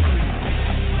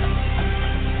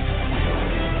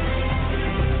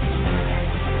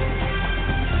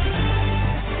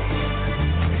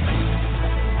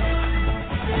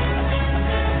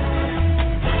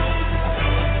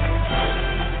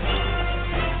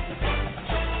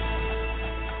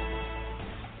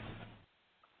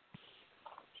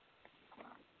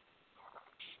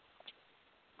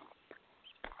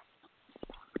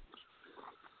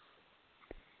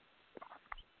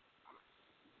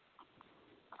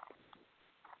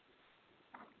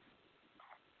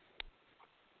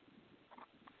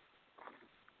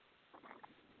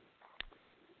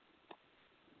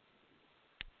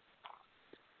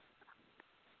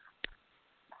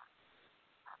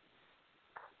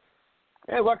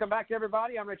 Hey, welcome back,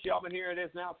 everybody. I'm Richie Altman here. It is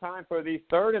now time for the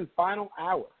third and final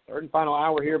hour. Third and final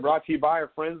hour here brought to you by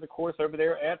our friends, of course, over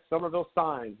there at Somerville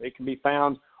Signs. They can be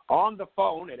found on the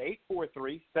phone at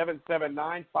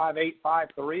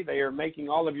 843-779-5853. They are making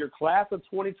all of your class of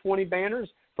 2020 banners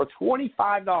for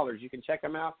 $25. You can check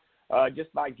them out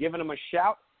just by giving them a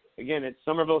shout. Again, it's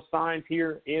Somerville Signs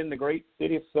here in the great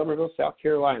city of Somerville, South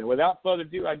Carolina. Without further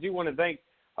ado, I do want to thank,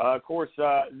 of course,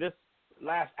 this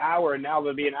last hour, and now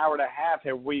there'll be an hour and a half,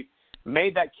 have we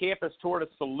made that campus tour to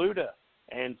Saluda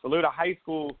and Saluda High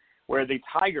School, where the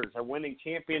Tigers are winning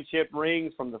championship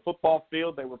rings from the football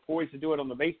field. They were poised to do it on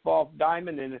the baseball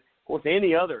diamond, and, of course,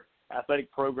 any other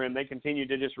athletic program. They continue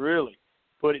to just really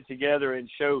put it together and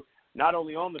show not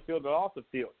only on the field but off the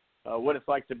field what it's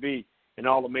like to be an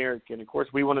All-American. Of course,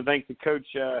 we want to thank the coach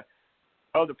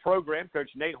of the program, Coach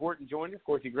Nate Horton, joined us. Of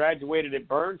course, he graduated at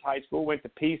Burns High School, went to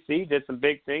PC, did some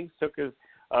big things, took his,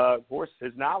 of course,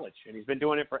 his knowledge, and he's been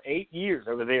doing it for 8 years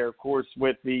over there, of course,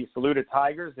 with the Saluda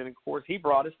Tigers. And, of course, he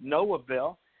brought us Noah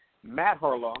Bell, Matt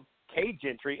Harlong, Kay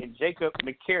Gentry, and Jacob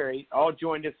McCary, all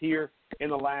joined us here in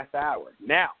the last hour.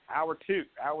 Now, hour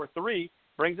three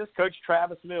brings us Coach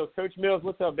Travis Mills. Coach Mills,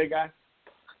 what's up, big guy?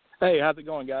 Hey, how's it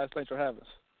going, guys? Thanks for having us.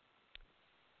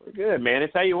 We're good, man. I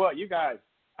tell you what, you guys,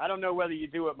 I don't know whether you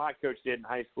do what my coach did in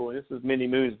high school, and this was many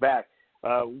moons back.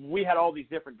 We had all these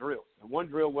different drills. And one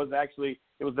drill was actually,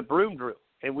 it was the broom drill.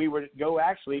 And we would go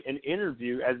actually and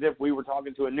interview as if we were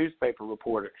talking to a newspaper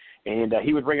reporter. And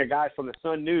he would bring a guy from the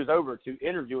Sun News over to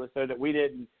interview us so that we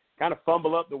didn't kind of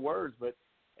fumble up the words. But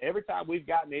every time we've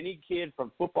gotten any kid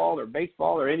from football or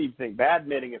baseball or anything,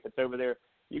 badminton if it's over there,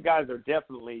 you guys are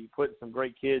definitely putting some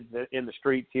great kids in the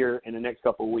streets here in the next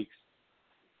couple of weeks.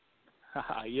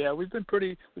 Yeah, we've been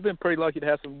pretty lucky to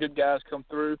have some good guys come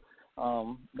through.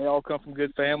 They all come from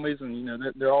good families, and you know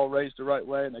they're all raised the right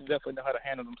way, and they definitely know how to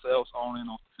handle themselves on and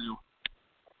off the field.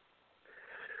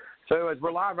 So as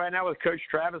we're live right now with Coach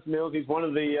Travis Mills, he's one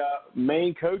of the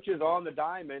main coaches on the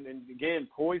diamond, and again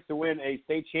poised to win a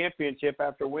state championship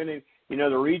after winning,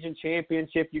 the region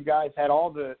championship. You guys had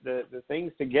all the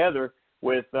things together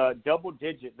with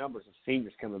double-digit numbers of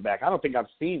seniors coming back. I don't think I've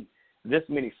seen this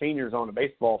many seniors on a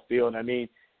baseball field. I mean,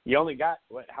 you only got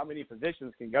how many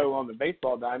positions can go on the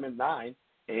baseball diamond? 9.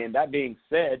 And that being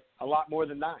said, a lot more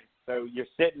than 9. So you're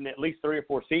sitting at least 3 or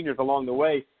 4 seniors along the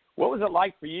way. What was it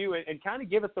like for you? And kind of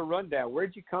give us a rundown. Where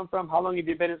did you come from? How long have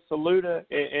you been at Saluda?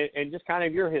 And just kind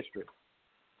of your history.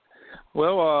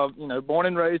 Well, born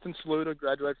and raised in Saluda,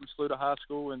 graduated from Saluda High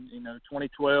School in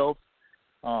 2012.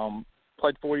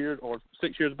 Played 4 years or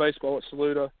 6 years of baseball at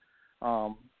Saluda.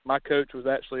 My coach was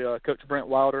actually Coach Brent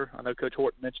Wilder. I know Coach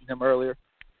Horton mentioned him earlier.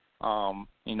 They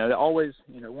always,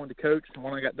 wanted to coach.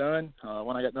 When I got done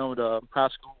with high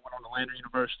school, went on to Lander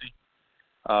University,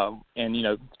 and,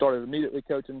 started immediately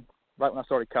coaching right when I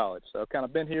started college. So I've kind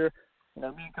of been here. Me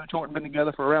and Coach Horton been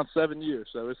together for around 7 years.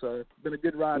 So it's been a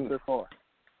good ride so far.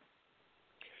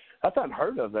 That's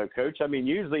unheard of, though, Coach. I mean,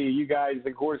 usually you guys,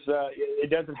 of course,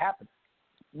 it doesn't happen.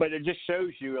 But it just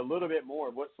shows you a little bit more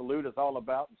of what Saluda is all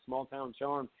about and small-town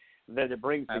charm that it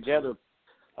brings together.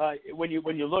 When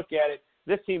you look at it,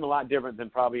 this team a lot different than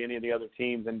probably any of the other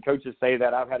teams, and coaches say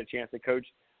that. I've had a chance to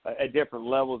coach at different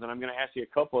levels, and I'm going to ask you a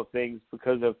couple of things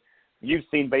because of you've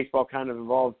seen baseball kind of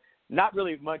evolve, not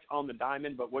really much on the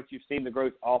diamond, but what you've seen the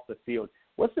growth off the field.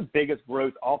 What's the biggest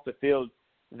growth off the field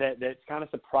that's kind of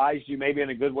surprised you, maybe in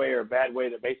a good way or a bad way,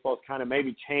 that baseball's kind of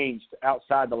maybe changed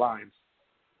outside the lines?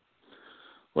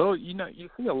 Well, you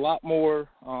see a lot more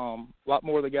of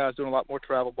the guys doing a lot more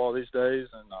travel ball these days,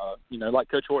 and like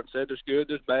Coach Horton said, there's good,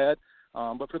 there's bad,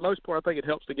 but for the most part, I think it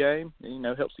helps the game.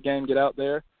 Helps the game get out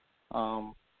there.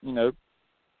 Kind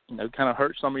of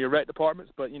hurts some of your rec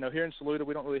departments, but here in Saluda,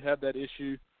 we don't really have that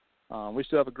issue. We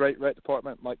still have a great rec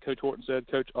department, like Coach Horton said.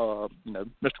 Mr.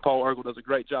 Paul Ergel does a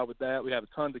great job with that. We have a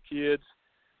ton of kids,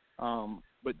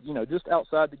 but just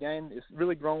outside the game, it's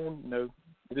really grown.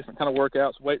 Different kind of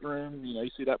workouts, weight room, you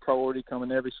see that priority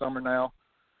coming every summer now.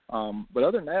 But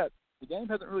other than that, the game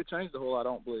hasn't really changed a whole lot, I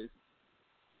don't believe.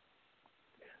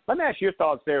 Let me ask your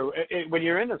thoughts there. When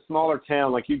you're in a smaller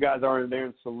town like you guys are there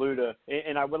in Saluda,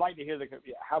 and I would like to hear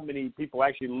how many people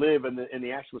actually live in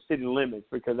the actual city limits,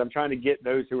 because I'm trying to get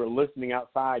those who are listening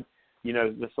outside,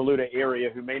 the Saluda area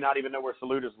who may not even know where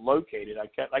Saluda is located.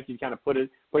 I'd like you to kind of put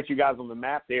you guys on the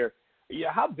map there.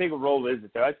 Yeah, how big a role is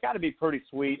it, though? It's got to be pretty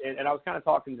sweet. And I was kind of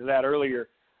talking to that earlier,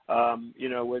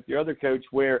 with your other coach,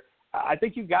 where I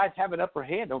think you guys have an upper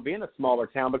hand on being a smaller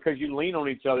town because you lean on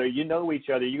each other, you know each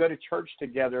other, you go to church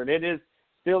together, and it is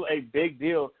still a big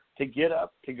deal to get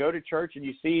up, to go to church, and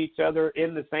you see each other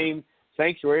in the same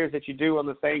sanctuaries that you do on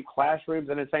the same classrooms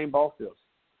and the same ball fields.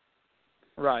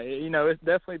 Right. You know, it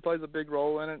definitely plays a big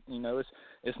role in it. You know,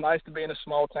 it's nice to be in a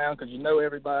small town because you know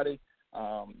everybody.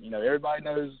 You know, everybody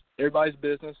knows everybody's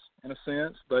business in a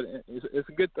sense, but it's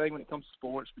a good thing when it comes to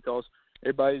sports because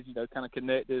everybody's, you know, kind of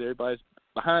connected. Everybody's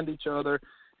behind each other.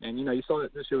 And, you know, you saw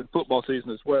that this year with football season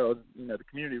as well. You know, the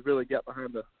community really got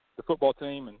behind the football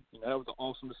team, and, you know, that was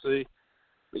awesome to see.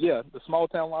 But, yeah, the small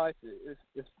town life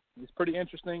is pretty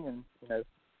interesting and, you know,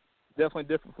 definitely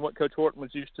different from what Coach Horton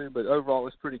was used to, but overall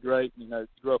it's pretty great. You know,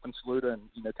 grew up in Saluda and,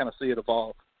 you know, kind of see it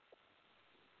evolve.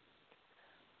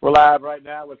 We're live right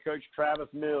now with Coach Travis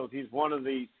Mills. He's one of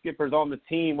the skippers on the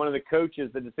team, one of the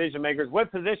coaches, the decision makers.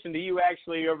 What position do you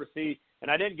actually oversee? And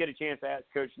I didn't get a chance to ask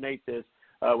Coach Nate this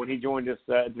when he joined us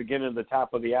at the beginning of the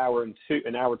top of the hour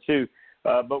in hour two.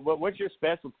 But what's your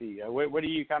specialty? What do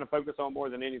you kind of focus on more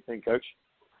than anything, Coach?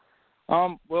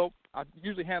 Well, I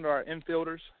usually handle our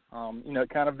infielders. You know, it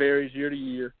kind of varies year to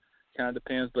year, kind of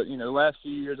depends. But, you know, the last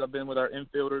few years I've been with our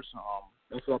infielders.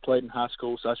 That's what I played in high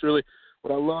school. So that's really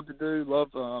what I love to do,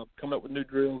 coming up with new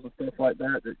drills and stuff like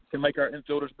that can make our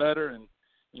infielders better and,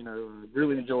 you know,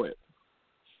 really enjoy it.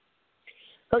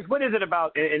 Coach, what is it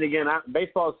about, and again,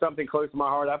 baseball is something close to my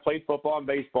heart. I played football and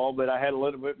baseball, but I had a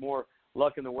little bit more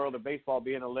luck in the world of baseball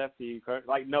being a lefty,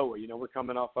 like Noah. You know, we're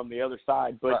coming off from the other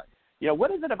side. But, right. You know,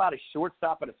 what is it about a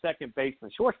shortstop and a second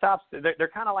baseman? Shortstops, they're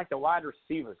kind of like the wide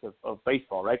receivers of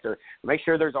baseball, right? They make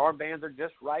sure their armbands are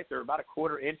just right. They're about a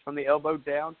quarter inch from the elbow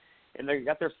down, and they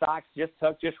got their socks just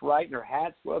tucked just right, and their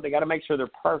hats, well, they got to make sure they're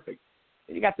perfect.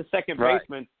 And you got the second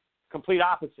baseman, complete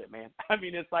opposite, man. I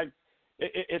mean, it's like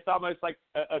it's almost like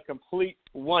a complete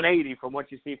 180 from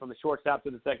what you see from the shortstop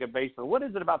to the second baseman. What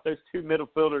is it about those two middle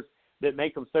fielders that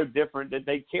make them so different, that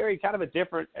they carry kind of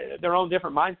their own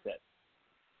different mindset?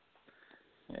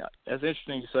 Yeah, it's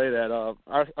interesting you say that.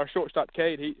 Our shortstop,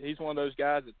 Cade, he's one of those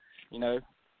guys that, you know,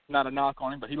 not a knock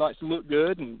on him, but he likes to look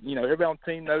good, and, you know, everybody on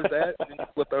the team knows that. And then you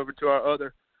flip over to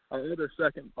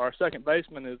our second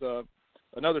baseman is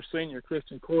another senior,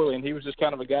 Christian Corley, and he was just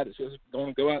kind of a guy that's just going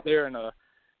to go out there and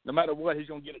no matter what, he's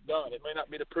going to get it done. It may not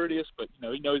be the prettiest, but, you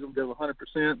know, he knows he's going to give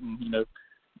 100% and, you know,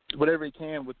 whatever he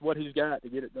can with what he's got to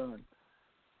get it done.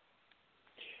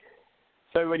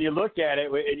 So when you look at it,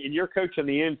 and you're coaching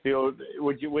the infield,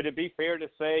 would it be fair to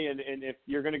say, and if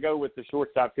you're going to go with the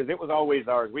shortstop, because it was always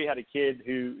ours. We had a kid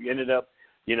who ended up,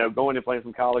 you know, going and playing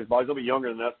some college ball. He's a little bit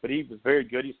younger than us, but he was very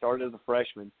good. He started as a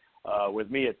freshman with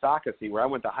me at Socasee, where I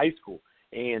went to high school.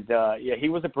 And, yeah, he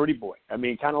was a pretty boy. I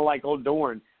mean, kind of like old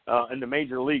Dorn in the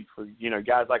major league for, you know,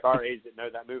 guys like our age that know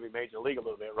that movie Major League a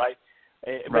little bit, right?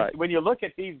 But when you look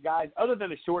at these guys, other than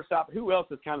the shortstop, who else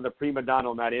is kind of the prima donna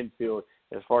on that infield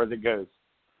as far as it goes?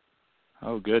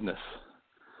 Oh, goodness.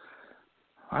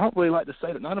 I don't really like to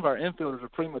say that none of our infielders are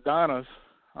prima donnas.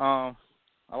 I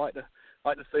like to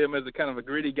see them as a kind of a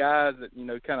gritty guys that, you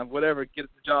know, kind of whatever gets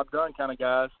the job done kind of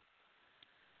guys.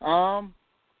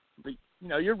 But, you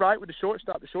know, you're right with the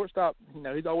shortstop. The shortstop, you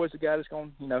know, he's always a guy that's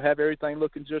going to, you know, have everything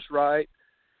looking just right.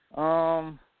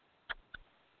 I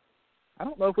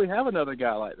don't know if we have another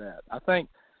guy like that. I think,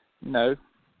 you know,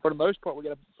 for the most part, we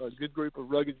got a good group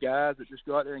of rugged guys that just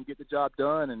go out there and get the job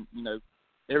done, and, you know,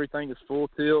 everything is full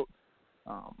tilt,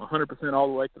 100% all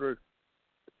the way through.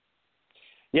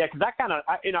 Yeah, because and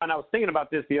I was thinking about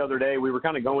this the other day. We were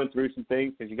kind of going through some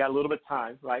things because you got a little bit of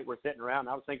time, right? We're sitting around. And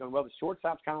I was thinking, well, the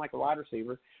shortstop's kind of like a wide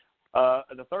receiver.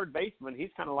 The third baseman, he's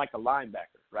kind of like a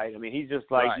linebacker, right? I mean, he's just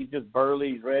like he's just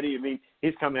burly, he's ready. I mean,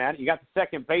 he's coming at it. You got the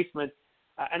second baseman.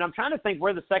 And I'm trying to think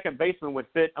where the second baseman would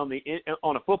fit on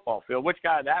a football field. Which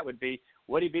guy that would be?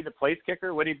 Would he be the place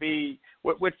kicker? Would he be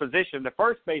which position? The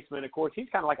first baseman, of course, he's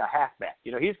kind of like a halfback.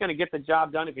 You know, he's going to get the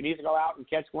job done. If he needs to go out and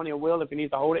catch one, he will. If he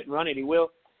needs to hold it and run it, he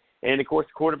will. And of course,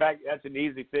 the quarterback, that's an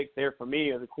easy fix there for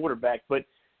me as a quarterback. But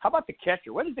how about the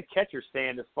catcher? Where does the catcher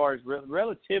stand as far as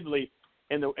relatively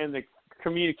in the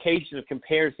communication of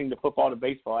comparing the football to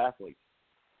baseball athletes?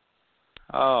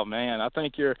 Oh man, I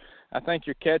think your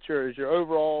catcher is your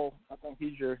overall. I think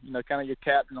he's your, you know, kind of your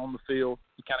captain on the field.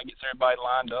 He kind of gets everybody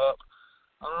lined up.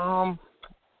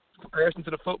 Comparison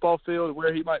to the football field,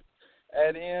 where he might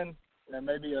add in, you know,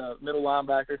 maybe a middle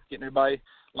linebacker, getting everybody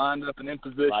lined up and in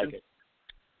position. Like it.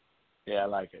 Yeah, I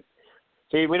like it.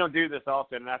 See, we don't do this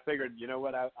often, and I figured, you know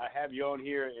what, I have you on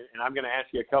here, and I'm going to ask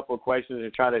you a couple of questions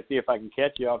and try to see if I can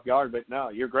catch you off guard. But no,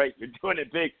 you're great. You're doing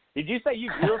it big. Did you say you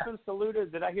grew up in Saluda?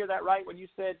 Did I hear that right when you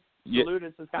said Saluda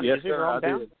is kind of your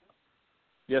hometown?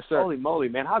 Yes, sir. Holy moly,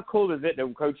 man! How cool is it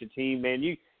to coach a team, man?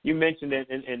 You mentioned it,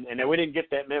 and we didn't get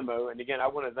that memo. And again, I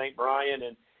want to thank Brian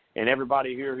and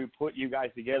everybody here who put you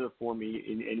guys together for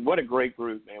me. And what a great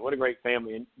group, man! What a great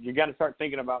family. And you got to start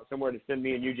thinking about somewhere to send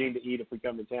me and Eugene to eat if we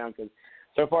come to town, because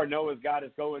so far Noah's got us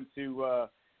going to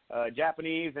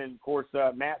Japanese, and, of course,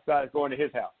 Matt's side is going to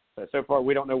his house. So far,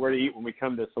 we don't know where to eat when we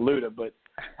come to Saluda. But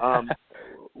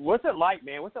what's it like,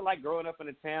 man? What's it like growing up in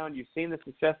a town? You've seen the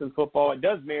success in football. It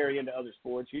does marry into other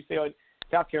sports. You see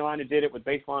South Carolina did it with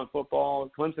baseball and football.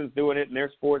 Clemson's doing it in their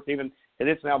sports, even, and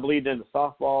it's now bleeding into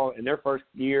softball in their first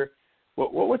year.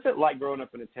 What's it like growing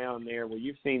up in a town there where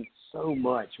you've seen so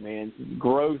much, man,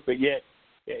 growth, but yet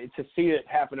to see it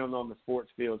happen on the sports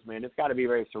fields, man, it's got to be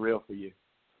very surreal for you.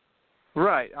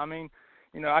 Right. I mean,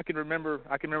 I can remember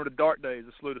the dark days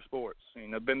of Saluda sports.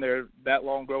 I've been there that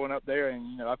long growing up there,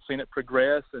 and I've seen it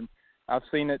progress, and I've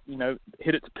seen it,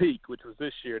 hit its peak, which was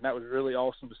this year, and that was really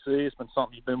awesome to see. It's been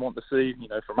something you've been wanting to see,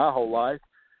 for my whole life,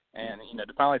 and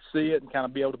to finally see it and kind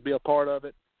of be able to be a part of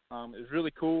it, it was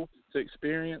really cool to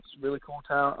experience. Really cool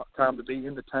time to be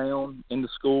in the town, in the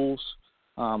schools,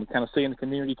 kind of seeing the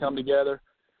community come together,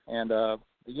 and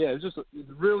it's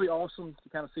really awesome to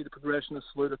kind of see the progression of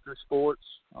Saluda through sports.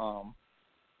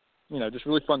 Just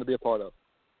really fun to be a part of.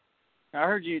 I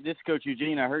heard you, this is Coach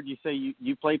Eugene, I heard you say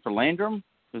you played for Landrum.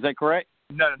 Is that correct?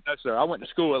 No, sir. I went to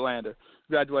school at Lander.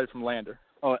 Graduated from Lander.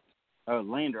 Oh,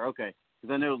 Lander, okay.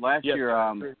 Because I know last year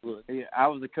I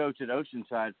was a coach at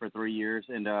Oceanside for 3 years,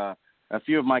 and a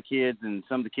few of my kids and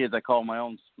some of the kids I call my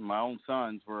own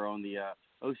sons were on the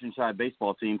Oceanside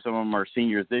baseball team. Some of them are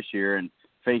seniors this year and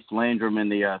faced Landrum in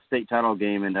the state title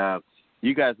game, and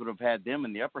you guys would have had them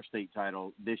in the upper state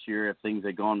title this year if things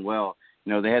had gone well.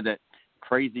 They had that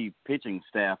crazy pitching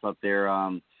staff up there.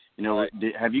 Right.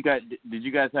 Did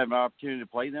you guys have an opportunity to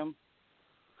play them?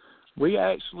 We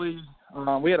actually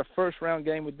we had a first round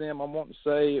game with them. I want to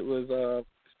say it was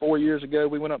 4 years ago.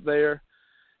 We went up there,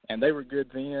 and they were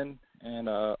good then. And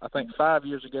I think 5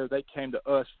 years ago they came to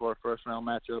us for a first round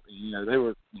matchup. And, they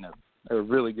were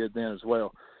really good then as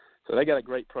well. So they got a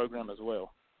great program as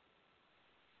well.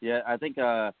 Yeah, I think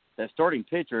that starting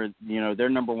pitcher, their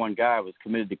number one guy was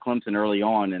committed to Clemson early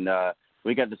on, and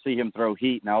we got to see him throw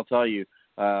heat. And I'll tell you,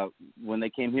 when they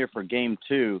came here for Game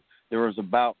 2, there was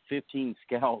about 15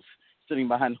 scouts sitting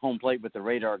behind home plate with the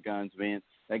radar guns. Man,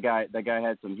 that guy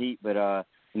had some heat. But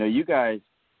you guys,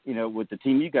 with the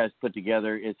team you guys put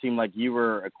together, it seemed like you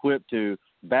were equipped to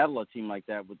battle a team like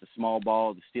that with the small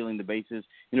ball, the stealing the bases.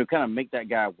 Kind of make that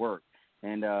guy work.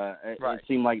 And it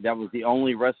seemed like that was the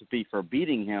only recipe for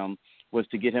beating him, was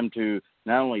to get him to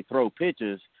not only throw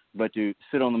pitches, but to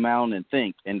sit on the mound and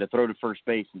think, and to throw to first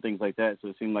base and things like that. So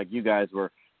it seemed like you guys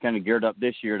were kind of geared up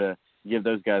this year to give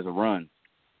those guys a run.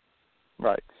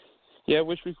 Right. Yeah,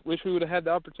 wish we would have had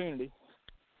the opportunity.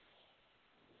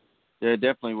 Yeah,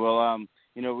 definitely. Well,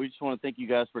 we just want to thank you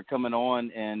guys for coming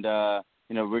on, and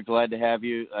we're glad to have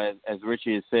you. As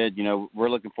Richie has said, we're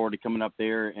looking forward to coming up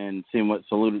there and seeing what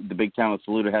Saluda, the big town of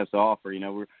Saluda, has to offer.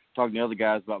 We're talking to other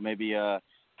guys about maybe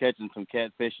catching some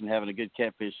catfish and having a good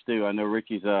catfish stew. I know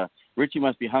Richie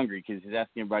must be hungry because he's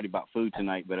asking everybody about food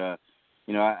tonight. But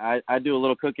I do a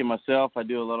little cooking myself. I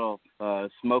do a little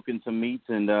smoking some meats,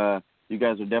 and you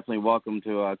guys are definitely welcome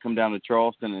to come down to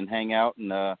Charleston and hang out,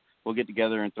 and we'll get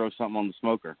together and throw something on the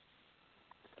smoker.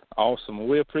 Awesome. Well,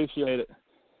 we appreciate it.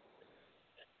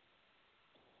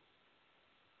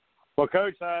 Well,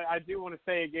 Coach, I do want to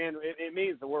say again, it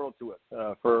means the world to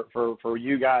us for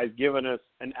you guys giving us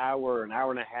an hour and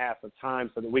a half of time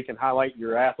so that we can highlight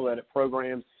your athletic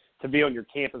programs, to be on your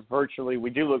campus virtually. We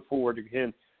do look forward to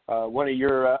again, one of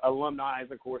your alumni,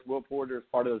 of course, Will Porter, is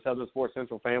part of the Southern Sports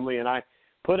Central family, and I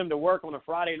put him to work on a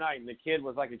Friday night, and the kid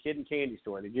was like a kid in a candy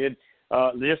store. The kid,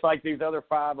 just like these other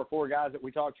 5 or 4 guys that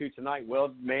we talked to tonight,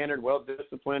 well-mannered,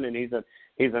 well-disciplined, and he's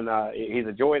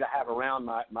a joy to have around.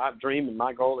 My dream and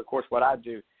my goal, of course, what I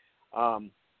do.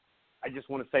 I just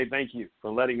want to say thank you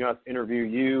for letting us interview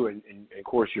you and of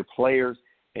course, your players.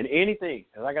 And anything,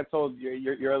 like I told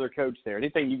your other coach there,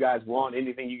 anything you guys want,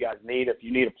 anything you guys need, if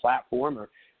you need a platform, or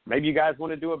maybe you guys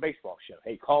want to do a baseball show,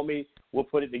 hey, call me. We'll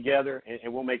put it together,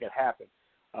 and we'll make it happen.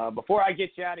 Before I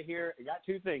get you out of here, I got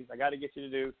 2 things I got to get you to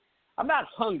do. I'm not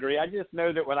hungry. I just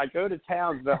know that when I go to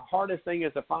towns, the hardest thing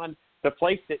is to find the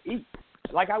place to eat.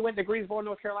 Like I went to Greensboro,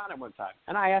 North Carolina one time,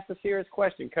 and I asked a serious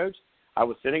question, Coach. I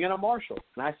was sitting in a Marshall,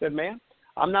 and I said, "Man,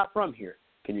 I'm not from here.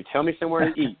 Can you tell me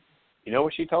somewhere to eat?" You know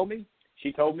what she told me?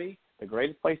 She told me the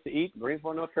greatest place to eat in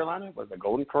Greensboro, North Carolina was the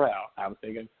Golden Corral. I was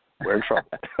thinking, we're in trouble.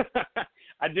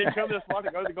 I did come this far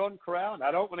to go to the Golden Corral, and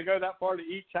I don't want to go that far to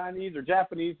eat Chinese or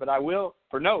Japanese, but I will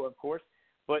for Noah, of course.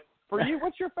 But for you,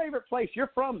 what's your favorite place?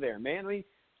 You're from there, man.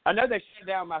 I know they shut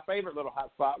down my favorite little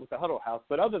hot spot with the Huddle House,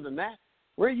 but other than that,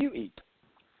 where do you eat?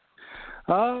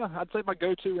 I'd say my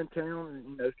go-to in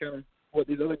town, it's kind of what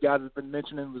these other guys have been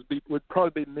mentioning, would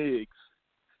probably be Miggs.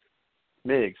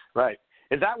 Miggs, right.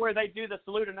 Is that where they do the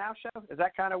Saluda Now show? Is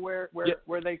that kind of where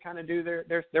they kind of do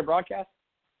their broadcast?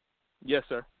 Yes,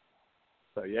 sir.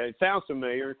 So, yeah, it sounds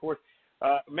familiar. Of course,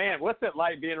 man, what's it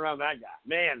like being around that guy?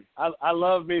 Man, I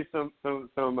love me some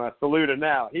Saluda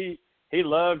Now. He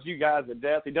loves you guys to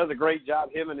death. He does a great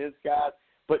job, him and his guys,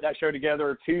 put that show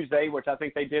together Tuesday, which I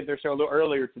think they did their show a little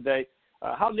earlier today.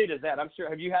 How neat is that? I'm sure.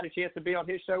 Have you had a chance to be on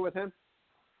his show with him?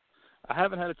 I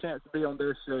haven't had a chance to be on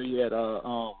their show yet.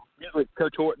 Usually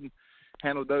Coach Horton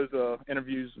handled those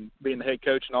interviews and being the head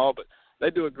coach and all, but they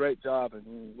do a great job,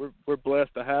 and we're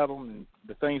blessed to have them and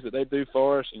the things that they do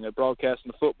for us.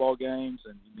 Broadcasting the football games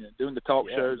and doing the talk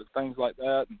shows and things like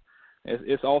that. And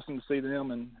it's awesome to see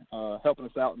them and helping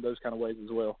us out in those kind of ways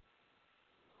as well.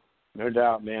 No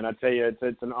doubt, man. I tell you,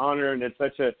 it's an honor, and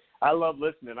it's I love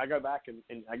listening. I go back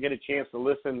and I get a chance to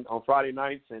listen on Friday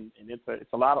nights, and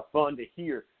it's a lot of fun to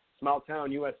hear Small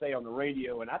Town USA on the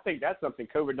radio, and I think that's something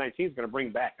COVID-19 is going to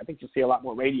bring back. I think you'll see a lot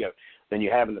more radio than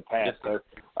you have in the past. So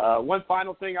one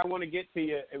final thing I want to get to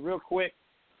you real quick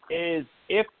is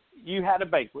if you had a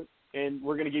banquet, and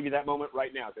we're going to give you that moment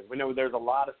right now because we know there's a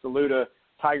lot of Saluda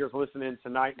Tigers listening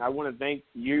tonight, and I want to thank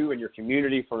you and your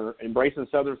community for embracing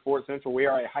Southern Sports Central. We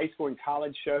are a high school and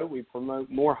college show. We promote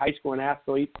more high school and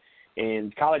athletes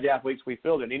and college athletes we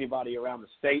feel than anybody around the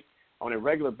state on a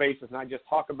regular basis, not just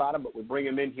talk about them, but we bring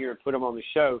them in here and put them on the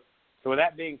show. So with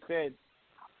that being said,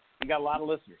 we got a lot of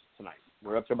listeners tonight.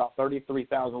 We're up to about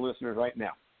 33,000 listeners right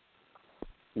now.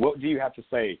 What do you have to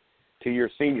say to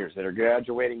your seniors that are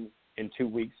graduating in 2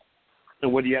 weeks?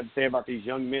 And what do you have to say about these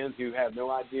young men who have no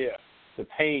idea the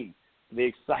pain, the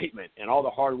excitement, and all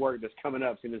the hard work that's coming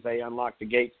up as soon as they unlock the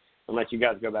gates and let you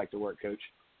guys go back to work, Coach?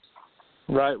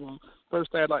 Right. Well,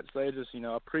 first thing I'd like to say is just,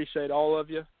 I appreciate all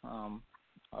of you.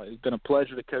 It's been a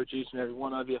pleasure to coach each and every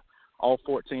one of you. All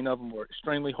 14 of them were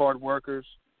extremely hard workers,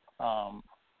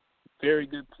 very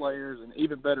good players, and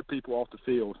even better people off the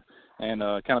field. And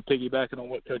kind of piggybacking on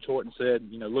what Coach Horton said,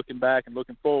 looking back and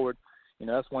looking forward,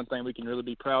 that's one thing we can really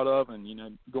be proud of.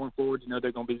 And, going forward,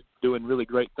 they're going to be doing really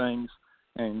great things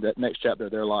in that next chapter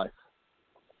of their life.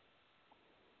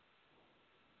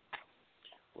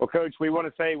 Well, Coach, we want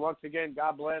to say once again,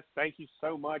 God bless. Thank you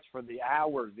so much for the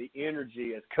hours, the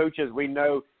energy. As coaches, we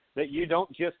know that you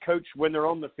don't just coach when they're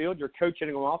on the field. You're coaching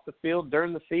them off the field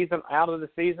during the season, out of the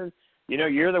season.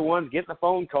 You're the ones getting the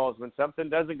phone calls when something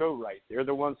doesn't go right. They're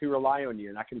the ones who rely on you.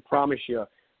 And I can promise you,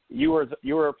 you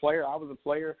were a player, I was a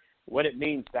player, what it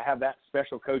means to have that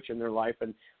special coach in their life.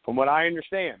 And from what I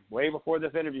understand, way before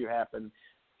this interview happened,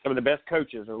 some of the best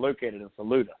coaches are located in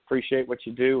Saluda. Appreciate what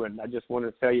you do, and I just want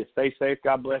to tell you, stay safe.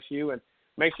 God bless you, and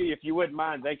make sure, if you wouldn't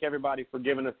mind, thank everybody for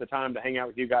giving us the time to hang out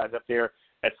with you guys up there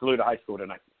at Saluda High School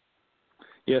tonight.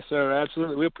 Yes, sir,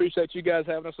 absolutely. We appreciate you guys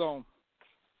having us on.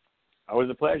 Always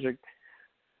a pleasure.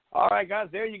 All right, guys,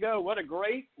 there you go. What a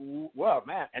great,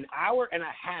 an hour and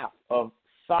a half of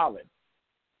solid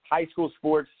high school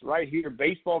sports right here,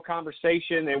 baseball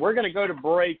conversation, and we're going to go to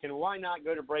break, and why not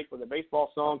go to break with a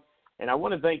baseball song? And I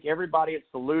want to thank everybody at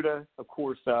Saluda, of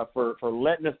course, for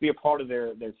letting us be a part of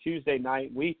their Tuesday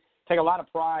night. We take a lot of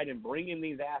pride in bringing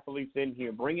these athletes in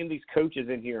here, bringing these coaches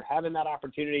in here, having that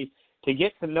opportunity to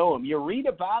get to know them. You read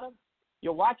about them,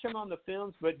 you watch them on the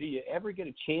films, but do you ever get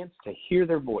a chance to hear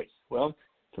their voice? Well,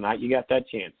 tonight you got that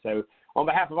chance. So on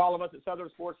behalf of all of us at Southern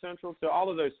Sports Central, to all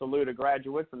of those Saluda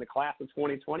graduates in the class of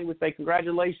 2020, we say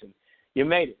congratulations. You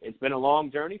made it. It's been a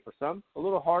long journey, for some a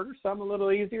little harder, some a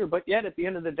little easier, but yet at the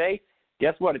end of the day,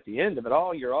 guess what? At the end of it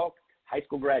all, you're all high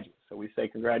school graduates. So we say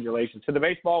congratulations. To the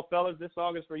baseball fellas, this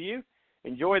song is for you.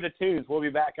 Enjoy the tunes. We'll be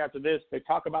back after this to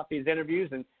talk about these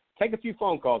interviews and take a few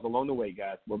phone calls along the way,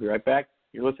 guys. We'll be right back.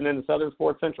 You're listening to Southern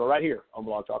Sports Central right here on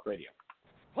Blog Talk Radio.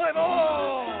 Play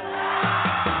ball!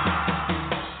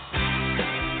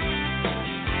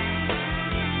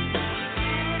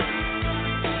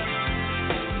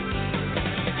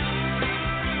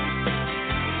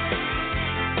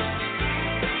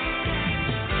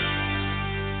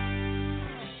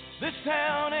 This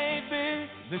town ain't big,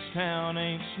 this town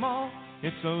ain't small.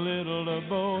 It's a little of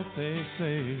both, they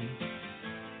say.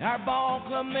 Our ball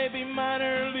club may be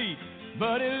minor league,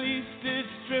 but at least it's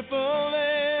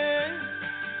AAA.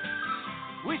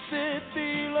 We sit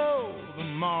below the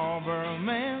Marlboro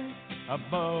Man,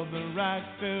 above the right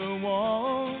field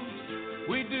wall.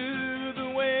 We do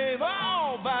the wave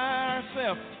all by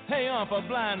ourselves. Hey, a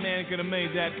blind man could have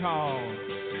made that call.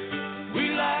 We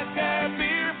like our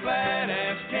beer flat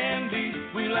as can be.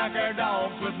 We like our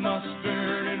dogs with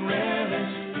mustard and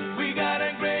relish. We got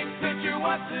a great pitcher,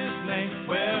 what's his name?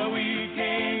 Well, we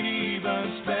can't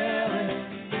even spell it.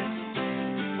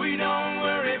 We don't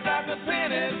worry about the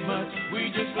pen as much. We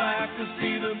just like to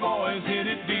see the boys hit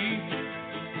it deep.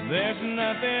 There's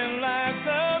nothing like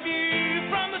the view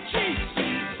from the cheap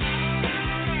seat.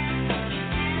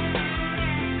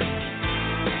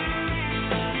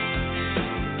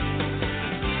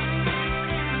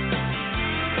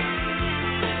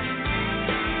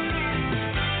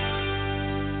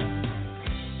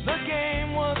 The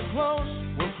game was close,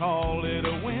 we'll call it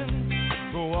a win.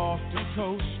 Go off to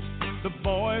toast the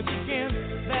boys again.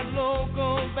 That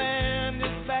local band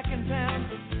is back in town.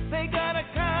 They got a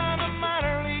kind of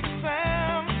minor league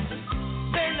sound.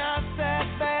 They're not that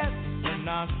bad, they're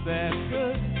not that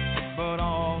good, but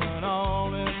all in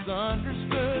all it's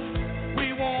understood.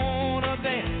 We wanna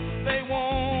dance, they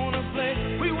wanna play.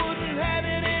 We wouldn't have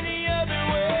it any other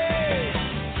way.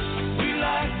 We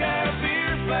like our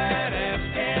beer flat as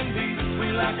can be.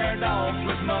 We like our dogs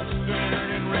with mustard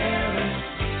and relish.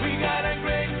 We got a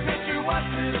great pitcher,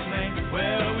 what's his name?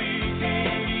 Well, we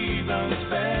can't even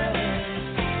spell it.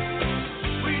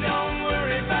 We don't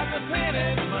worry about the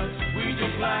pennant much. We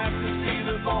just like to see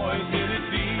the boys hit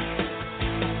it deep.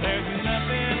 There's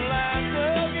nothing like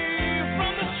the view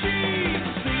from the cheap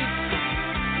seat.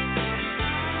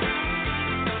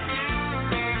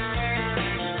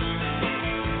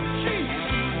 Cheap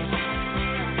seat.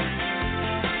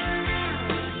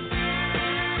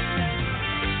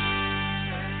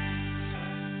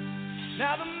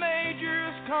 Now the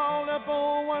major's called up,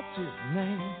 oh, what's his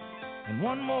name? And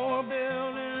one more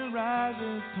building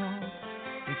rises tall.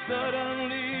 And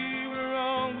suddenly we're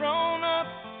all grown up.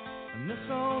 And this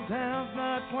old town's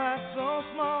not quite so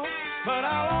small. But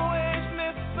I'll always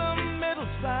miss the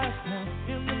middle-sized town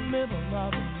in the middle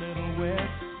of the Middle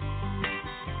West.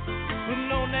 With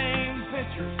no-name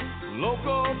pitchers,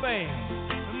 local bands,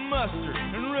 and mustard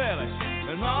and relish,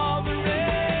 and all the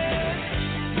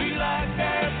rest. We like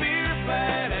our beer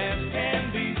flat as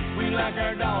can be. We like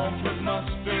our dogs with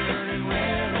mustard and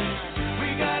relish.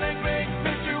 We got a great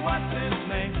pitcher, what's his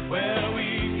name? Well, we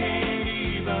can't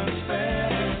even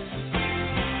spell it.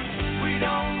 We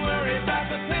don't worry about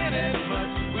the pennant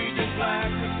much. We just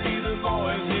like to see the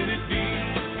boys hit it deep.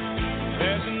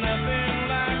 There's nothing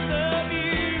like the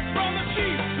view from the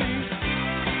cheap seat.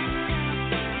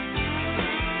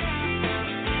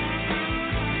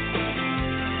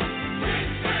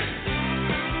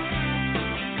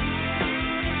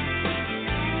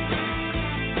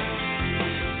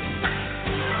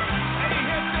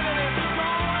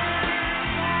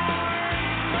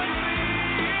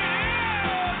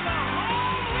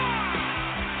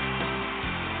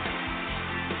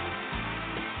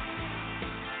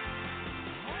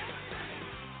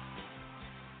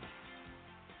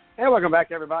 And welcome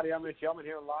back, everybody. I'm Mitch Yellman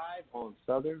here live on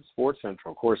Southern Sports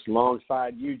Central. Of course,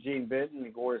 alongside Eugene Benton,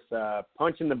 of course,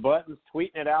 punching the buttons,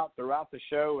 tweeting it out throughout the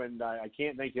show. And I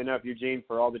can't thank you enough, Eugene,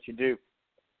 for all that you do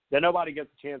that nobody gets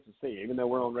a chance to see. Even though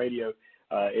we're on radio,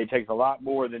 it takes a lot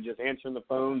more than just answering the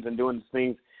phones and doing the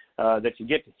things that you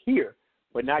get to hear.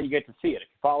 But now you get to see it. If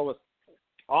you follow us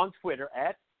on Twitter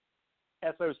at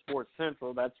SO Sports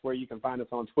Central, that's where you can find us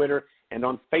on Twitter and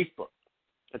on Facebook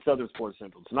at Southern Sports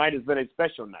Central. Tonight has been a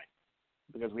special night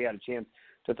because we had a chance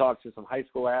to talk to some high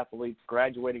school athletes,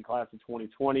 graduating class of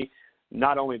 2020,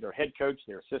 not only their head coach,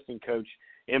 their assistant coach,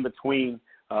 in between,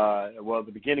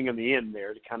 the beginning and the end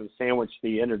there to kind of sandwich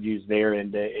the interviews there.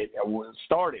 And it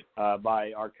started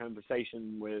by our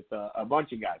conversation with a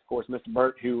bunch of guys. Of course, Mr.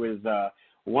 Burt, who is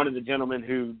one of the gentlemen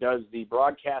who does the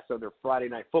broadcast of their Friday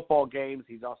night football games.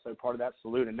 He's also part of that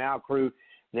Salute and Now crew.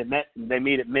 They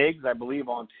meet at Miggs, I believe,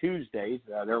 on Tuesdays.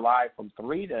 They're live from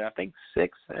 3 to, I think,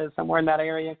 6, somewhere in that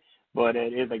area. But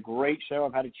it is a great show.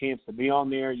 I've had a chance to be on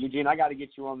there. Eugene, I got to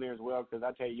get you on there as well because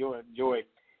I tell you, you'll enjoy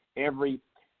every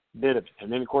bit of it. And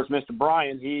then, of course, Mr.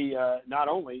 Brian, he not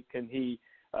only can he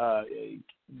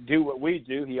do what we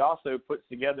do, he also puts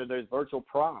together those virtual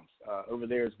proms over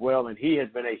there as well. And he has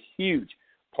been a huge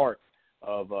part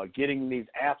of getting these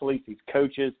athletes, these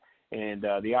coaches, and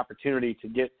the opportunity to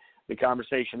get the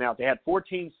conversation out. They had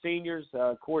 14 seniors.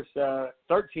 Of course,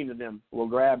 13 of them will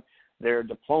grab their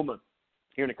diploma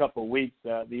here in a couple of weeks.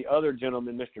 The other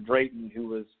gentleman, Mr. Drayton, who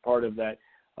was part of that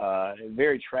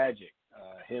very tragic,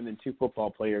 him and 2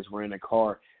 football players were in a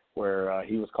car where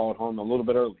he was called home a little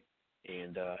bit early.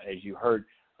 And as you heard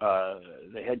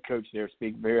the head coach there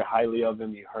speak very highly of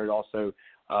him, you heard also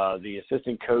the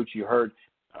assistant coach, you heard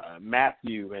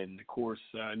Matthew, and, of course,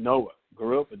 Noah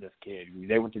grew up with this kid.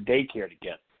 They went to daycare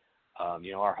together.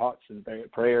 Our hearts and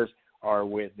prayers are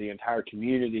with the entire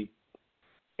community.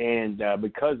 And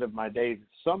because of my days at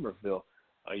Somerville,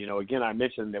 again, I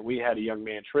mentioned that we had a young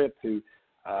man, Tripp, who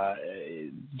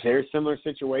very similar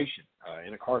situation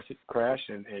in a car crash,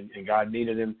 and God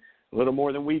needed him a little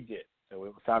more than we did. So it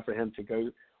was time for him to go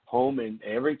home, and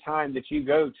every time that you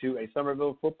go to a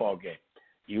Summerville football game,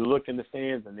 you look in the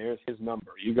stands and there's his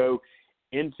number. You go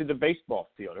into the baseball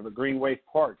field over Greenway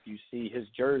Park, you see his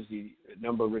jersey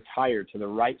number retired to the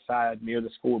right side near the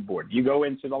scoreboard. You go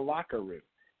into the locker room,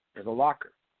 there's a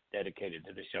locker dedicated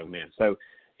to this young man. So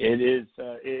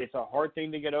it's a hard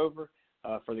thing to get over.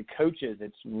 For the coaches,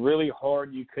 it's really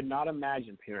hard. You could not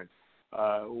imagine, parents,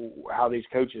 how these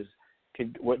coaches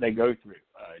what they go through.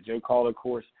 Joe Call, of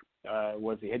course,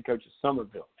 was the head coach of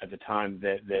Somerville at the time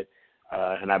that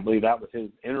and I believe that was his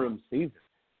interim season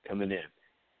coming in.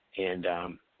 And,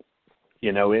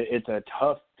 it's a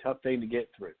tough thing to get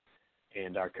through.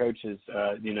 And our coaches,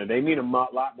 they mean a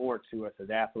lot more to us as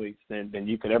athletes than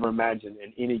you could ever imagine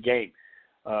in any game.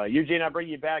 Eugene, I bring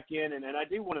you back in, and I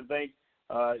do want to thank,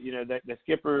 the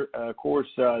skipper, of course,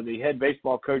 the head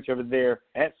baseball coach over there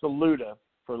at Saluda,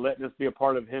 for letting us be a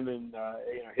part of him and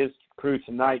his crew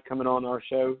tonight coming on our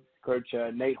show, Coach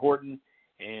Nate Horton,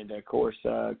 and, of course,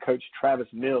 Coach Travis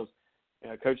Mills.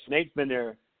 Coach Nate's been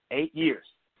there 8 years.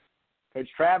 Coach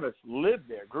Travis lived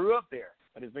there, grew up there,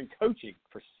 but has been coaching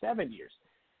for 7 years.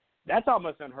 That's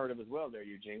almost unheard of as well there,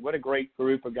 Eugene. What a great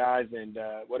group of guys, and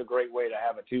what a great way to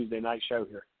have a Tuesday night show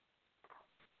here.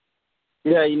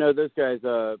 Yeah, those guys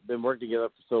been working together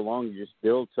for so long. You just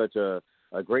build such a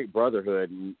great brotherhood.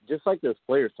 And just like those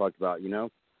players talked about,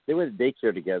 they went to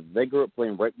daycare together. They grew up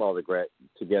playing rec ball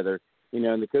together.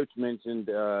 And the coach mentioned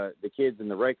the kids in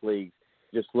the rec leagues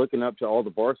just looking up to all the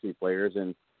varsity players.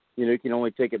 And, you can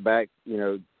only take it back,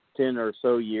 10 or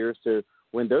so years to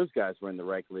when those guys were in the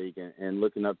rec league and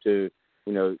looking up to,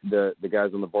 the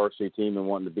guys on the varsity team and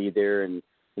wanting to be there. And,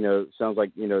 it sounds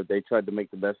like, they tried to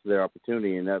make the best of their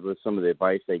opportunity. And that was some of the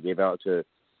advice they gave out to,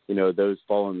 those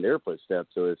following their footsteps.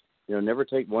 So it's, never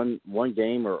take one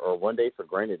game or one day for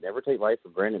granted. Never take life for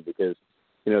granted because,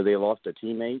 they lost a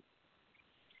teammate.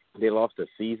 They lost a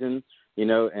season,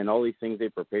 and all these things they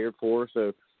prepared for.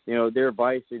 So, their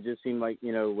advice, it just seemed like,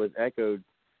 was echoed,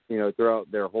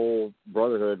 throughout their whole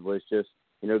brotherhood was just,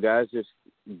 guys, just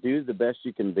do the best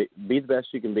you can be the best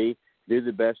you can be, do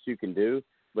the best you can do,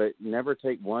 but never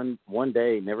take one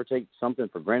day, never take something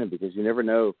for granted because you never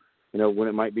know, when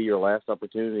it might be your last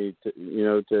opportunity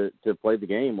to play the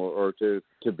game or to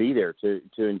be there, to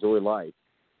enjoy life.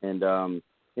 And,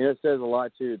 it says a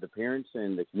lot to the parents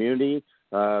and the community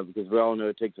because we all know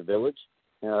it takes a village.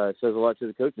 It says a lot to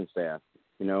the coaching staff,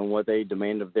 and what they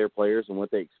demand of their players and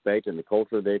what they expect and the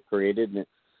culture they've created. And,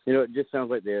 it just sounds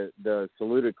like the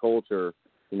Saluda culture,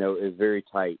 is very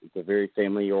tight. It's a very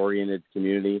family-oriented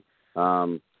community.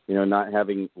 Not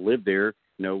having lived there,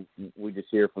 we just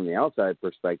hear from the outside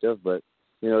perspective, but,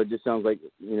 it just sounds like,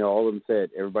 all of them said,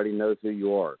 everybody knows who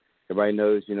you are. Everybody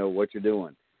knows, what you're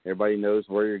doing. Everybody knows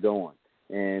where you're going.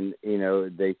 And,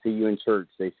 they see you in church.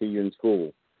 They see you in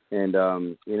school. And,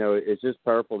 it's just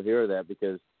powerful to hear that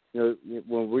because,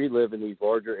 when we live in these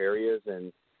larger areas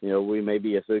and, we may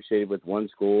be associated with one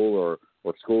school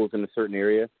or schools in a certain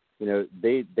area,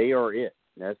 they are it.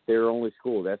 That's their only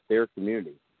school. That's their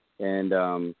community. And,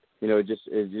 it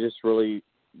just really,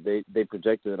 they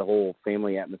projected the whole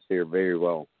family atmosphere very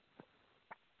well.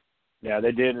 Yeah,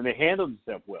 they did, and they handled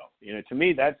themselves well. To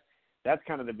me, that's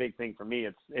kind of the big thing for me.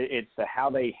 It's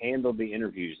how they handled the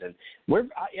interviews, and I'm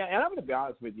going to be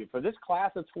honest with you. For this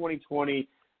class of 2020,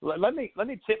 let me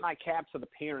tip my cap to the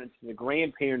parents, to the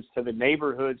grandparents, to the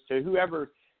neighborhoods, to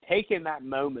whoever taking that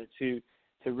moment to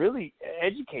really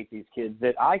educate these kids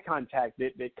that eye contact,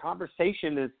 that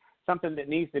conversation is something that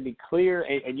needs to be clear,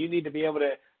 and you need to be able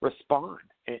to respond.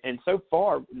 And so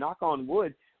far, knock on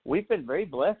wood, we've been very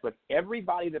blessed with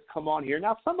everybody that's come on here.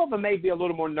 Now, some of them may be a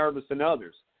little more nervous than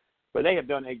others, but they have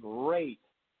done a great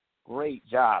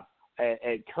job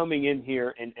at coming in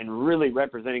here and really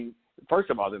representing,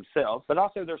 first of all, themselves, but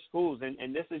also their schools.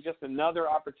 And this is just another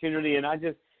opportunity. And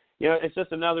it's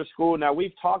just another school. Now,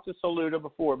 we've talked to Saluda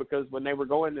before because when they were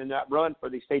going in that run for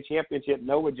the state championship,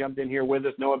 Noah jumped in here with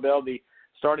us, Noah Bell, the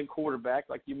starting quarterback.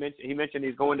 Like you mentioned, he mentioned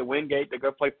he's going to Wingate to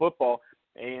go play football,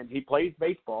 and he plays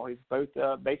baseball. He's both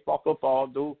baseball, football,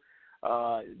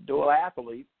 dual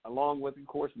athlete, along with, of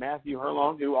course, Matthew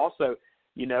Herlong, who also,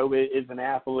 is an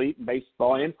athlete in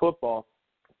baseball and football.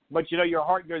 But, your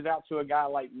heart goes out to a guy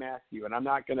like Matthew, and I'm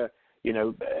not going to,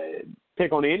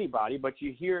 pick on anybody, but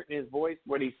you hear in his voice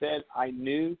what he said, I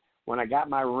knew when I got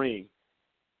my ring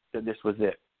that this was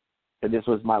it, that this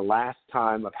was my last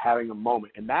time of having a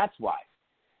moment. And that's why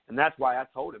I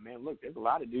told him, man, look, there's a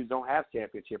lot of dudes don't have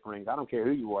championship rings. I don't care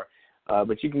who you are.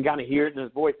 But you can kind of hear it in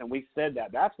his voice, and we said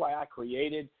that. That's why I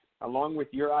created, along with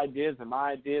your ideas and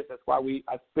my ideas, that's why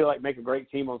I feel like make a great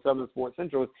team on Southern Sports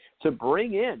Central, is to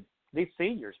bring in these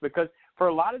seniors, because for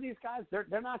a lot of these guys,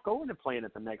 they're not going to playing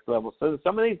at the next level. So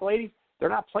some of these ladies, they're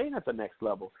not playing at the next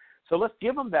level. So let's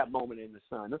give them that moment in the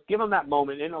sun. Let's give them that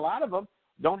moment. And a lot of them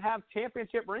don't have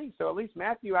championship rings. So at least,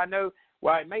 Matthew, I know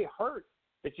while it may hurt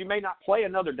that you may not play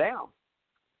another down,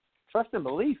 trust and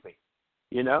believe me,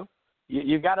 you know.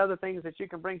 You've got other things that you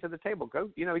can bring to the table. Go,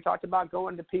 you know, he talked about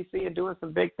going to PC and doing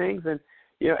some big things, and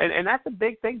you know, and that's a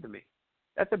big thing to me.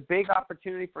 That's a big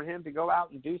opportunity for him to go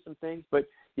out and do some things. But,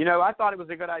 you know, I thought it was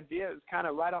a good idea. It was kind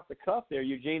of right off the cuff there,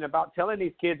 Eugene, about telling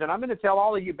these kids, and I'm going to tell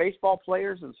all of you baseball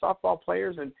players and softball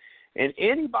players and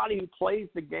anybody who plays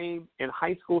the game in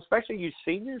high school, especially you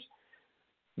seniors,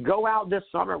 go out this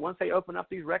summer once they open up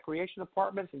these recreation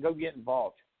apartments and go get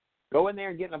involved. Go in there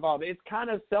and get involved. It's kind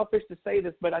of selfish to say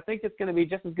this, but I think it's going to be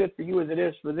just as good for you as it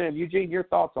is for them. Eugene, your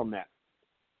thoughts on that?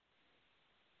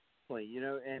 You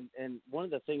know, and one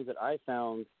of the things that I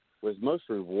found was most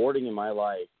rewarding in my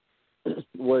life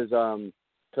was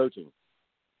coaching,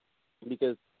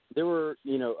 because there were,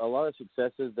 you know, a lot of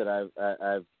successes that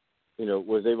I've you know,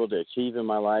 was able to achieve in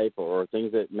my life, or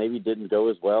things that maybe didn't go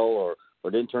as well or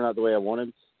didn't turn out the way I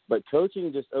wanted. But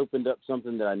coaching just opened up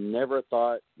something that I never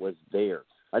thought was there.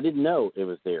 I didn't know it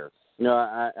was there. You know,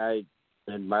 I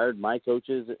admired my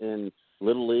coaches in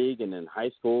Little League and in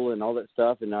high school and all that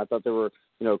stuff, and I thought they were,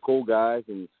 you know, cool guys,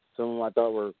 and some of them I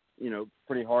thought were, you know,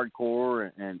 pretty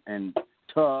hardcore and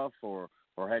tough, or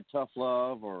had tough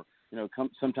love, or, you know,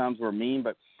 sometimes were mean.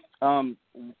 But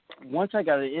once I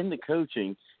got into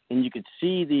coaching, and you could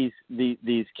see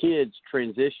these kids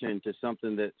transition to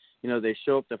something that, you know, they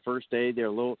show up the first day, they're a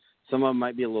little, some of them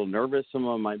might be a little nervous, some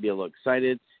of them might be a little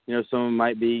excited, you know, some of them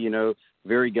might be, you know,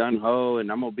 very gun-ho,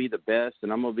 and I'm going to be the best,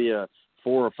 and I'm going to be a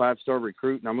 4 or 5 star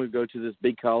recruit, and I'm going to go to this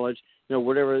big college, you know,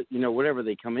 whatever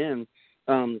they come in.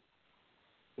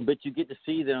 But you get to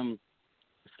see them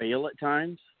fail at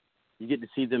times. You get to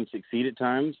see them succeed at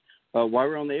times. While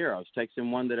we're on the air, I was texting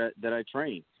one that I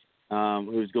trained,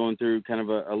 who's going through kind of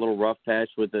a little rough patch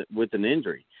with an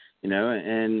injury, you know,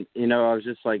 and, you know, I was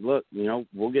just like, look, you know,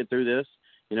 we'll get through this,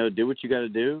 you know, do what you got to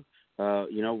do.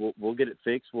 You know, we'll get it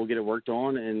fixed. We'll get it worked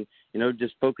on, and, you know,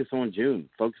 just focus on June,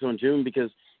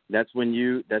 because that's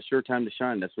your time to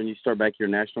shine. That's when you start back your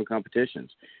national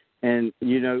competitions. And,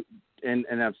 you know, and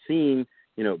I've seen,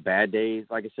 you know, bad days,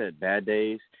 like I said,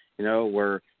 you know,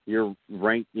 where you're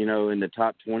ranked, you know, in the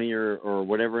top 20 or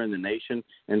whatever in the nation.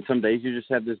 And some days you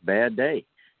just have this bad day.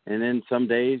 And then some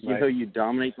days, you know, you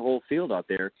dominate the whole field out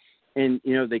there, and,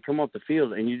 you know, they come off the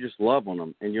field and you just love on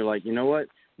them. And you're like, you know what?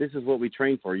 This is what we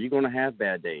train for. You're going to have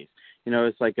bad days. You know,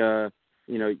 it's like, you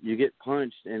know, you get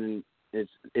punched, and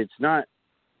it's not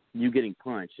you getting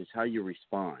punched. It's how you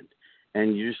respond.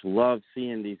 And you just love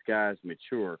seeing these guys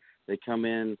mature. They come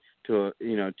in to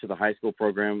the high school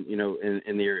program, you know,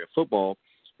 in the area of football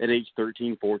at age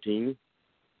 13, 14.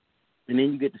 And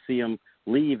then you get to see them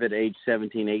leave at age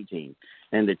 17, 18.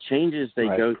 And the changes they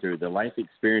go through, the life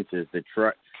experiences, the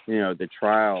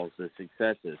trials, the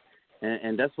successes.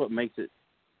 And that's what makes it.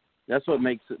 That's what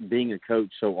makes being a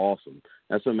coach so awesome.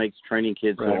 That's what makes training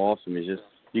kids so awesome, is just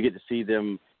you get to see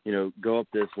them, you know, go up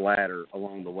this ladder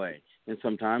along the way. And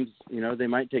sometimes, you know, they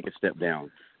might take a step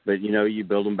down, but, you know, you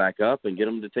build them back up and get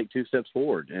them to take 2 steps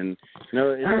forward. And, you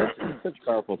know, it's such a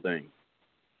powerful thing.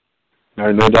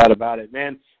 No doubt about it,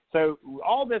 man. So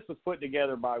all this was put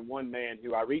together by one man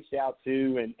who I reached out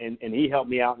to, and he helped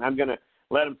me out. And I'm going to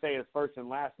let him say his first and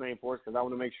last name for us, because I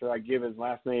want to make sure I give his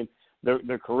last name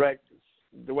the correct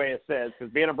the way it says,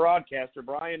 because being a broadcaster,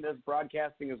 Brian does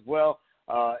broadcasting as well,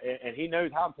 and he knows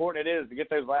how important it is to get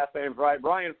those last names right.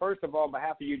 Brian, first of all, on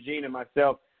behalf of Eugene and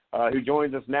myself, who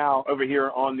joins us now over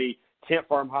here on the Tent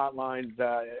Farm Hotlines,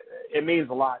 it means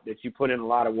a lot that you put in a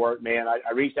lot of work, man.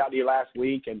 I reached out to you last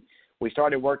week, and we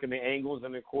started working the angles,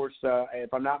 and, of course,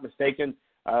 if I'm not mistaken,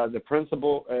 the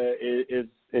principal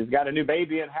is got a new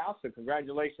baby in house, so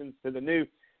congratulations to the new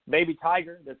baby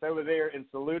tiger that's over there in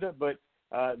Saluda. But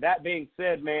that being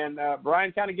said, man,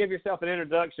 Brian, kind of give yourself an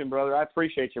introduction, brother. I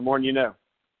appreciate you more than you know.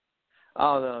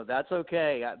 Oh, no, that's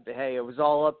okay. Hey, it was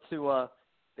all up to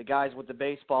the guys with the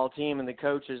baseball team and the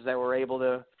coaches that were able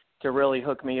to really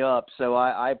hook me up. So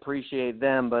I appreciate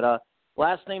them. But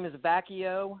last name is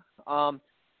Vacchio.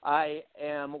 I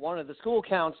am one of the school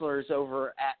counselors over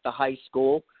at the high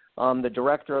school, the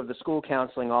director of the school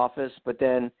counseling office. But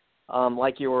then,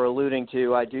 like you were alluding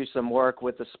to, I do some work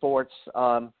with the sports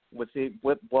with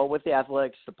the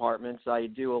athletics departments. I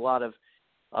do a lot of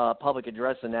public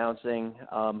address announcing.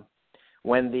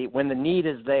 When the need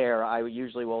is there, I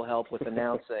usually will help with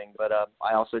announcing, but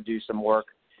I also do some work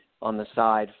on the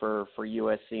side for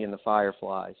USC and the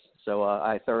Fireflies. So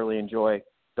I thoroughly enjoy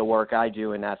the work I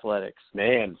do in athletics.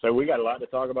 Man, so we got a lot to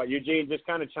talk about. Eugene, just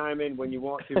kind of chime in when you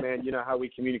want to, man. You know how we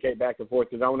communicate back and forth,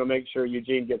 because I want to make sure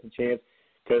Eugene gets a chance.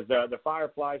 Because the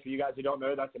Fireflies, for you guys who don't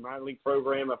know, that's a minor league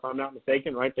program, if I'm not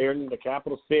mistaken, right there in the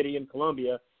capital city in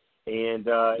Columbia. And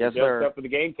yes, it does sir. stuff for the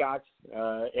Gamecocks.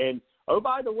 And, oh,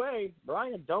 by the way,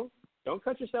 Brian, don't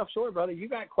cut yourself short, brother. You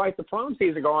got quite the prom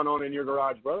season going on in your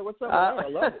garage, brother. What's up with that? I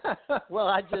love it. Well,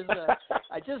 I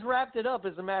just wrapped it up,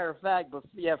 as a matter of fact. But,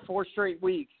 4 straight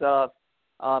weeks.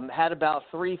 Had about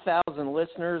 3,000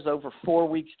 listeners over 4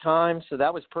 weeks' time, so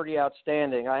that was pretty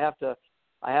outstanding. I have to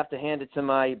hand it to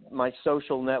my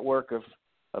social network of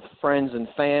friends and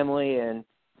family and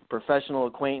professional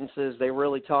acquaintances. They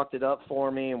really talked it up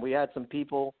for me, and we had some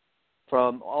people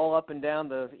from all up and down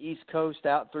the East Coast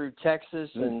out through Texas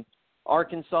and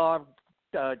Arkansas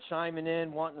chiming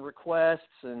in, wanting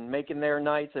requests and making their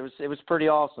nights. It was pretty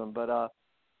awesome. But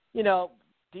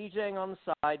DJing on the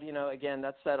side, again,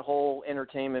 that's that whole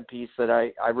entertainment piece that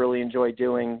I really enjoy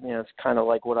doing. It's kind of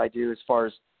like what I do as far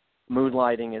as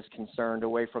moonlighting is concerned,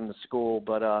 away from the school.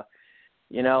 But I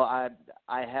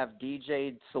have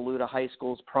DJ'd Saluda High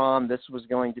School's prom. This was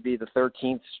going to be the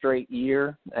 13th straight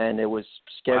year, and it was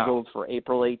scheduled for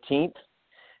April 18th.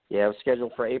 Yeah, it was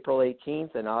scheduled for April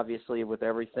 18th, and obviously with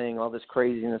everything, all this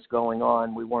craziness going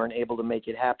on, we weren't able to make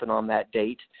it happen on that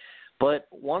date. But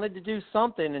wanted to do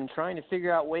something and trying to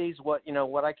figure out ways what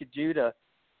I could do to,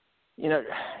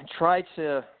 try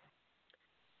to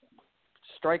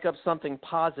strike up something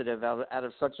positive out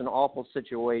of such an awful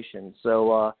situation.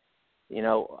 So,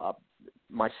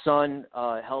 my son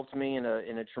helped me in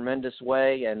a tremendous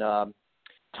way and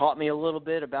taught me a little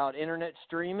bit about internet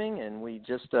streaming, and we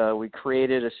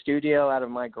created a studio out of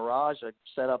my garage. I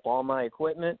set up all my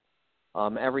equipment.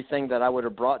 Everything that I would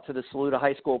have brought to the Saluda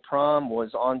High School prom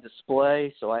was on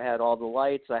display. So I had all the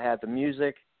lights, I had the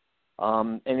music,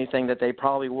 anything that they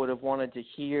probably would have wanted to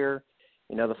hear.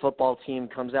 The football team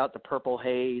comes out to Purple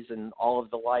Haze and all of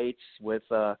the lights with,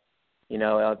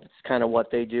 it's kind of what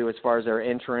they do as far as their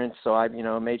entrance. So I,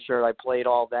 made sure I played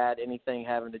all that, anything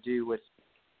having to do with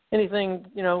anything,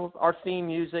 our theme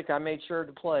music, I made sure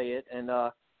to play it. And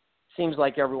seems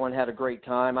like everyone had a great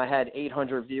time. I had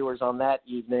 800 viewers on that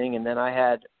evening, and then I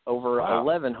had over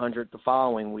 1,100 the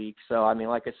following week. So,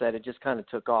 like I said, it just kind of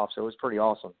took off. So it was pretty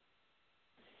awesome.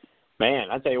 Man,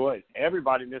 I tell you what,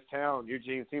 everybody in this town,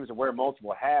 Eugene, seems to wear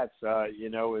multiple hats. Of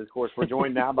course, we're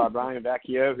joined now by Brian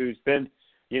Vacchio, who's been,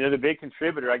 the big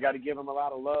contributor. I got to give him a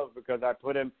lot of love because I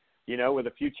put him, with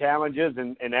a few challenges.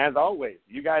 And as always,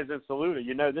 you guys in Saluda,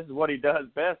 this is what he does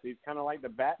best. He's kind of like the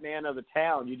Batman of the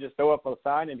town. You just throw up a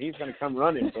sign and he's going to come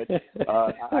running. But,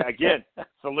 again,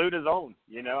 Saluda's own,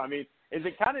 is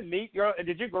it kind of neat?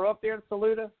 Did you grow up there in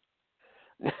Saluda?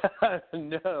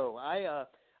 No, I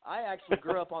actually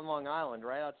grew up on Long Island,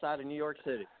 right outside of New York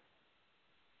City.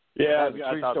 Yeah, that's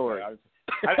a true story. I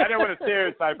didn't want to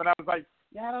stereotype, but I was like,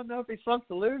 I don't know if he's from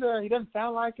Saluda. He doesn't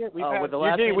sound like it. We've had 5 or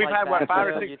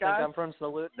 6 you guys. Think I'm from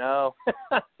Saluda? No,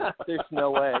 there's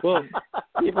no way. Well,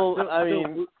 people,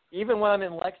 even when I'm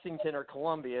in Lexington or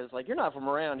Columbia, it's like, you're not from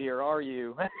around here, are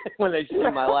you? When they see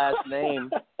my last name.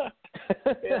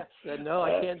 Yeah. Said, no,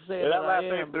 I can't say that last I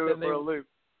am. name threw it for a loop.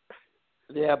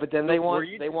 Yeah, but then they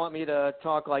want me to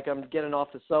talk like I'm getting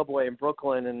off the subway in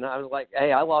Brooklyn, and I was like,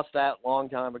 hey, I lost that a long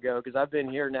time ago because I've been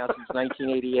here now since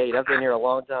 1988. I've been here a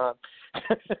long time.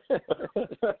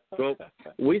 Well,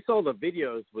 we saw the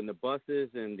videos when the buses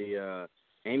and the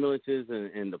ambulances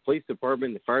and the police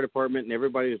department, the fire department, and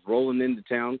everybody was rolling into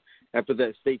town after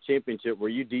that state championship. Were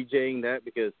you DJing that?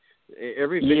 Because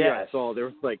every video I saw, there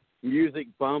was like music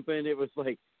bumping. It was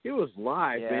like it was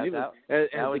live, man. It was, as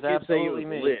was the kids say, it was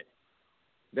me. lit.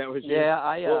 That was you. Yeah,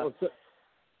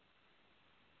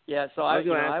 So I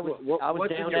was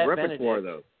what's down in your at repertoire,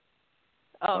 Benedict.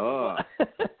 though? Oh.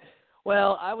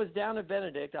 Well, I was down at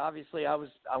Benedict. Obviously, I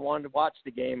wanted to watch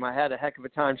the game. I had a heck of a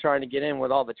time trying to get in with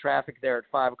all the traffic there at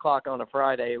 5:00 on a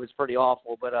Friday. It was pretty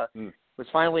awful, but was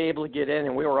finally able to get in,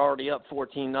 and we were already up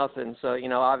 14-0. So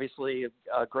obviously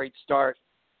a great start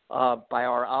by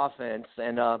our offense,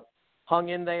 and hung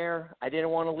in there. I didn't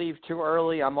want to leave too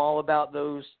early. I'm all about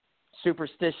those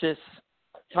superstitious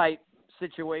type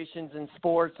situations in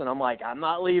sports, and I'm like, I'm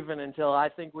not leaving until I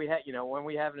think we had, when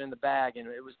we have it in the bag. And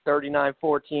it was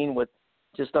 39-14 with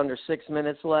just under 6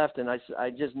 minutes left, and I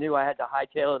just knew I had to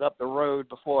hightail it up the road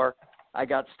before I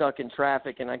got stuck in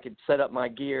traffic and I could set up my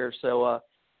gear. So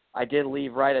I did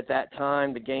leave right at that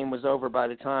time. The game was over by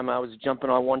the time I was jumping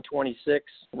on 126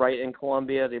 right in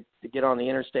Columbia to get on the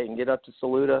interstate and get up to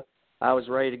Saluda. I was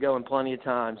ready to go in plenty of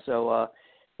time. So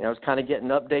I was kind of getting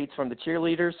updates from the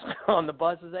cheerleaders on the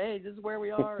buses. Hey, this is where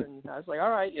we are. And I was like,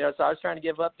 all right. So I was trying to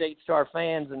give updates to our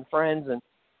fans and friends and,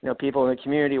 people in the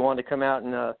community wanted to come out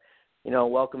and,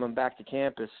 welcome them back to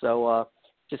campus. So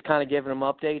just kind of giving them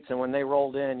updates. And when they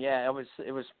rolled in, it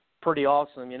was pretty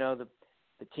awesome. The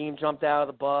team jumped out of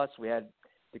the bus. We had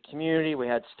the community. We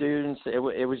had students. It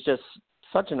was just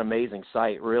such an amazing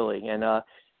sight, really. And,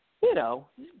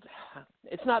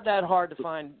 it's not that hard to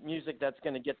find music that's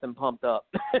going to get them pumped up.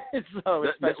 So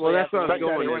especially that's what I was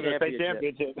going to the state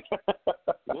championship.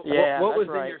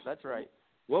 That's right.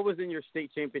 What was in your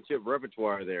state championship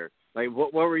repertoire there? Like,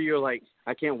 what were you like?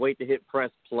 I can't wait to hit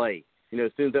press play.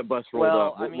 As soon as that bus rolled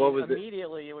up. What was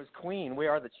immediately it was Queen. We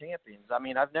Are the Champions. I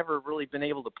mean, I've never really been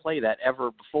able to play that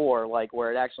ever before, like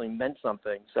where it actually meant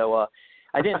something. So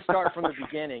I didn't start from the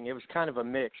beginning. It was kind of a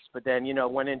mix, but then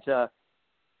went into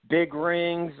big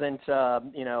rings and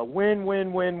win,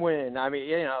 win, win, win. I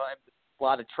mean, a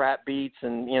lot of trap beats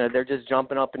and they're just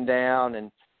jumping up and down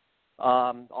and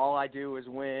all I do is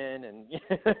win and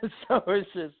so it's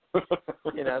just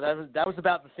that was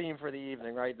about the theme for the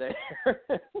evening right there.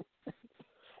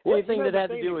 Anything that had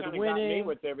to do with winning,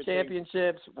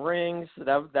 championships, rings,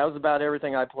 that was about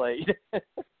everything I played.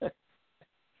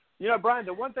 Brian,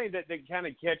 the one thing that kind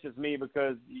of catches me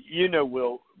because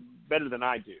Will better than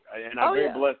I do, and I'm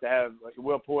very blessed to have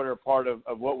Will Porter a part of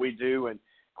what we do. And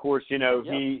of course,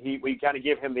 we kind of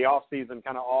give him the off season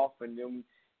kind of off, and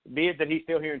be it that he's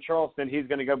still here in Charleston, he's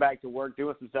going to go back to work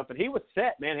doing some stuff. And he was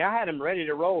set, man. I had him ready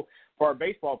to roll for our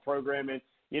baseball program, and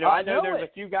I know there's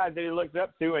a few guys that he looks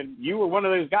up to, and you were one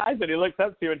of those guys that he looks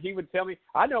up to, and he would tell me,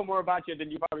 I know more about you than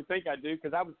you probably think I do,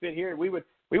 because I would sit here and we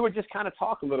would just kind of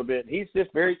talk a little bit. He's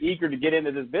just very eager to get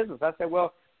into this business. I said,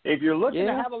 well, if you're looking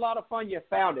to have a lot of fun, you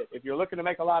found it. If you're looking to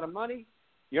make a lot of money,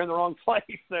 you're in the wrong place.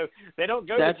 So they don't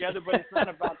go together, but it's not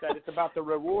about that. It's about the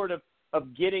reward of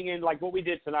getting in, like what we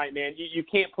did tonight, man. You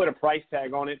can't put a price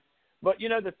tag on it. But,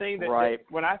 the thing that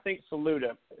when I think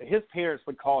Saluda, his parents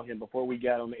would call him before we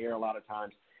got on the air a lot of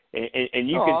times, and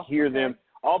you could hear them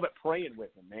all but praying with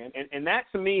him, man. And that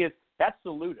to me that's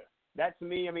Saluda. That to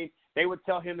me, I mean, they would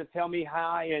tell him to tell me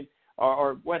hi and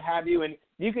or what have you, and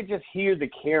you could just hear the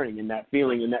caring and that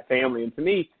feeling in that family. And to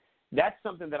me, that's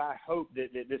something that I hope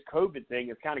that this COVID thing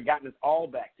has kind of gotten us all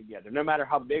back together. No matter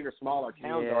how big or small our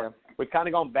towns are, we've kind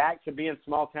of gone back to being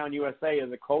small town USA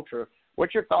as a culture.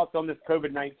 What's your thoughts on this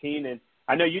COVID-19? And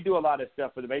I know you do a lot of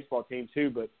stuff for the baseball team too,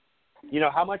 but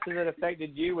how much has it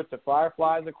affected you with the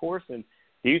Fireflies, of course? And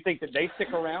do you think that they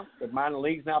stick around with minor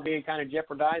leagues now being kind of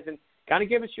jeopardized? And kind of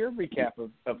give us your recap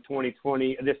of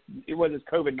 2020. It was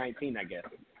COVID-19, I guess.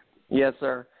 Yes,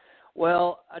 sir.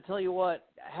 Well, I tell you what,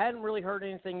 I hadn't really heard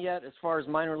anything yet as far as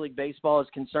minor league baseball is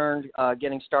concerned,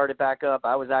 getting started back up.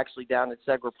 I was actually down at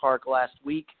Segra Park last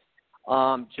week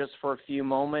just for a few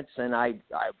moments, and I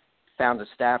found a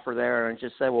staffer there and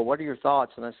just said, well, what are your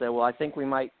thoughts? And I said, well, I think we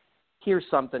might hear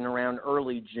something around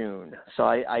early June. So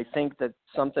I think that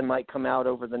something might come out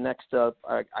over the next,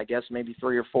 I guess, maybe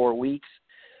 3 or 4 weeks.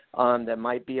 That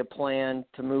might be a plan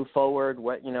to move forward,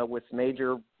 with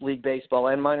Major League Baseball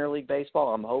and minor league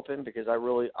baseball. I'm hoping because I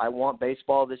want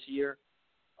baseball this year.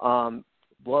 Love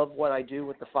what I do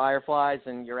with the Fireflies,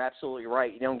 and you're absolutely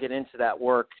right. You don't get into that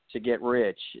work to get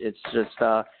rich. It's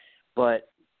just, but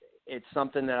it's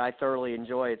something that I thoroughly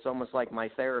enjoy. It's almost like my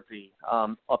therapy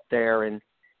up there, and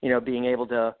being able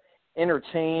to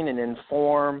entertain and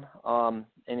inform. And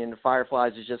in the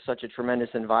Fireflies is just such a tremendous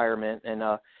environment, and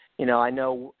I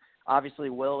know. Obviously,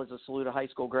 Will is a Saluda High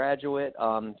School graduate,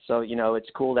 so, it's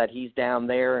cool that he's down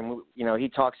there. And, he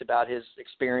talks about his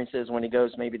experiences when he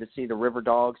goes maybe to see the River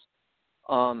Dogs.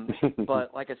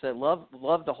 But like I said, love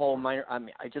the whole minor. I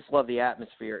mean, I just love the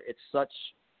atmosphere. It's such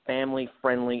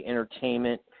family-friendly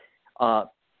entertainment.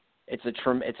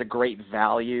 It's a great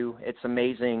value. It's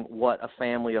amazing what a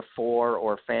family of 4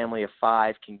 or a family of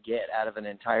 5 can get out of an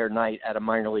entire night at a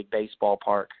minor league baseball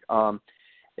park.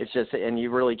 It's just, and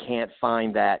you really can't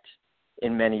find that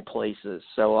in many places.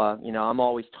 So, I'm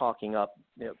always talking up,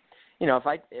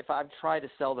 if I try to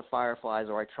sell the Fireflies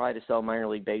or I try to sell minor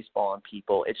league baseball on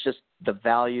people, it's just the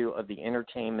value of the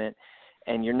entertainment,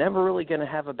 and you're never really going to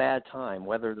have a bad time,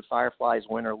 whether the Fireflies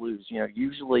win or lose.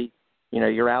 Usually,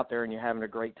 you're out there and you're having a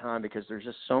great time because there's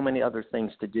just so many other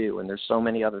things to do and there's so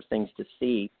many other things to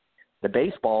see. The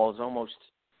baseball is almost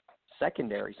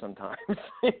secondary sometimes,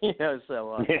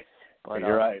 so. But,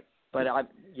 you're right. But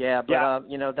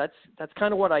that's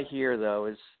kind of what I hear though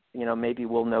is, maybe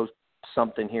we'll know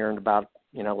something here in about,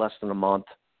 less than a month.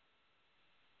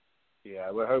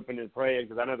 Yeah, we're hoping and praying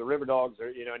because I know the River Dogs are,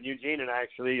 and Eugene and I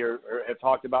actually have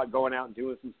talked about going out and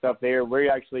doing some stuff there.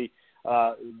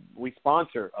 we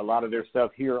sponsor a lot of their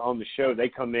stuff here on the show. They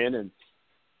come in and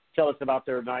tell us about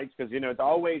their nights because, there's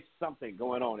always something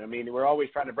going on. I mean, we're always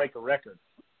trying to break a record.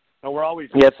 And we're always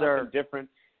doing something different.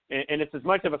 And it's as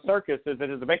much of a circus as it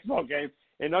is a baseball game.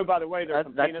 And, oh, by the way, there's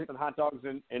some peanuts and hot dogs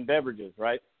and beverages,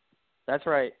 right? That's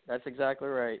right. That's exactly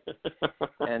right.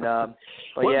 And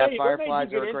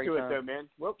Fireflies are a great into time. It, though, man?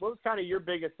 What was kind of your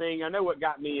biggest thing? I know what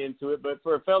got me into it, but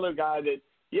for a fellow guy that,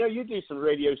 you do some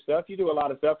radio stuff. You do a lot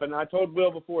of stuff. And I told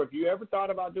Will before, if you ever thought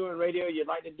about doing radio, you'd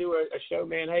like to do a show,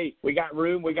 man, hey, we got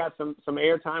room. We got some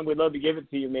airtime. We'd love to give it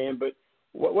to you, man. But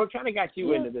what kind of got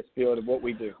you into this field of what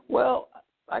we do? Well,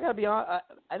 I got to be honest,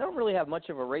 I don't really have much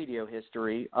of a radio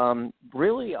history.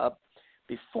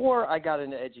 Before I got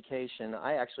into education,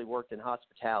 I actually worked in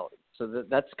hospitality. So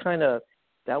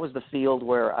that was the field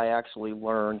where I actually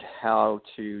learned how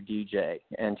to DJ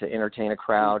and to entertain a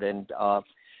crowd and,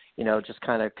 just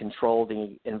kind of control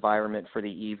the environment for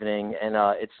the evening. And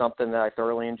it's something that I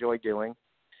thoroughly enjoy doing.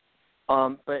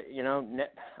 But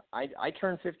I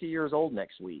turned 50 years old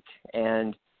next week.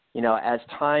 And, as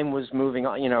time was moving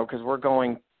on, because we're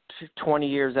going 20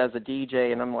 years as a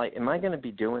DJ, and I'm like, am I going to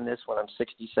be doing this when I'm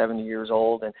 60, 70 years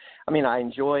old? And I mean, I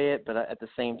enjoy it, but at the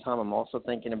same time, I'm also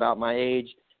thinking about my age.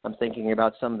 I'm thinking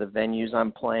about some of the venues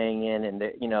I'm playing in, and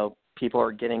people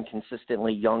are getting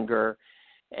consistently younger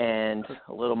and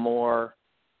a little more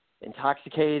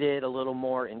intoxicated, a little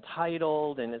more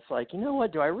entitled, and it's like,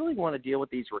 what, do I really want to deal with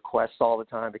these requests all the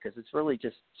time? Because it's really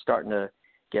just starting to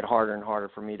get harder and harder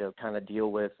for me to kind of deal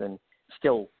with and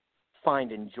still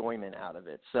find enjoyment out of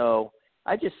it. So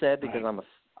I just said, because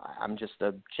I'm just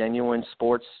a genuine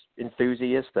sports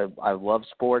enthusiast. I love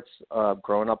sports.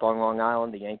 Growing up on Long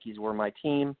Island, the Yankees were my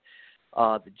team.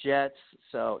 The Jets,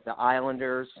 so the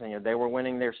Islanders, they were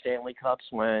winning their Stanley Cups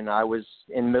when I was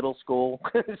in middle school.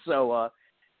 So,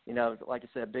 like I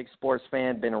said, a big sports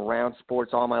fan, been around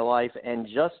sports all my life, and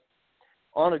just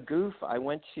on a goof, I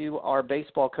went to our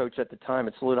baseball coach at the time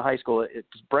at Saluda High School. It's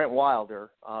Brent Wilder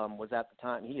was at the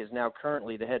time. He is now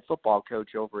currently the head football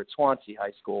coach over at Swansea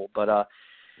High School. But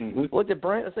looked at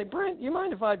Brent and said, Brent, you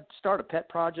mind if I start a pet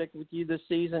project with you this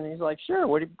season? And he's like, sure. I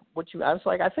was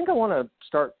like, I think I want to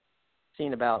start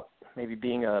seeing about maybe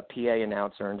being a PA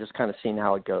announcer and just kind of seeing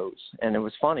how it goes. And it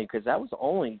was funny because that was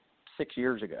only 6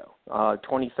 years ago.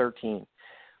 2013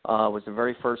 was the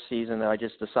very first season that I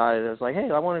just decided, I was like, hey,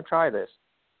 I want to try this.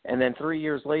 And then 3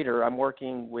 years later, I'm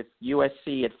working with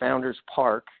USC at Founders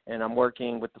Park, and I'm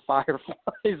working with the Fireflies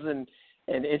and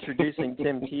introducing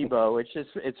Tim Tebow.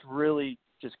 It's really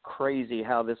just crazy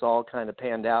how this all kind of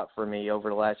panned out for me over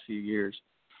the last few years.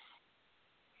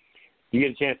 You get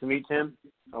a chance to meet Tim?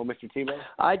 Oh, Mr. Tebow?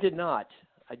 I did not.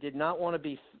 I did not want to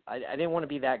be. I didn't want to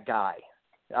be that guy.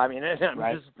 I mean,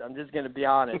 I'm just going to be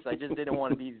honest. I just didn't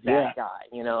want to be that guy.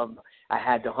 I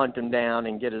had to hunt him down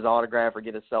and get his autograph or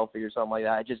get a selfie or something like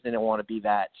that. I just didn't want to be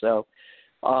that. So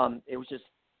it was just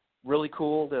really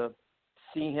cool to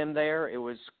see him there. It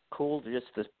was cool to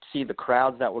see the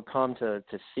crowds that would come to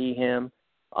see him.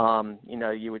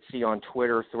 You would see on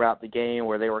Twitter throughout the game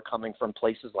where they were coming from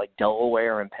places like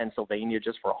Delaware and Pennsylvania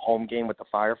just for a home game with the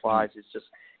Fireflies.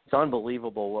 It's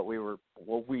unbelievable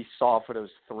what we saw for those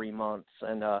 3 months.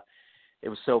 And it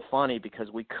was so funny because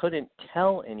we couldn't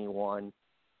tell anyone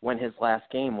when his last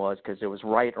game was because it was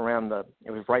right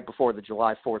before the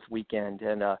July 4th weekend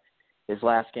and his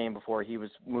last game before he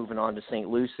was moving on to St.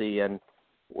 Lucie. And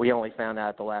we only found out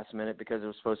at the last minute because it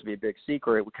was supposed to be a big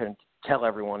secret. We couldn't tell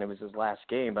everyone it was his last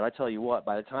game. But I tell you what,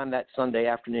 by the time that Sunday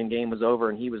afternoon game was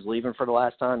over and he was leaving for the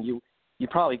last time,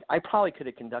 I probably could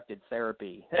have conducted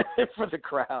therapy for the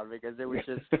crowd because it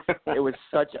was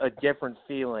such a different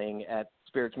feeling at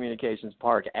Spirit Communications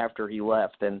Park after he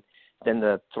left than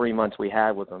the 3 months we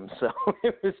had with him. So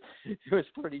it was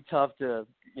pretty tough to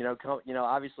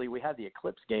obviously we had the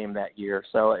Eclipse game that year,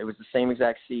 so it was the same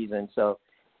exact season. So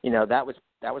that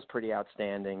was pretty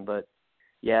outstanding. But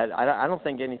yeah, I don't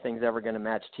think anything's ever going to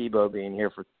match Tebow being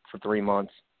here for 3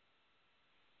 months.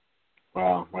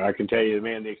 Well, I can tell you,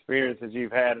 man, the experiences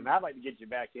you've had, and I'd like to get you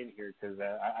back in here because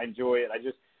I enjoy it. I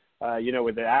just,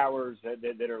 with the hours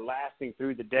that are lasting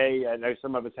through the day, I know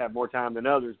some of us have more time than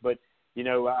others, but,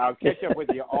 I'll catch up with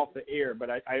you off the air. But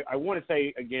I want to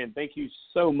say, again, thank you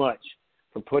so much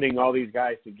for putting all these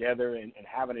guys together and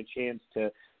having a chance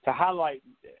to highlight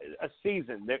a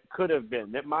season that could have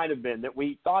been, that might have been, that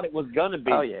we thought it was going to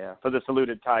be for the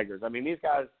Saluda Tigers. I mean, these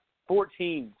guys,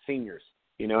 14 seniors,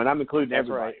 and I'm including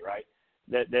everybody, right?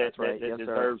 That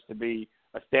deserves to be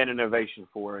a standing ovation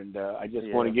for, and I just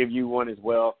want to give you one as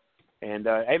well. And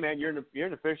hey, man, you're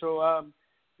an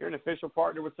official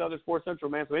partner with Southern Sports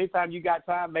Central, man. So anytime you got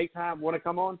time, make time, want to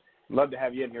come on, love to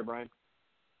have you in here, Brian.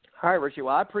 All right, Richie.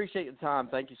 Well, I appreciate your time.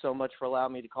 Thank you so much for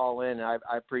allowing me to call in. I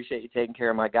appreciate you taking care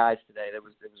of my guys today. It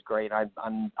was great.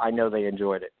 I know they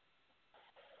enjoyed it.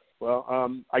 Well,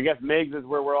 I guess Miggs is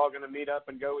where we're all going to meet up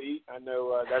and go eat. I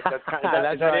know that's kind of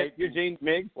that's is that right. it, Eugene,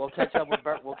 Miggs? We'll catch up with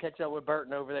We'll catch up with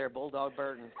Burton over there, Bulldog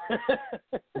Burton.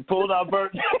 Bulldog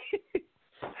Burton.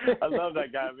 I love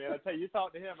that guy, man. I tell you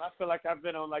talk to him, I feel like I've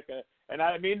been on and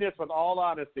I mean this with all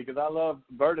honesty because I love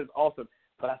Burton's awesome,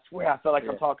 but I swear I feel like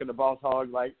I'm talking to Boss Hog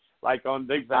like on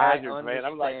Big Hazards, man.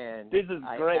 I'm like, this is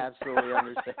great. I absolutely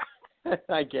understand.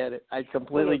 I get it. I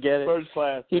completely get it. First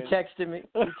class. He texted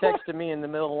me in the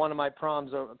middle of one of my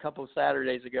proms a couple of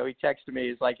Saturdays ago. He texted me.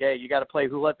 He's like, "Hey, you got to play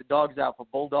Who Let the Dogs Out for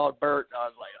Bulldog Bert." I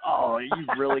was like, "Oh, are you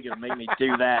really gonna make me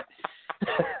do that?"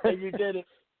 And you did it.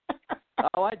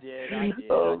 Oh, I did.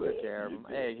 Oh, I took care of him.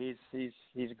 Hey,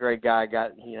 he's a great guy.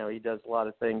 He does a lot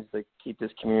of things to keep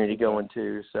this community going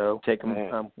too. So take him.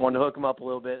 Wanted to hook him up a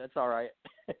little bit. That's all right.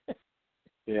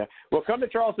 Yeah. Well, come to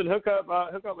Charleston. Hook up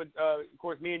with, of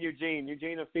course, me and Eugene.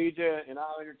 Eugene will feed you, and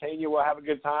I'll entertain you. We'll have a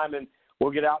good time, and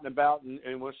we'll get out and about,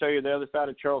 and we'll show you the other side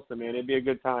of Charleston, man. It'd be a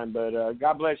good time. But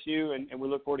God bless you, and we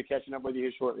look forward to catching up with you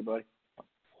here shortly, buddy.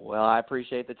 Well, I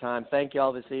appreciate the time. Thank you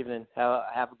all this evening.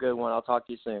 Have a good one. I'll talk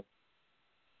to you soon.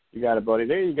 You got it, buddy.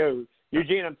 There you go.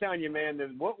 Eugene, I'm telling you, man,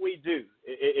 that what we do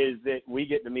is that we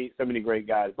get to meet so many great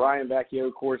guys. Brian Vacchio,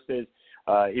 of course, is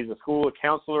he's a school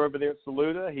counselor over there at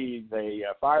Saluda. He's a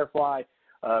Firefly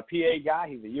PA guy.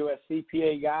 He's a USC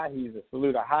PA guy. He's a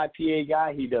Saluda High PA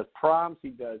guy. He does proms.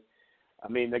 The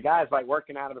guy's like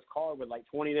working out of his car with like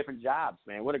 20 different jobs,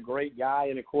 man. What a great guy.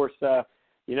 And, of course, and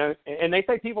they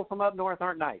say people from up north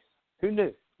aren't nice. Who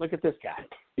knew? Look at this guy.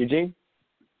 Eugene?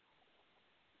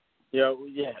 Yeah,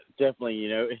 definitely.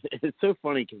 It's so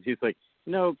funny because he's like,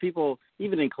 people,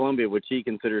 even in Columbia, which he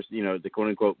considers, the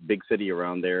quote-unquote big city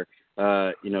around there,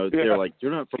 they're like,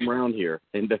 you're not from around here.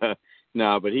 And,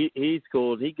 no, but he's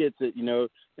cool. He gets it,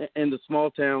 in the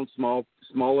small town,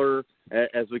 smaller,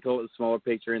 as we call it, the smaller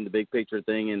picture and the big picture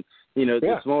thing. And,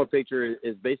 the smaller picture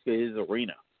is basically his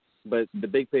arena. But the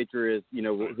big picture is,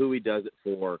 who he does it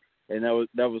for. And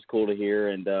that was cool to hear.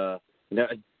 And,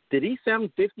 did he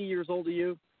sound 50 years old to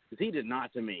you? Because he did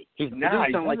not to me. He doesn't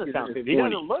sound 50. He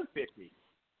doesn't look 50.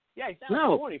 Yeah, he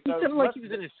sounds 20. So he sounded like he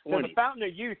was in his 20s. So the Fountain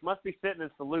of Youth must be sitting in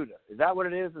Saluda. Is that what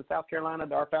it is in South Carolina?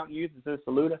 Our Fountain of Youth is in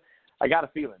Saluda? I got a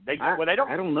feeling. They don't.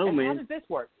 I don't know, man. How does this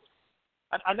work?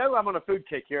 I know I'm on a food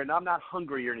kick here, and I'm not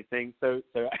hungry or anything. So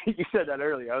you said that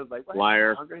earlier. I was like, what?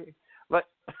 Liar. Hungry? But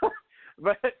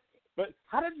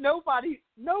how did nobody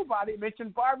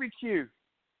mention barbecue?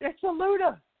 It's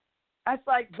Saluda. That's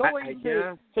like going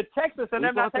to Texas and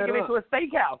them not taking it to a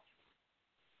steakhouse.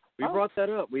 We brought that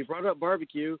up. We brought up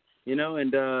barbecue, and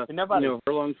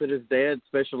Herlong said his dad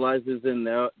specializes in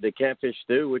the catfish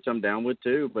stew, which I'm down with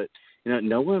too. But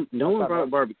no one brought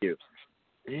up barbecue.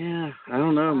 Yeah, I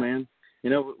don't know, man.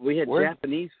 We had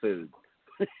Japanese food.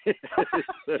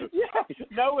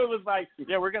 No, it was like,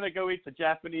 we're gonna go eat the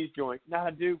Japanese joint.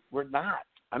 No, dude, we're not.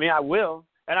 I mean, I will.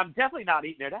 And I'm definitely not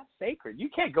eating there. That's sacred. You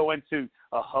can't go into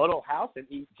a huddle house and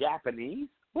eat Japanese.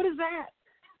 What is that?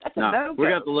 That's a no-go. We're going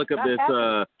to have to look up this,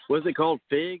 what's it called?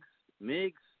 Migs?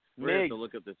 We're going to have to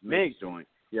look up this Migs joint.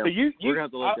 Yeah, so we're going to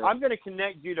have to look I'm going to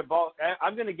connect you to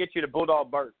I'm going to get you to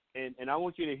Bulldog Bert, and I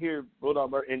want you to hear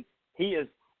Bulldog Bert, and he is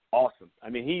awesome. I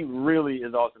mean, he really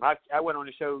is awesome. I went on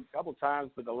the show a couple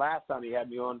times, but the last time he had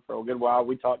me on for a good while,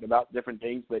 we talked about different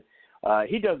things, but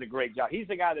he does a great job. He's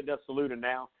the guy that does Saluda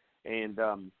now. And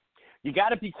you got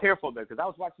to be careful, though, because I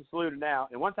was watching Saluda now,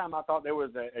 and one time I thought there was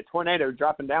a tornado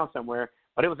dropping down somewhere,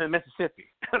 but it was in Mississippi.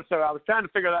 So I was trying to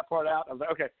figure that part out. I was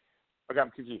like, okay, I'm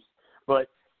confused.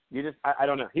 But I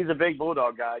don't know. He's a big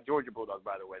Bulldog guy, Georgia Bulldog,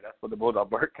 by the way. That's where the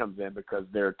Bulldog Bert comes in because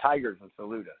they're Tigers in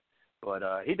Saluda. But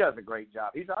he does a great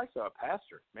job. He's also a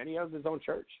pastor. He owns his own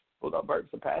church. Bulldog Bert's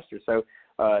a pastor. So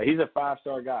he's a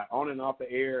 5-star guy on and off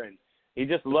the air, and he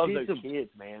just loves those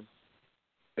kids, man.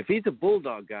 If he's a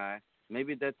Bulldog guy,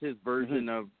 maybe that's his version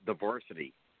of the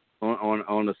varsity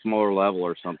on a smaller level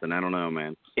or something. I don't know,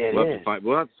 man.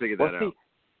 We'll have to figure that out.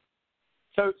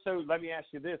 So let me ask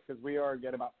you this, because we are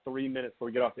getting about 3 minutes before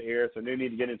we get off the air, so no need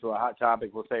to get into a hot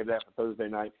topic. We'll save that for Thursday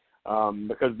night.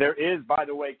 Because there is, by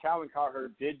the way, Calvin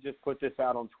Carter did just put this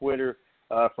out on Twitter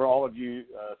for all of you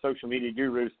social media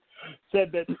gurus,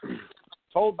 said that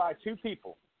told by two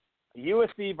people,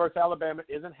 USC versus Alabama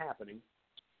isn't happening.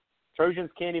 Trojans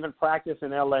can't even practice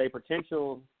in L.A.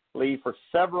 potentially for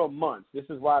several months. This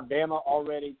is why Bama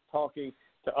already talking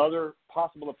to other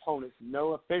possible opponents,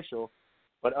 no official,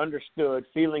 but understood,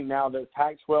 feeling now that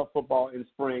Pac-12 football in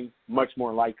spring much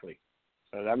more likely.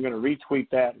 So I'm going to retweet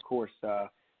that. Of course,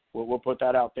 we'll put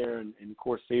that out there and of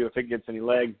course see if it gets any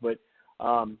legs. But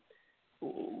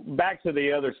back to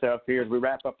the other stuff here as we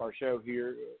wrap up our show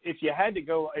here. If you had to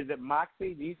go, is it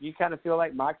Moxie? Do you kind of feel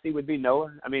like Moxie would be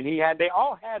Noah? I mean, they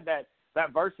all had that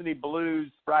Varsity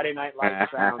Blues Friday Night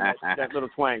Lights sound, that little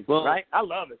twang, well, right? I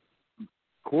love it.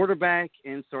 Quarterback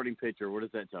and starting pitcher. What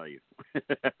does that tell you?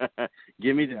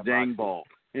 Give me the dang ball.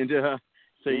 And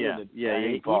so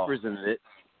he presented it.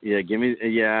 Yeah, give me.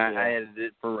 Yeah, I edited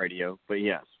it for radio, but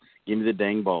yes, give me the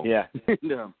dang ball. Yeah.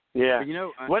 No. Yeah. But, you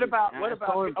know, what about? What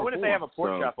if they have a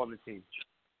pork chop on the team?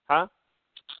 Huh?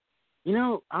 You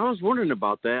know, I was wondering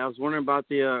about that. I was wondering about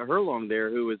the Herlong there,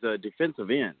 who was a defensive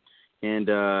end, and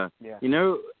I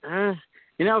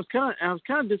was kind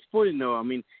of disappointed though. I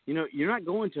mean, you know, you're not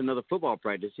going to another football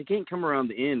practice. You can't come around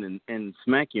the end and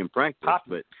smack you in practice.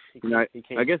 But you know,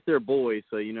 I guess they're boys,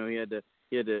 so you know he had to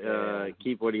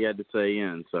keep what he had to say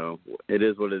in. So it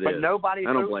is what it is. But nobody.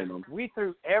 I don't blame him. We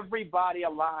threw everybody a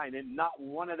line, and not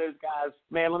one of those guys.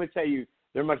 Man, let me tell you,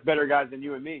 they're much better guys than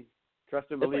you and me. Trust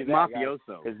and believe that.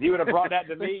 Mafioso. Because you would have brought that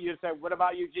to me. You'd have said, "What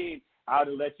about Eugene?" I would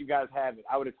have let you guys have it.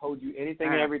 I would have told you anything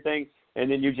and everything,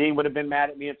 and then Eugene would have been mad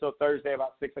at me until Thursday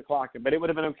about 6 o'clock. But it would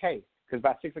have been okay because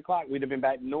by 6 o'clock we'd have been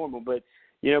back to normal. But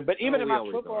you know, even in my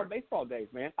football and baseball days,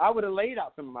 man, I would have laid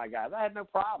out some of my guys. I had no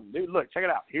problem, dude. Look, check it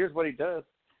out. Here's what he does.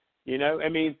 You know, I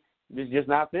mean, it's just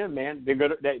not them, man. They're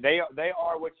good. They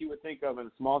are what you would think of in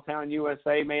a small town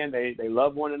USA, man. They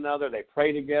love one another. They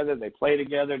pray together. They play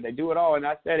together. They do it all. And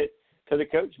I said it to the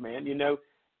coach, man. You know,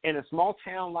 in a small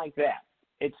town like that,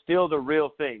 it's still the real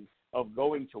thing of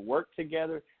going to work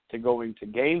together, to going to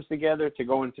games together, to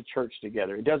going to church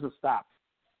together. It doesn't stop.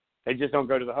 They just don't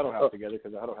go to the huddle house together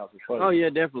because the huddle house is closed. Oh yeah,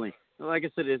 definitely. Like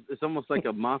I said, it's almost like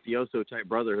a mafioso type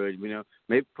brotherhood. You know,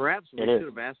 maybe perhaps we should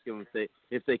have asked them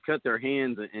if they cut their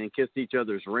hands and kissed each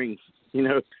other's rings. You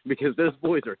know, because those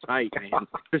boys are tight, man.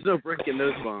 There's no breaking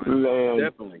those bonds. Man.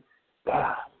 Definitely.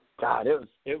 God,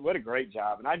 what a great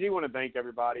job. And I do want to thank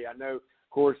everybody. I know, of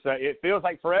course, it feels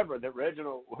like forever that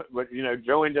Reginald,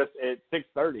 joined us at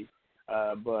 6:30.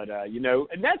 You know,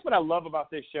 and that's what I love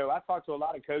about this show. I talk to a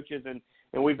lot of coaches, and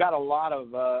we've got a lot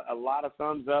of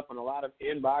thumbs up and a lot of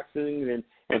inboxing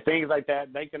and things like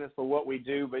that, thanking us for what we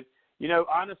do. But, you know,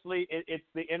 honestly, it's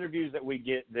the interviews that we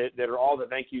get that are all the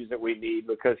thank yous that we need,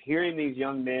 because hearing these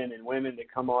young men and women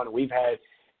that come on, and we've had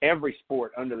every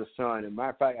sport under the sun. And matter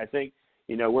of fact, I think,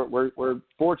 you know, we're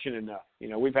fortunate enough. You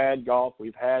know, we've had golf,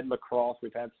 we've had lacrosse,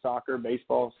 we've had soccer,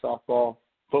 baseball, softball,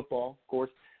 football, of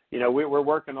course. You know, we're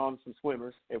working on some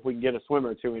swimmers, if we can get a swimmer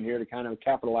or two in here to kind of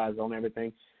capitalize on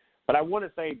everything. But I want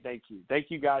to say thank you. Thank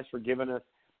you guys for giving us,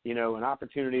 you know, an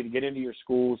opportunity to get into your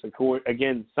schools. And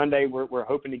again, Sunday we're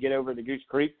hoping to get over to Goose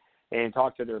Creek and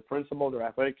talk to their principal, their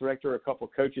athletic director, a couple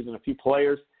of coaches, and a few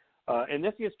players. And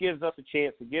this just gives us a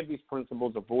chance to give these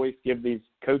principals a voice, give these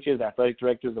coaches, athletic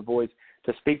directors a voice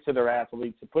to speak to their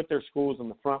athletes, to put their schools on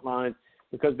the front lines,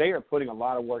 because they are putting a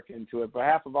lot of work into it. On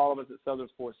behalf of all of us at Southern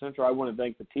Sports Central, I want to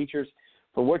thank the teachers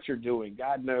for what you're doing.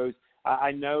 God knows,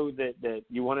 I know that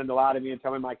you wanted a lot of me and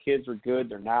tell me my kids are good.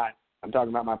 They're not. I'm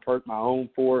talking about my own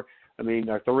four. I mean,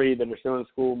 there are three that are still in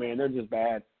school. Man, they're just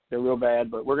bad. They're real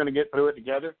bad. But we're going to get through it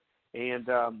together. And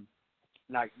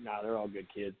they're all good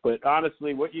kids. But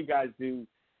honestly, what you guys do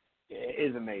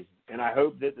is amazing. And I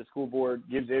hope that the school board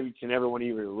gives each and every one of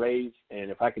you a raise.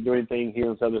 And if I can do anything here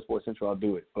on Southern Sports Central, I'll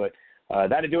do it. But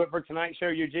that'll do it for tonight's show,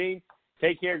 Eugene.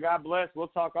 Take care. God bless. We'll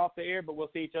talk off the air, but we'll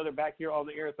see each other back here on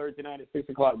the air Thursday night at 6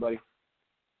 o'clock, buddy.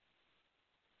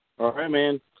 All right,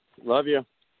 man. Love you.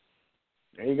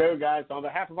 There you go, guys. On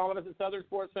behalf of all of us at Southern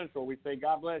Sports Central, we say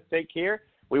God bless. Take care.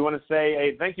 We want to say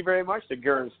a thank you very much to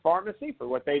Gurns Pharmacy for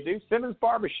what they do, Simmons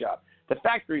Barbershop, the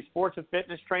Factory Sports and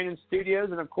Fitness Training Studios,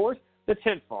 and, of course, the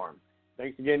Tent Farm.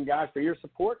 Thanks again, guys, for your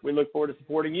support. We look forward to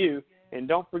supporting you. And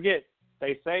don't forget,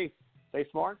 stay safe, stay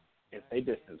smart, and stay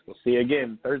distant. We'll see you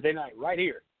again Thursday night right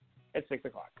here at 6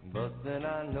 o'clock. But then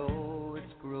I know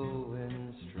it's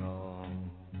growing strong.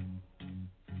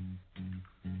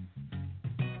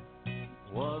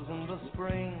 Wasn't the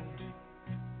spring,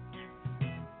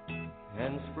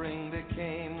 and spring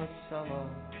became the summer.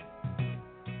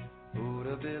 Who'd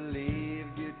have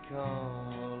believed you'd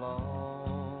come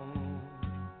along?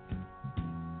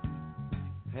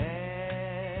 Hands,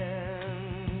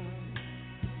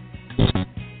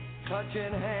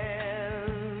 touching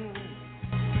hands,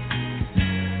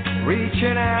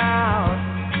 reaching out,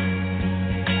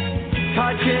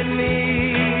 touching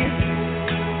me,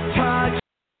 touching